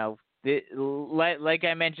you know, like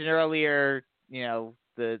I mentioned earlier, you know,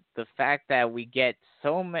 the fact that we get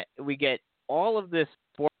all of this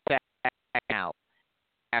sports out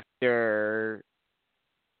after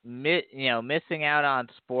missing out on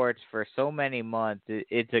sports for so many months.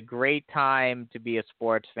 It's a great time to be a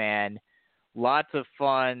sports fan. Lots of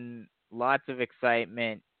fun, lots of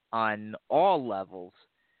excitement on all levels.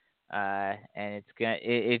 And it's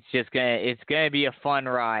gonna be a fun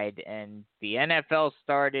ride. And the NFL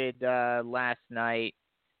started last night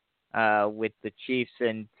with the Chiefs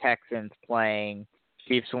and Texans playing.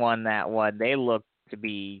 Chiefs won that one. They look to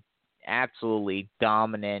be absolutely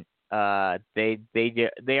dominant. They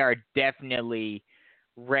are definitely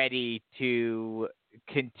ready to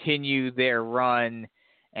continue their run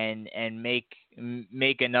and make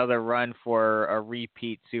another run for a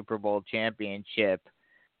repeat Super Bowl championship.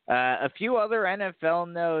 A few other NFL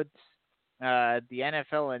notes. The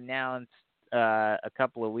NFL announced a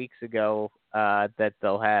couple of weeks ago that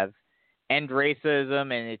they'll have end racism,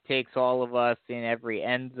 and it takes all of us in every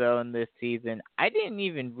end zone this season. I didn't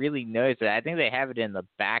even really notice it. I think they have it in the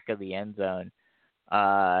back of the end zone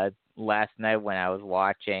last night when I was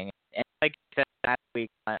watching. And like I said last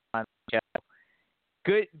week on the show,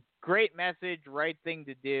 great message, right thing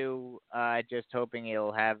to do. Just hoping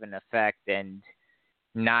it'll have an effect and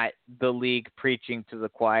not the league preaching to the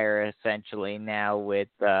choir essentially now with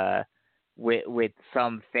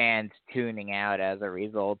some fans tuning out as a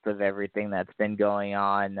result of everything that's been going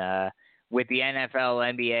on with the NFL,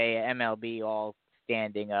 NBA, MLB all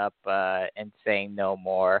standing up and saying no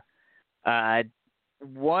more.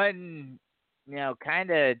 One,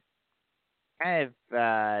 kind of,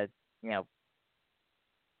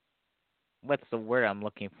 what's the word I'm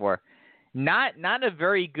looking for? Not a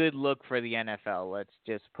very good look for the NFL. Let's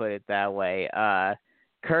just put it that way.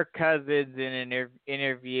 Kirk Cousins in an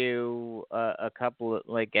interview a couple of,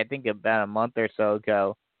 I think about a month or so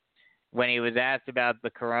ago, when he was asked about the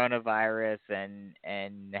coronavirus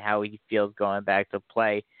and how he feels going back to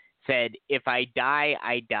play, said, "If I die,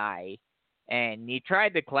 I die." And he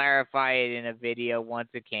tried to clarify it in a video once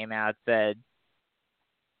it came out, said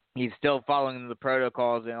he's still following the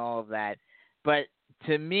protocols and all of that. But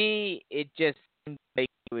to me, it just seemed like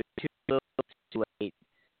it was too little too late.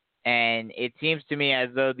 And it seems to me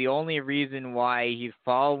as though the only reason why he's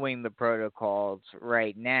following the protocols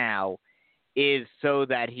right now is so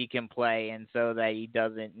that he can play and so that he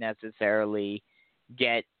doesn't necessarily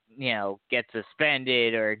get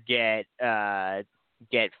suspended or get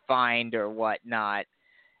fined or whatnot.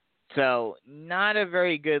 So not a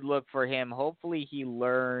very good look for him. Hopefully he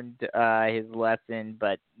learned his lesson,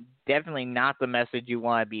 but definitely not the message you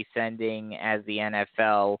want to be sending as the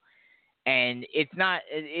NFL. And it's not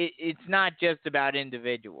just about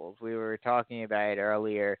individuals. We were talking about it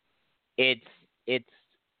earlier. It's it's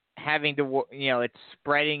having to, it's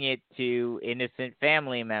spreading it to innocent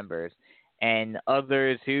family members and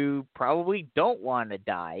others who probably don't want to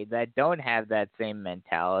die, that don't have that same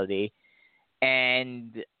mentality.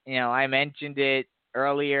 And, I mentioned it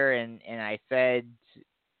earlier, and I said,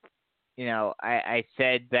 I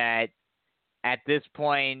said that at this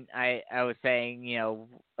point, I was saying,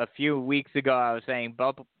 a few weeks ago, I was saying,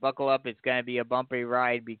 buckle up, it's going to be a bumpy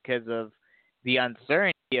ride because of the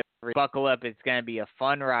uncertainty of buckle up, it's going to be a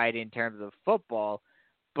fun ride in terms of football.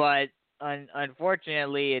 But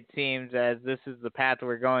unfortunately, it seems as this is the path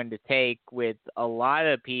we're going to take, with a lot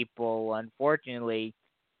of people, unfortunately,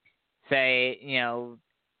 say,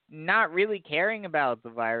 not really caring about the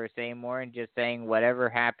virus anymore and just saying whatever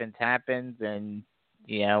happens, happens. And,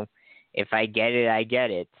 if I get it, I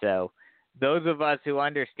get it. So those of us who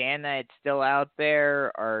understand that it's still out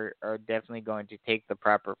there are definitely going to take the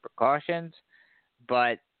proper precautions.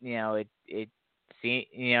 But, it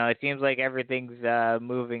seems like everything's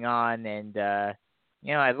moving on, and as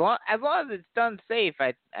long as it's done safe,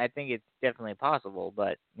 I think it's definitely possible.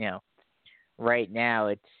 But right now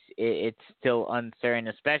it's still uncertain.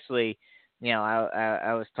 Especially,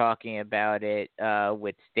 I was talking about it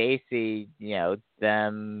with Stacey.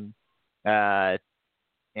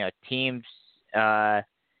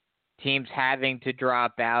 Teams having to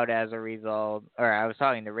drop out as a result. Or I was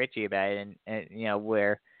talking to Richie about it, and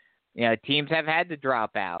where. Teams have had to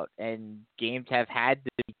drop out, and games have had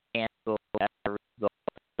to be canceled as a result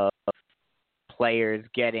of players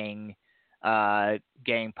getting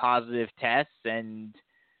positive tests, and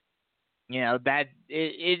that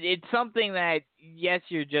it's something that, yes,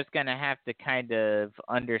 you're just gonna have to kind of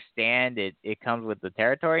understand. It comes with the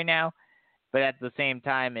territory now, but at the same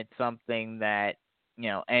time, it's something that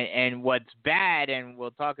and what's bad, and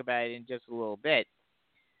we'll talk about it in just a little bit.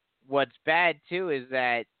 What's bad too is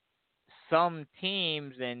that some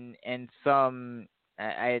teams and some,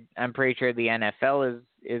 I'm pretty sure the NFL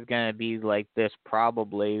is going to be like this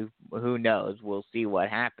probably. Who knows? We'll see what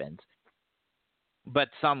happens. But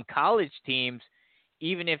some college teams,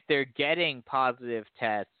 even if they're getting positive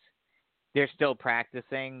tests, they're still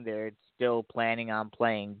practicing. They're still planning on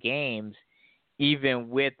playing games, even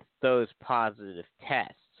with those positive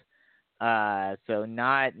tests. So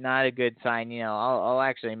not a good sign. I'll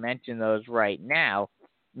actually mention those right now.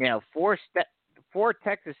 Four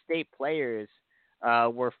Texas State players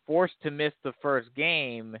were forced to miss the first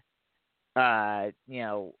game,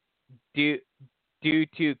 due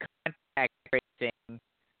to contact tracing,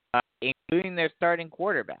 including their starting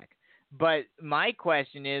quarterback. But my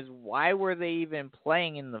question is, why were they even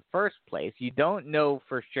playing in the first place? You don't know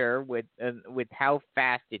for sure with how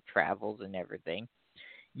fast it travels and everything.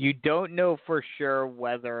 You don't know for sure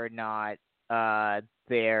whether or not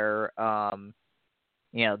they're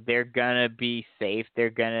gonna be safe. They're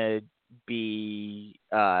gonna be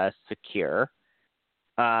secure.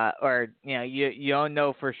 Or you don't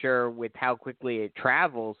know for sure with how quickly it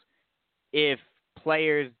travels if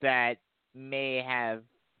players that may have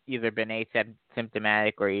either been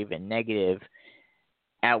asymptomatic or even negative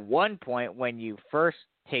at one point when you first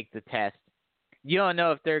take the test, you don't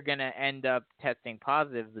know if they're going to end up testing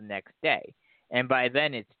positive the next day. And by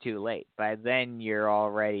then it's too late. By then you're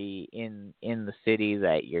already in the city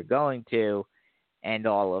that you're going to and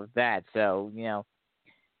all of that. So,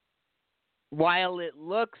 while it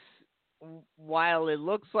looks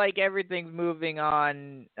like everything's moving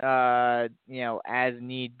on, as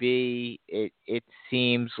need be, it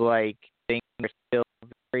seems like things are still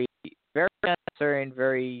very, very uncertain,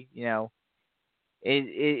 very,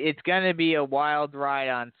 it's going to be a wild ride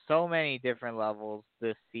on so many different levels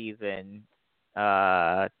this season.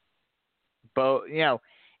 But,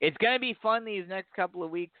 it's going to be fun these next couple of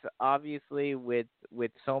weeks, obviously, with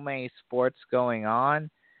so many sports going on.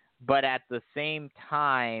 But at the same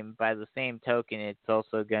time, by the same token, it's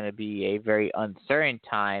also going to be a very uncertain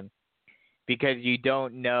time because you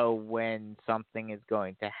don't know when something is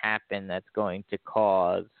going to happen that's going to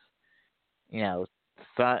cause,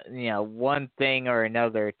 one thing or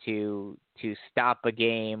another to stop a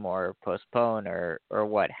game or postpone or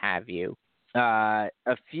what have you. A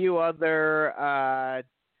few other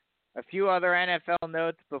NFL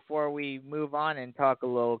notes before we move on and talk a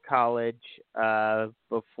little college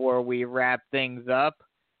before we wrap things up.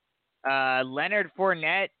 Leonard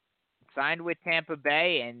Fournette signed with Tampa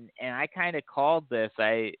Bay, and I kind of called this.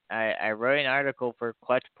 I wrote an article for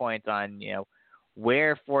Clutch Points on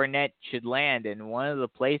where Fournette should land, and one of the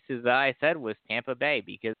places that I said was Tampa Bay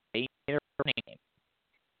because they needed a running game.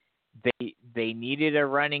 They needed a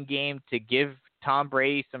running game to give Tom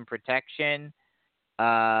Brady some protection.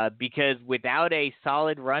 because without a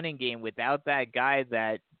solid running game, without that guy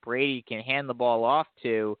that Brady can hand the ball off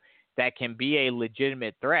to that can be a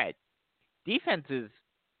legitimate threat, defenses,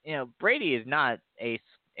 Brady is not a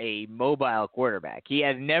mobile quarterback. He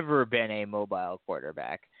has never been a mobile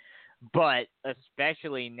quarterback. But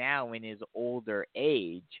especially now in his older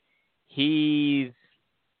age, he's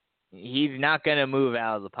not going to move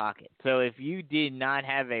out of the pocket. So if you did not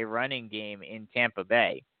have a running game in Tampa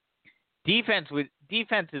Bay, defenses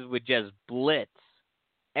would just blitz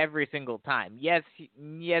every single time. Yes,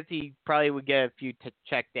 he probably would get a few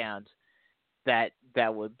checkdowns that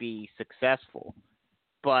would be successful.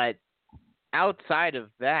 But outside of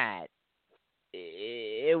that,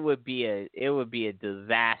 it would be a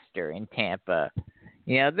disaster in Tampa.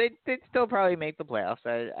 They'd still probably make the playoffs.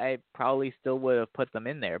 I probably still would have put them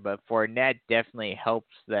in there, but Fournette definitely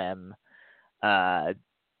helps them.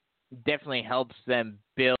 Definitely helps them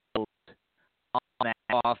build on that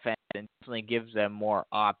offense and definitely gives them more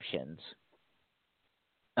options.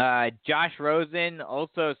 Josh Rosen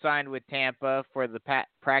also signed with Tampa for the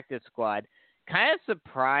practice squad. Kind of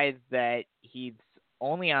surprised that he's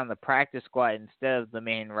only on the practice squad instead of the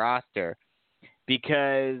main roster,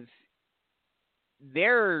 because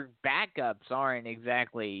their backups aren't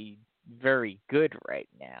exactly very good right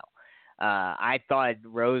now. I thought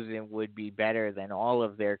Rosen would be better than all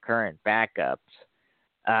of their current backups.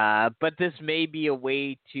 But this may be a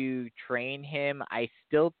way to train him. I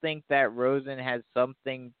still think that Rosen has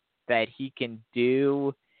something that he can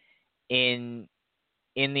do in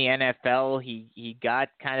the NFL. He got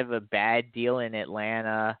kind of a bad deal in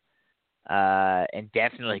Atlanta, and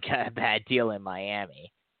definitely got a bad deal in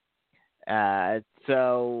Miami.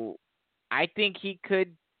 So I think he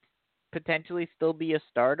could potentially still be a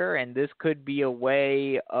starter, and this could be a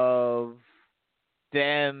way of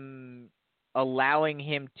them allowing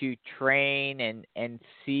him to train and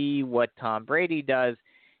see what Tom Brady does,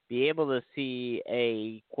 be able to see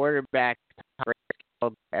a quarterback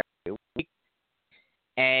every week,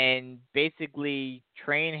 and basically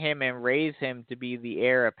train him and raise him to be the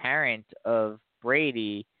heir apparent of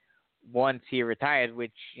Brady once he retires,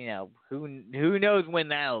 which, who knows when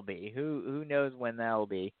that'll be. Who knows when that'll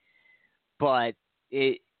be. But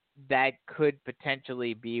that could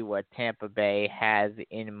potentially be what Tampa Bay has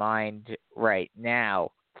in mind right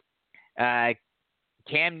now.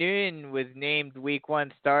 Cam Newton was named Week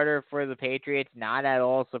 1 starter for the Patriots. Not at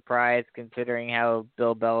all surprised, considering how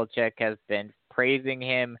Bill Belichick has been praising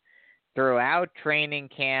him throughout training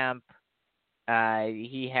camp.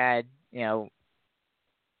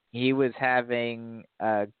 He was having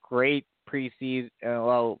a great preseason,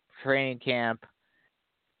 training camp.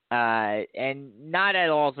 And not at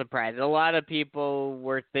all surprised. A lot of people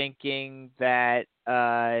were thinking that,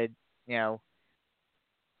 that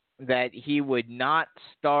he would not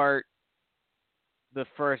start the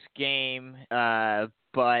first game,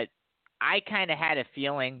 but I kind of had a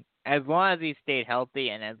feeling, as long as he stayed healthy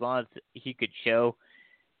and as long as he could show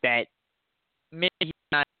that maybe he's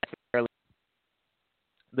not necessarily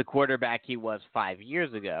the quarterback he was 5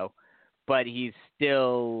 years ago, but he's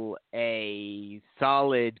still a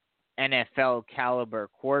solid NFL caliber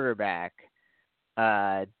quarterback,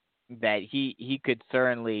 that he could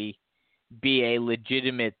certainly be a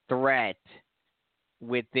legitimate threat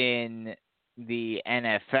within the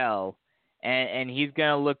NFL, and he's going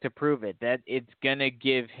to look to prove it. That it's going to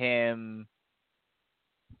give him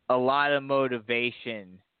a lot of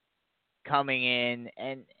motivation coming in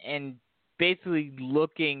and basically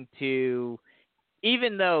looking to,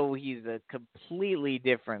 even though he's a completely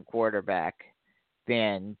different quarterback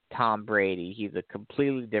than Tom Brady, he's a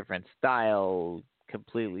completely different style,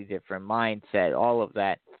 completely different mindset, all of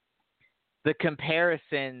that. The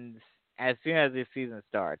comparisons, as soon as this season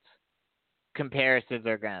starts, comparisons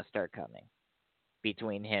are going to start coming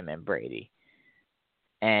between him and Brady.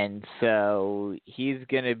 And so he's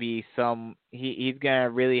going to be he's going to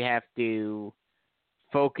really have to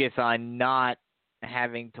focus on not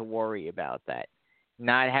having to worry about that.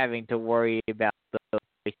 Not having to worry about the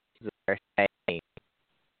voices that are saying,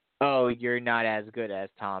 "Oh, you're not as good as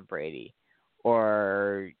Tom Brady,"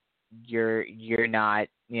 or you're not,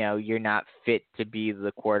 you're not fit to be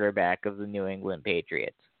the quarterback of the New England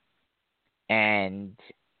Patriots. And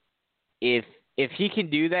if he can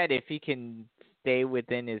do that, if he can stay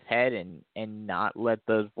within his head and not let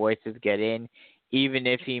those voices get in, even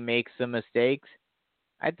if he makes some mistakes,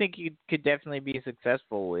 I think he could definitely be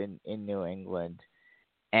successful in New England.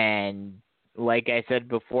 And like I said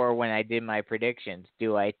before when I did my predictions,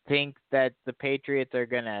 do I think that the Patriots are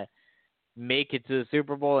going to make it to the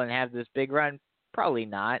Super Bowl and have this big run? Probably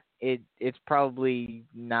not. It's probably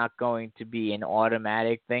not going to be an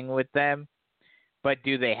automatic thing with them. But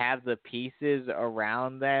do they have the pieces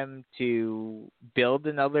around them to build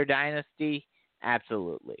another dynasty?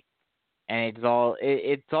 Absolutely. And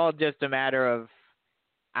it's all just a matter of,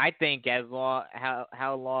 I think,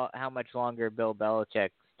 how much longer Bill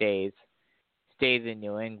Belichick stays in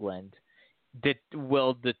New England that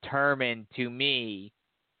will determine to me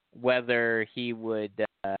whether he would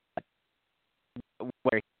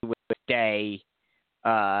stay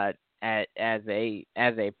as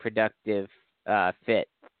a productive fit.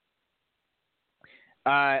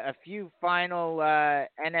 A few final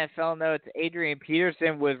NFL notes. Adrian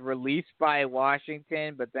Peterson was released by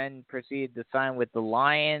Washington, but then proceeded to sign with the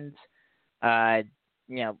Lions.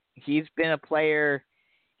 He's been a player.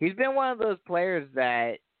 He's been one of those players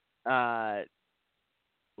that,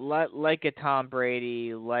 like a Tom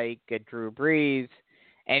Brady, like a Drew Brees,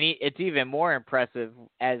 and it's even more impressive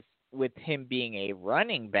as with him being a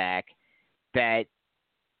running back that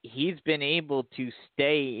he's been able to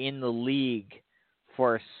stay in the league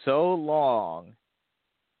for so long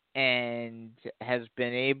and has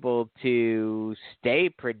been able to stay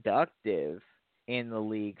productive in the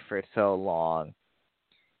league for so long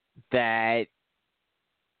that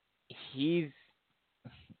he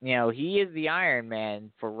is the Iron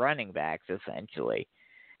Man for running backs, essentially.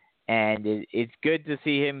 And it's good to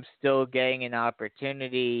see him still getting an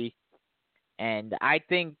opportunity. And I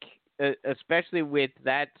think, especially with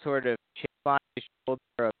that sort of chip on his shoulder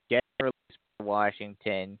of getting released by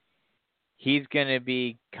Washington, he's going to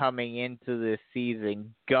be coming into this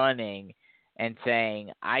season gunning and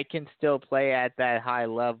saying, I can still play at that high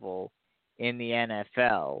level in the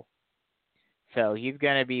NFL. So he's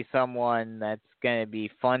going to be someone that's going to be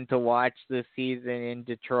fun to watch this season in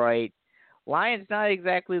Detroit. Lions not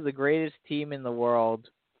exactly the greatest team in the world,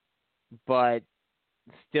 but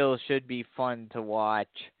still should be fun to watch.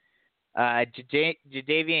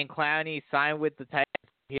 Jadeveon Clowney signed with the Titans.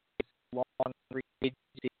 His long free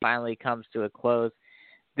agency finally comes to a close.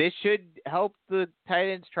 This should help the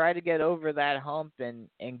Titans try to get over that hump and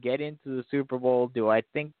get into the Super Bowl. Do I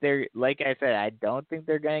think they're, like I said, I don't think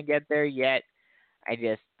they're going to get there yet.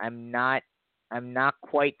 I'm not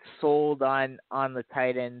quite sold on the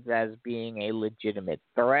Titans as being a legitimate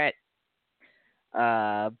threat.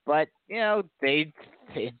 But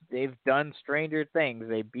they've done stranger things.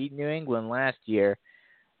 They beat New England last year.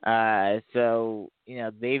 So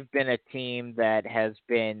they've been a team that has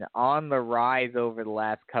been on the rise over the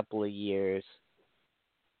last couple of years,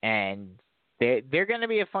 and they're going to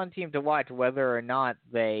be a fun team to watch, whether or not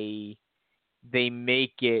they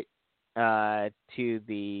make it to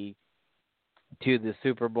the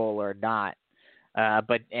Super Bowl or not.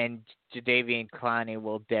 But Jadeveon Clowney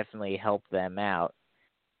will definitely help them out.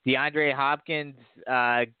 DeAndre Hopkins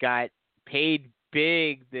got paid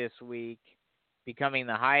big this week, becoming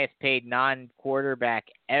the highest paid non-quarterback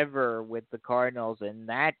ever with the Cardinals. And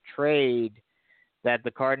that trade that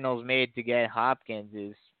the Cardinals made to get Hopkins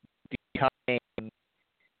is becoming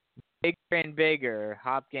bigger and bigger.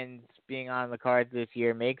 Hopkins being on the cards this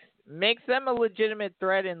year makes them a legitimate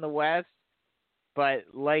threat in the West. But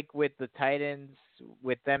like with the Titans,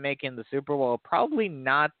 with them making the Super Bowl, probably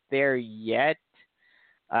not there yet.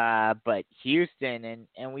 But Houston,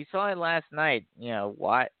 and we saw it last night.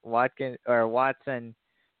 Watson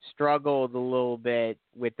struggled a little bit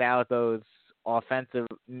without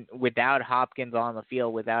without Hopkins on the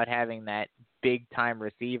field, without having that big time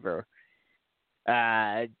receiver.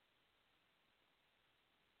 But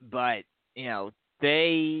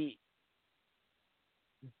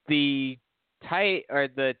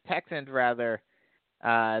the Texans rather,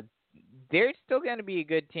 they're still going to be a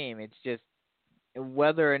good team. It's just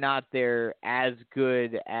whether or not they're as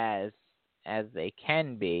good as they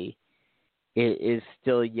can be, it is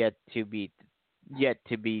still yet to be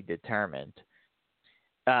determined.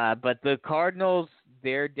 But the Cardinals,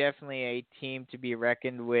 they're definitely a team to be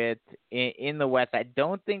reckoned with in the West. I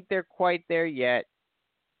don't think they're quite there yet,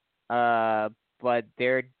 but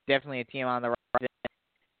they're definitely a team on the rise.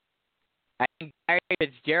 I think Gary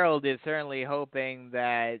Fitzgerald is certainly hoping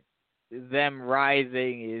that them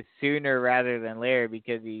rising is sooner rather than later,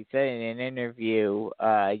 because he said in an interview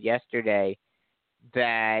yesterday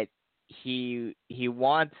that he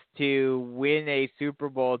wants to win a Super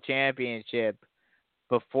Bowl championship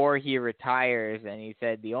before he retires, and he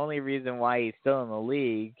said the only reason why he's still in the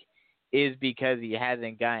league is because he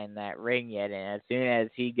hasn't gotten that ring yet, and as soon as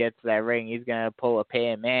he gets that ring, he's going to pull a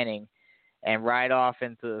Peyton Manning and ride off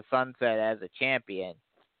into the sunset as a champion.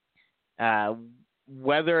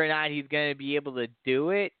 Whether or not he's going to be able to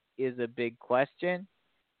do it is a big question,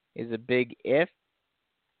 is a big if,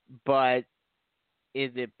 But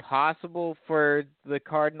is it possible for the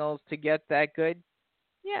Cardinals to get that good?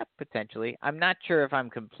 Yeah, potentially. I'm not sure if I'm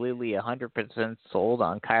completely 100% sold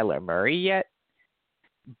on Kyler Murray yet,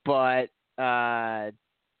 but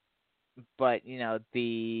you know,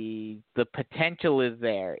 the potential is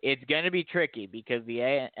there. It's going to be tricky because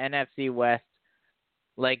the NFC West,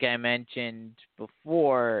 like I mentioned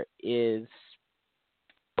before, is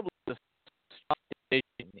probably the strongest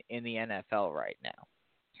division in the NFL right now.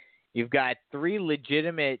 You've got three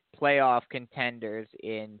legitimate playoff contenders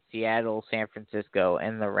in Seattle, San Francisco,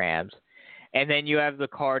 and the Rams. And then you have the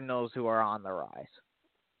Cardinals, who are on the rise.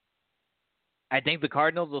 I think the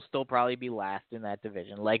Cardinals will still probably be last in that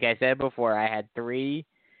division. Like I said before, I had three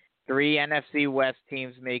NFC West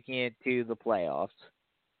teams making it to the playoffs.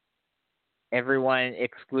 Everyone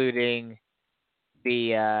excluding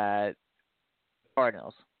the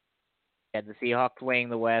Cardinals. You had the Seahawks winning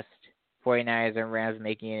the West, 49ers and Rams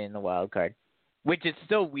making it in the wild card, which is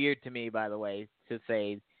still weird to me, by the way, to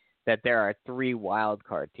say that there are three wild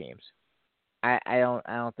card teams. I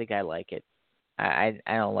don't think I like it. I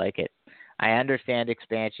don't like it. I understand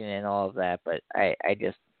expansion and all of that, but I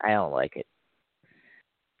don't like it.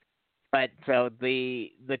 But so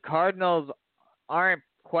the Cardinals aren't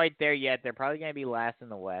quite there yet. They're probably going to be last in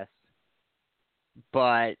the West,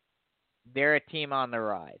 but they're a team on the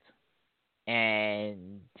rise.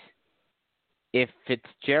 And if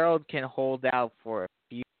Fitzgerald can hold out for a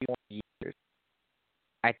few more years,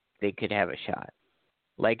 I think they could have a shot.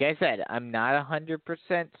 Like I said, I'm not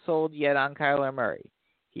 100% sold yet on Kyler Murray.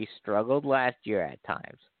 He struggled last year at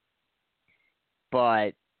times.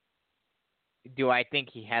 But do I think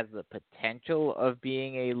he has the potential of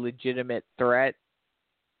being a legitimate threat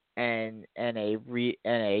and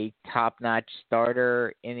a top-notch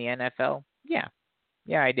starter in the NFL? Yeah.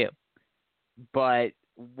 Yeah, I do. But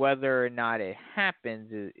whether or not it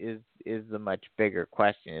happens is the much bigger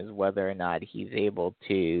question, is whether or not he's able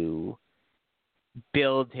to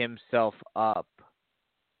build himself up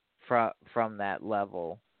from that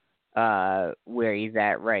level where he's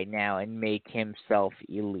at right now and make himself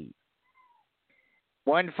elite.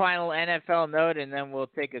 One final NFL note, and then we'll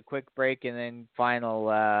take a quick break and then final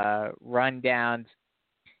rundowns.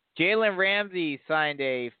 Jalen Ramsey signed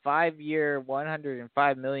a 5-year,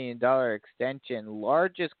 $105 million extension,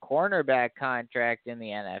 largest cornerback contract in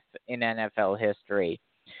the NFL history.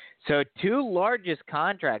 So two largest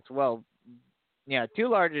contracts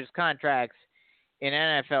in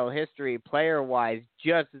NFL history, player-wise,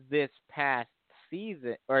 just this past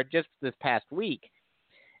season or just this past week.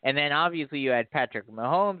 And then obviously you had Patrick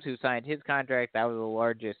Mahomes, who signed his contract. That was the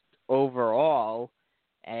largest overall,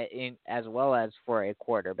 as well as for a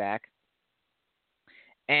quarterback.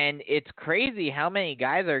 And it's crazy how many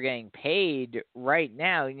guys are getting paid right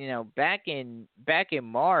now. You know, back in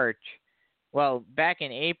March, well, back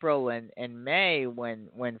in April and May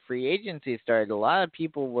when free agency started, a lot of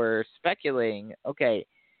people were speculating, okay,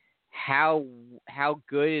 how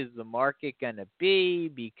good is the market going to be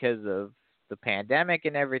because of the pandemic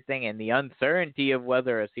and everything and the uncertainty of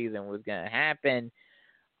whether a season was going to happen.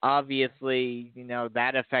 Obviously, you know,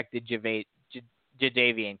 that affected Jadeveon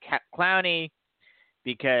Clowney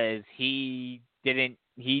because he didn't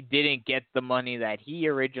get the money that he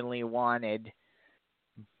originally wanted,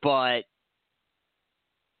 but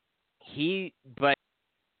in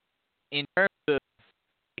terms of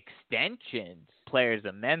extensions, players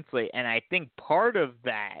immensely, and I think part of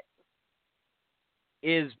that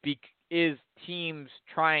is teams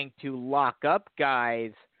trying to lock up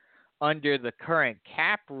guys under the current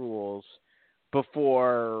cap rules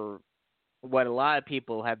before what a lot of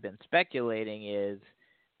people have been speculating is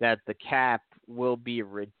that the cap will be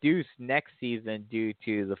reduced next season due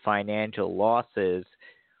to the financial losses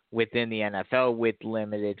within the NFL with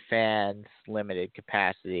limited fans, limited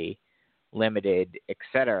capacity, limited,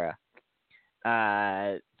 etc. So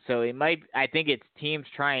I think it's teams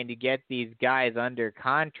trying to get these guys under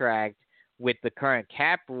contract with the current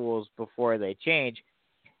cap rules before they change.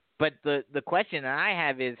 But the question I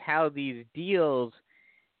have is how these deals,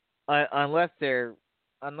 unless they're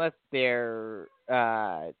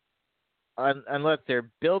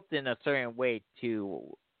built in a certain way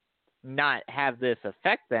to not have this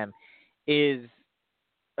affect them, is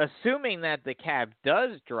assuming that the cap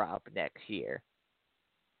does drop next year,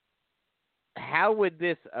 how would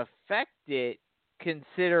this affect it,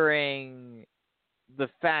 considering the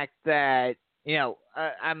fact that, you know,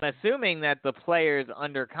 I'm assuming that the players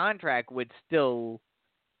under contract would still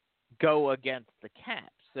go against the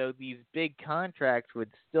cap. So these big contracts would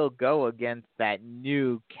still go against that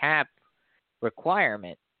new cap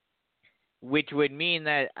requirement. which would mean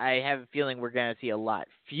that I have a feeling we're going to see a lot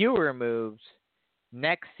fewer moves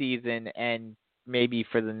next season and maybe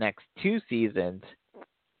for the next 2 seasons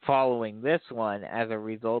following this one as a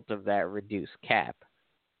result of that reduced cap.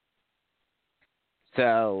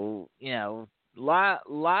 So,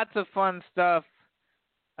 lots of fun stuff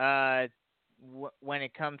when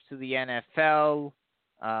it comes to the NFL.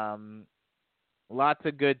 Lots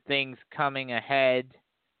of good things coming ahead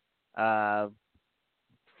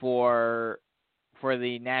for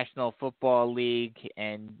the National Football League,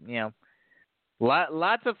 and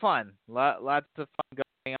lots of fun. Lots of fun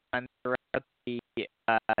going on throughout the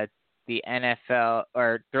NFL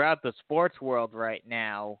or throughout the sports world right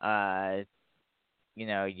now.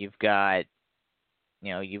 You've got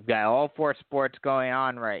all 4 sports going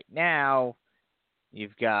on right now.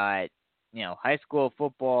 You've got high school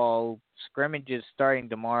football scrimmages starting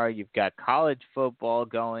tomorrow. You've got college football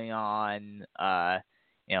going on.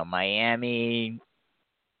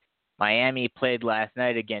 Miami played last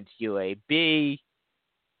night against UAB.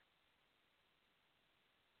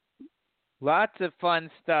 Lots of fun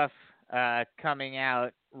stuff coming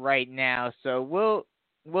out right now. So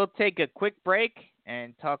we'll take a quick break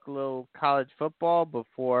and talk a little college football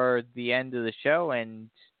before the end of the show and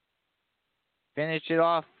finish it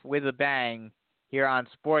off with a bang here on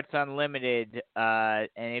Sports Unlimited. And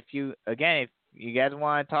if you guys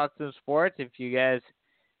want to talk some sports, if you guys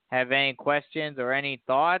have any questions or any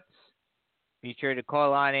thoughts, be sure to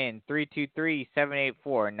call on in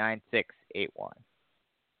 323-784-9681.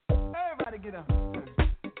 Everybody get up.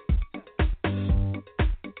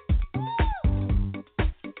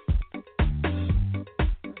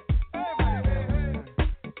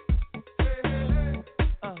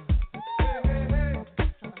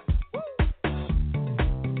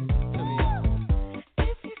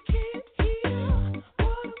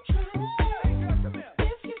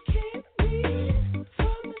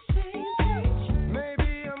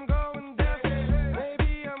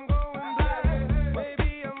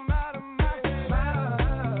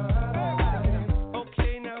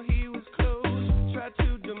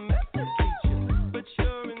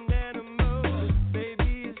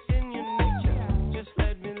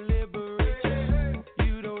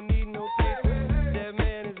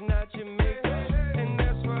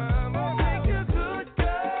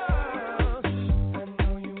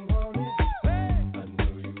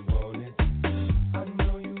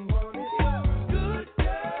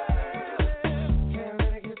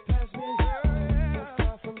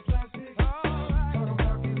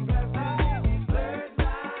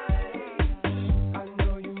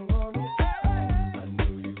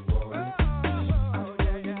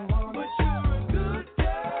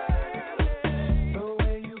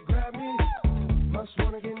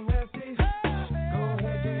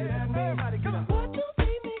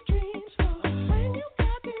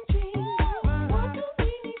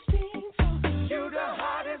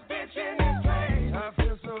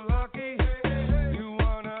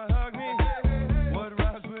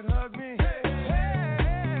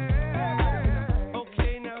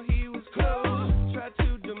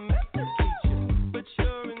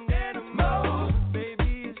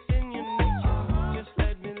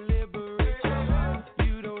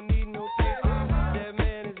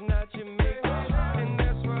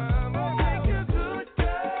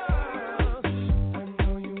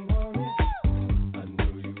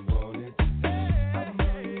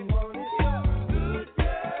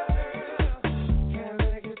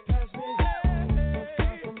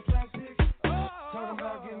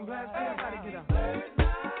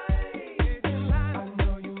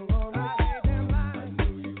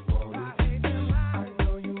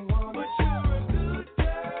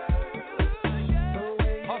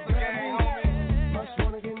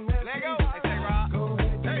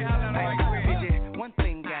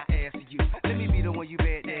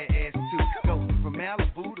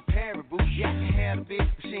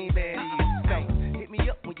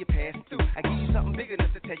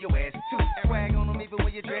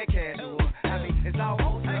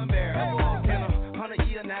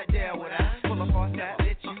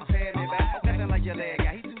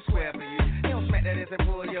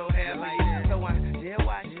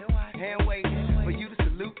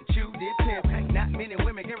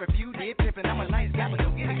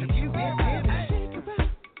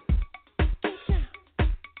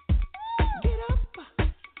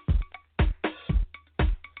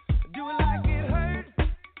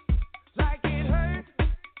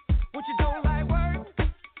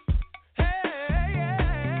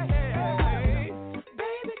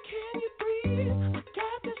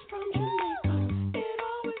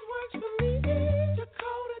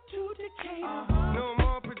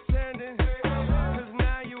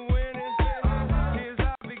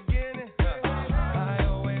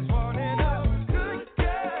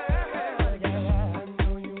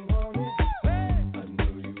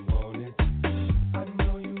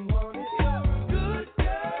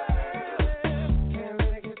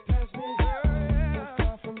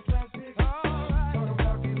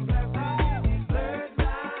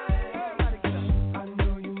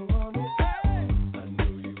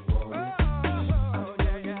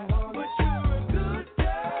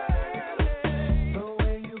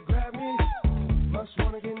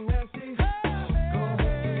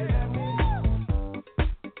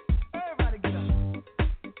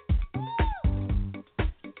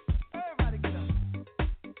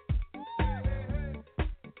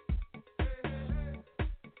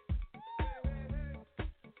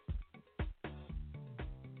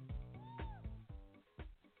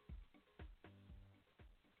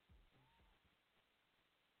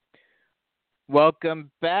 Welcome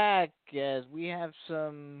back as we have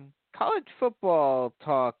some college football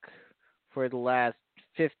talk for the last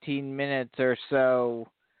 15 minutes or so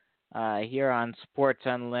here on Sports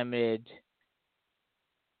Unlimited.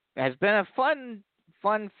 It has been a fun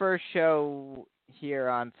first show here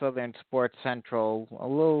on Southern Sports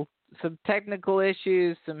Central. Some technical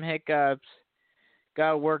issues, some hiccups.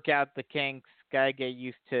 Got to work out the kinks. Got to get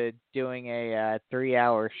used to doing a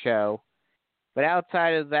 3-hour show. But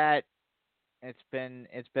outside of that, it's been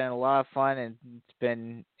a lot of fun, and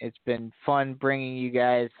it's been fun bringing you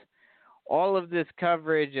guys all of this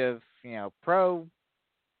coverage of pro,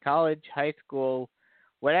 college, high school,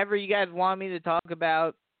 whatever you guys want me to talk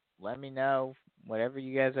about. Let me know. Whatever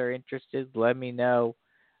you guys are interested, let me know.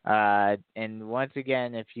 And once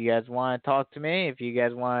again, if you guys want to talk to me, if you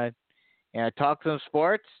guys want to talk some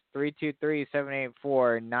sports,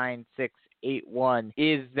 323-784-9681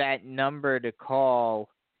 is that number to call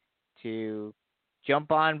to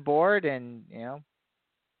jump on board and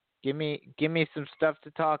give me some stuff to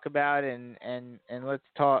talk about and let's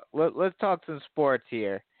talk some sports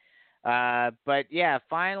here. But yeah,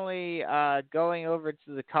 finally going over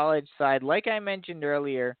to the college side, like I mentioned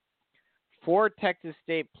earlier, 4 Texas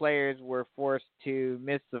State players were forced to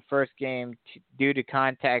miss the first game due to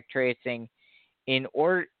contact tracing,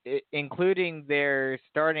 including their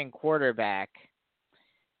starting quarterback.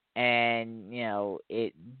 And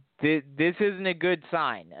this isn't a good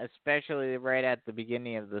sign, especially right at the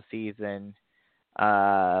beginning of the season,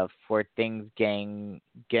 for things getting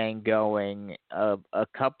going. A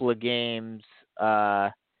couple of games,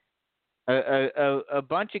 a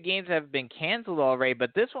bunch of games have been canceled already,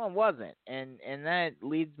 but this one wasn't, and that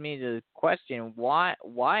leads me to question why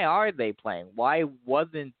are they playing? Why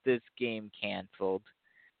wasn't this game canceled?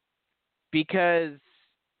 Because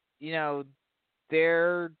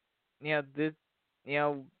they're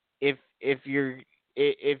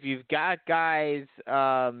if you've got guys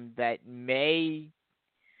that may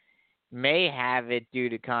have it due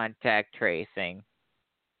to contact tracing,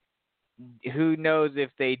 who knows if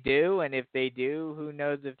they do, and if they do, who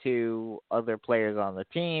knows if to other players on the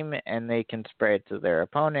team, and they can spread to their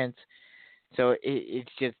opponents. So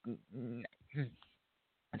it's just,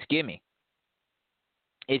 excuse me,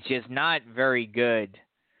 it's just not very good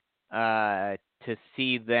to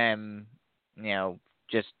see them,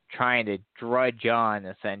 just trying to drudge on,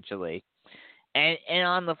 essentially. And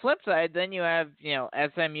on the flip side, then you have,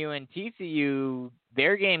 SMU and TCU,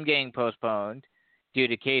 their game getting postponed due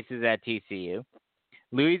to cases at TCU.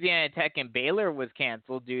 Louisiana Tech and Baylor was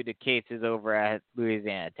canceled due to cases over at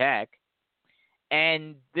Louisiana Tech.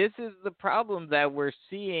 And this is the problem that we're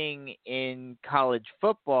seeing in college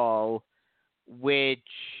football, which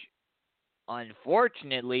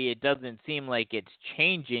unfortunately it doesn't seem like it's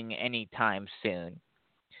changing anytime soon.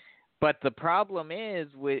 But the problem is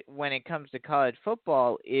when it comes to college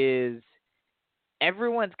football is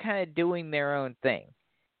everyone's kind of doing their own thing.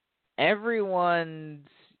 Everyone's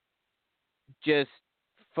just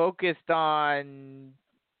focused on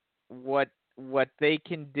what they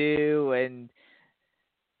can do, and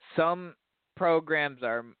some programs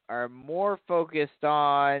are more focused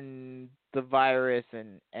on the virus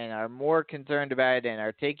and are more concerned about it and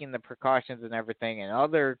are taking the precautions and everything, and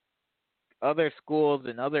other schools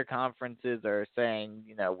and other conferences are saying,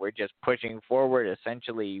 we're just pushing forward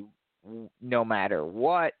essentially no matter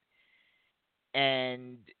what.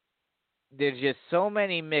 And there's just so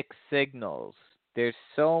many mixed signals. There's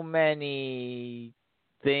so many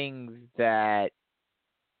things that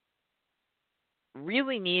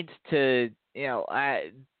really needs to,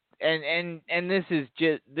 and this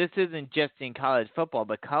isn't just in college football,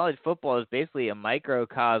 but college football is basically a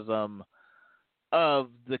microcosm of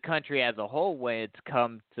the country as a whole when it's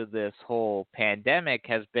come to this whole pandemic.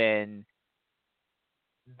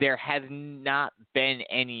 There has not been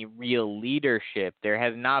any real leadership. There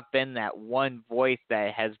has not been that one voice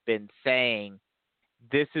that has been saying,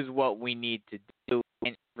 this is what we need to do,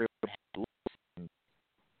 and everyone has listened.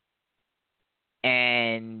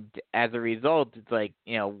 And as a result, it's like,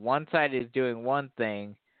 one side is doing one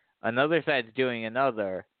thing, another side's doing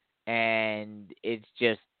another, and it's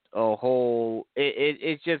just a whole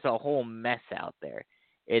it's just a whole mess out there.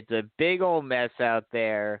 It's a big old mess out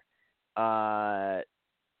there.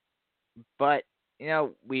 But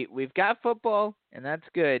we've got football, and that's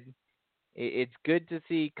good. It's good to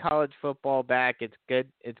see college football back. It's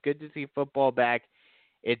good to see football back.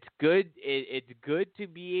 It's good to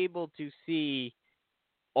be able to see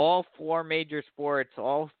all four major sports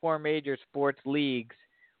leagues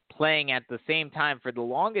playing at the same time for the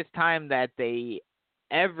longest time that they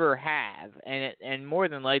ever have, and more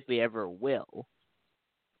than likely ever will.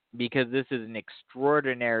 because this is an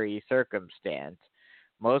extraordinary circumstance.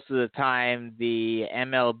 Most of the time, the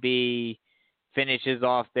MLB finishes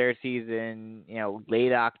off their season,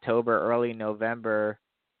 late October, early November.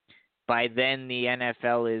 By then, the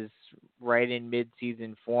NFL is right in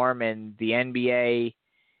mid-season form, and the NBA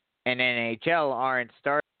and NHL aren't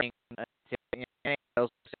starting until NHL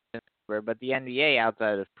season, but the NBA,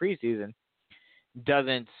 outside of preseason,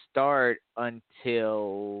 doesn't start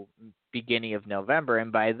until beginning of November,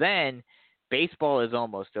 and by then, baseball is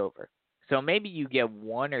almost over. So maybe you get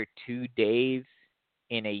 1 or 2 days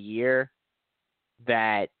in a year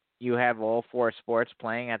that you have all 4 sports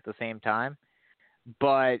playing at the same time,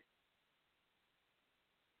 but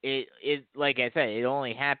it like I said, it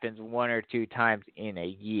only happens 1 or 2 times in a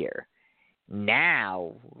year.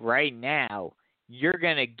 Now, right now, you're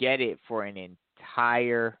gonna get it for an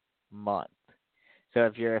entire month. So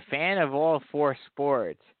if you're a fan of all 4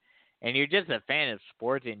 sports, and you're just a fan of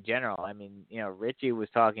sports in general, I mean, Richie was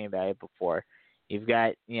talking about it before. You've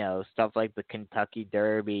got, stuff like the Kentucky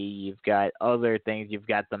Derby. You've got other things. You've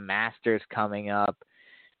got the Masters coming up.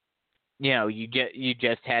 You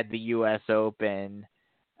just had the U.S. Open.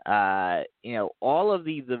 All of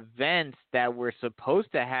these events that were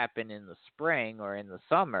supposed to happen in the spring or in the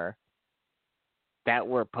summer that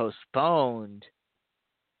were postponed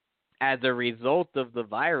as a result of the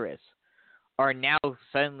virus are now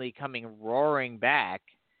suddenly coming roaring back,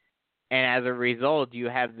 and as a result, you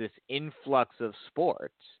have this influx of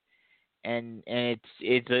sports, and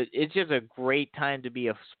it's just a great time to be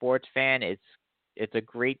a sports fan. It's a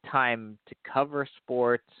great time to cover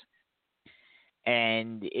sports,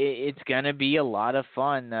 and it's gonna be a lot of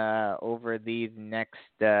fun over these next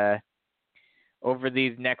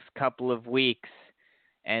couple of weeks.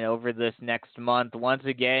 And over this next month, once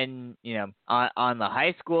again, on the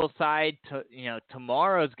high school side,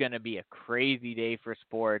 tomorrow's going to be a crazy day for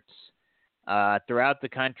sports throughout the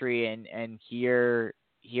country and here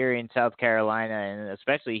in South Carolina, and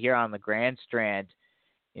especially here on the Grand Strand.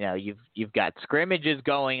 You've got scrimmages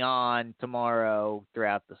going on tomorrow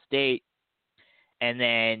throughout the state, and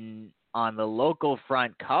then on the local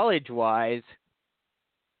front, college-wise,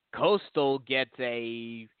 Coastal gets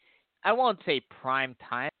I won't say prime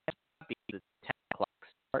time because it's 10 o'clock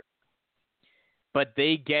start, but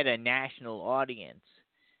they get a national audience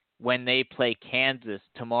when they play Kansas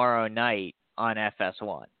tomorrow night on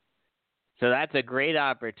FS1. So that's a great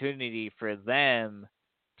opportunity for them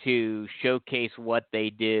to showcase what they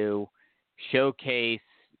do, showcase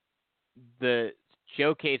the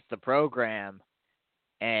program,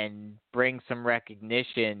 and bring some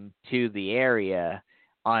recognition to the area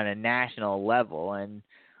on a national level. And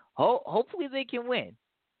hopefully they can win.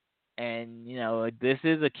 And, this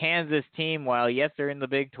is a Kansas team. While, yes, they're in the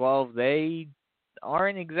Big 12, they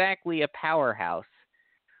aren't exactly a powerhouse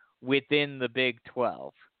within the Big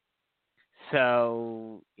 12.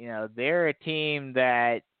 So, they're a team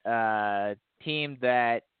that,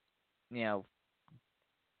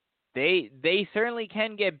 they certainly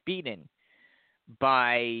can get beaten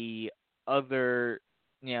by other,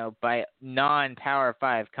 by non-Power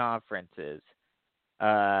 5 conferences.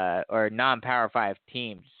 Or non-Power 5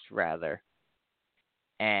 teams, rather.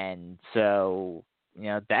 And so,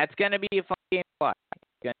 that's going to be a fun game to watch.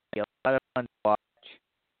 It's going to be a lot of fun to watch.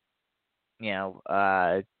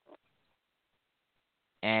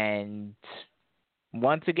 And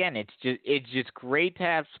once again, it's just great to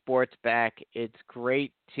have sports back. It's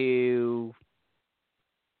great to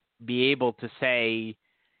be able to say,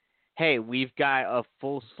 hey, we've got a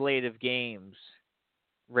full slate of games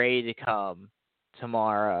ready to come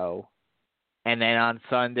tomorrow, and then on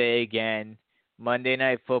Sunday again, Monday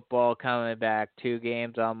Night Football coming back, 2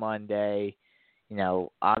 games on Monday.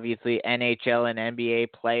 Obviously NHL and NBA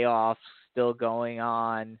playoffs still going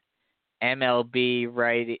on. MLB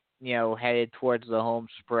headed towards the home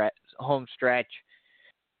stretch.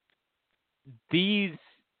 These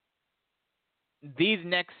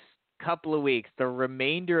next couple of weeks, the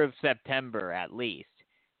remainder of September at least,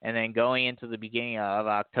 and then going into the beginning of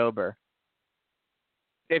October.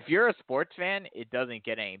 If you're a sports fan, it doesn't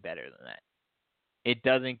get any better than that. It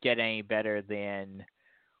doesn't get any better than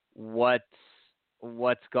what's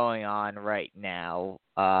going on right now.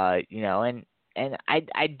 And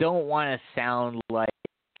I don't want to sound like,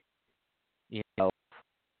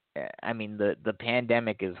 I mean, the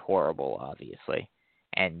pandemic is horrible, obviously,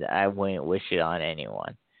 and I wouldn't wish it on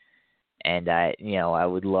anyone. And I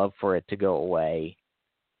would love for it to go away.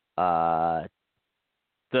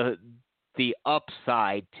 The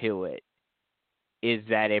upside to it is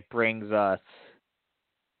that it brings us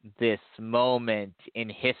this moment in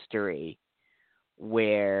history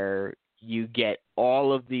where you get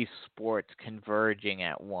all of these sports converging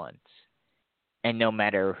at once. And no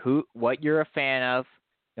matter what you're a fan of,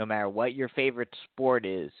 no matter what your favorite sport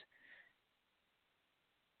is,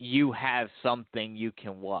 you have something you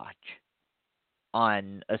can watch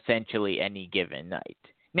on essentially any given night.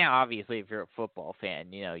 Now, obviously, if you're a football fan,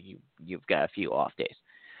 you've got a few off days.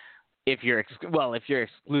 If you're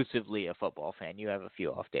exclusively a football fan, you have a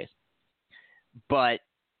few off days. But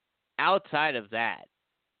outside of that,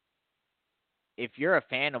 if you're a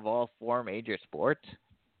fan of all four major sports,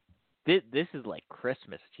 this is like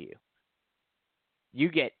Christmas to you. You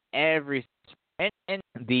get every and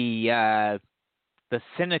the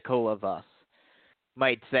cynical of us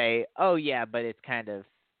might say, "Oh yeah, but it's kind of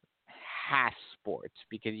half sports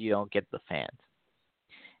because you don't get the fans."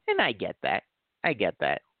 And I get that.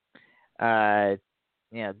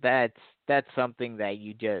 That's something that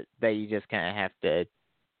you just kind of have to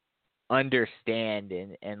understand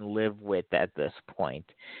and live with at this point.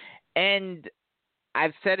 And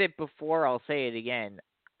I've said it before, I'll say it again.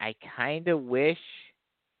 I kind of wish,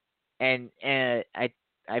 and I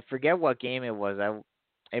forget what game it was.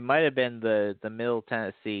 It might have been the Middle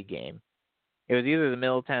Tennessee game. It was either the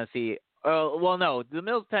Middle Tennessee. Oh well, no, the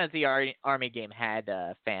Middle Tennessee Army game had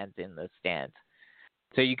fans in the stands,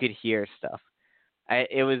 so you could hear stuff.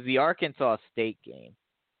 It was the Arkansas State game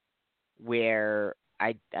where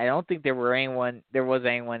I don't think there was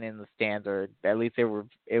anyone in the stands, or at least it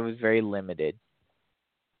was very limited.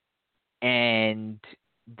 And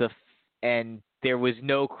there was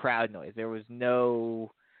no crowd noise. There was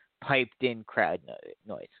no piped in crowd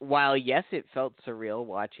noise. While yes, it felt surreal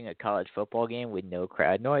watching a college football game with no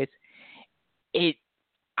crowd noise. I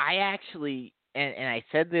actually I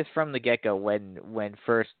said this from the get-go when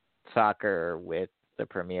first soccer with the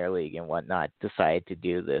Premier League and whatnot decided to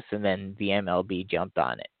do this, and then the MLB jumped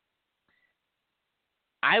on it.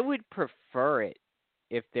 I would prefer it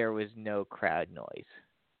if there was no crowd noise,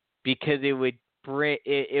 because it would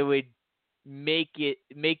make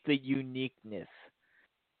the uniqueness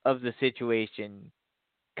of the situation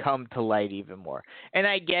come to light even more. And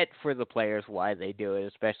I get for the players why they do it,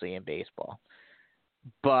 especially in baseball.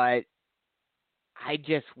 But I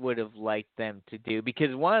just would have liked them to do,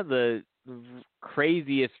 because one of the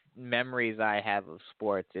craziest memories I have of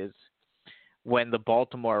sports is when the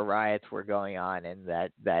Baltimore riots were going on, and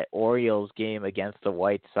that Orioles game against the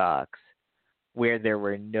White Sox, where there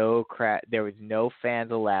was no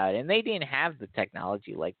fans allowed, and they didn't have the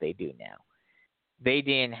technology like they do now. They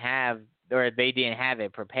didn't have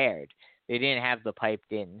it prepared. They didn't have the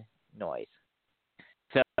piped in noise.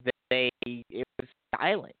 So it was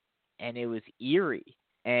silent, and it was eerie.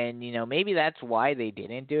 And, maybe that's why they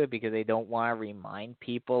didn't do it, because they don't want to remind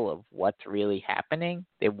people of what's really happening.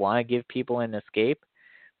 They want to give people an escape.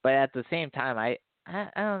 But at the same time, I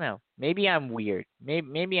don't know. Maybe I'm weird.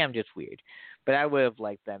 Maybe I'm just weird. But I would have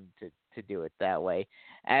liked them to do it that way.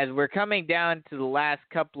 As we're coming down to the last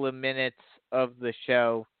couple of minutes of the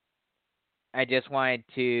show, I just wanted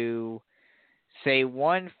to say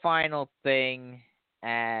one final thing,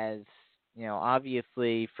 as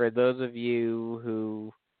obviously, for those of you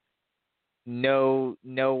who know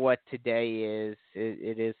what today is,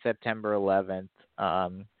 it is September 11th.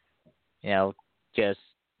 It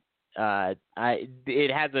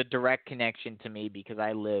has a direct connection to me because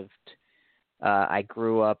I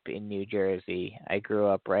grew up in New Jersey. I grew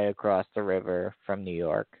up right across the river from New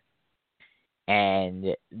York.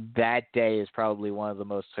 And that day is probably one of the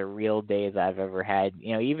most surreal days I've ever had,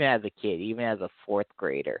 even as a kid, even as a fourth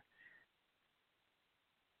grader.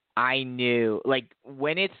 I knew,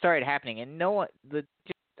 when it started happening, and no one, I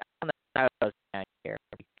don't know how I was down here,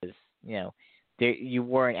 because, you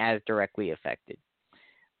weren't as directly affected.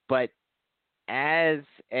 But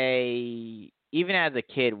even as a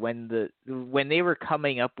kid, when they were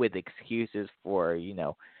coming up with excuses for,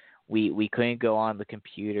 we couldn't go on the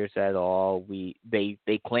computers at all. They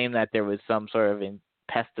claimed that there was some sort of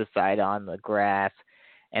pesticide on the grass,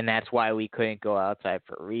 and that's why we couldn't go outside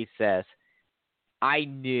for recess. I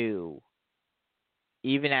knew,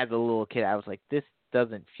 even as a little kid, I was like, this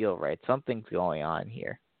doesn't feel right. Something's going on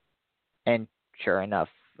here. And sure enough,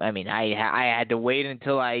 I had to wait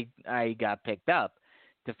until I got picked up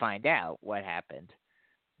to find out what happened.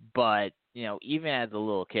 But, even as a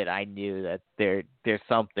little kid, I knew that there's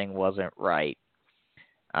something wasn't right.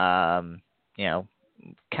 I've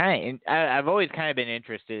always kind of been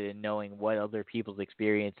interested in knowing what other people's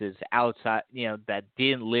experiences outside, that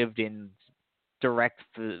didn't live in direct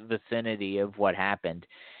vicinity of what happened,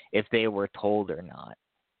 if they were told or not.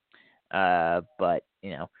 But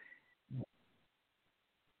yeah,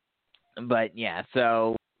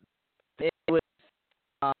 so it was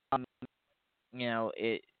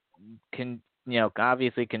it can,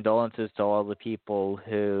 obviously condolences to all the people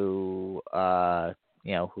who,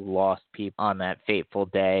 who lost people on that fateful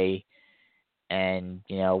day, and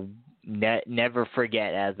never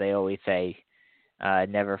forget, as they always say,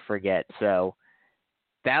 never forget. So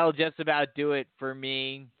that'll just about do it for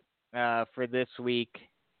me for this week.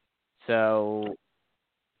 So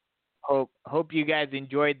hope you guys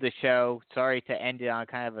enjoyed the show. Sorry to end it on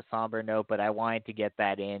kind of a somber note, but I wanted to get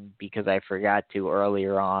that in because I forgot to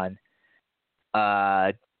earlier on.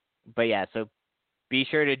 But yeah, so be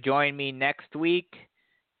sure to join me next week.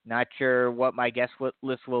 Not sure what my guest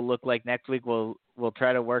list will look like next week. We'll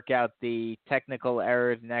try to work out the technical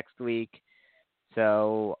errors next week.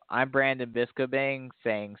 So I'm Brandon Biskobing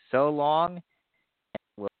saying so long.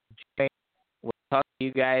 We'll talk to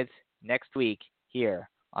you guys next week here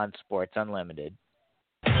on Sports Unlimited.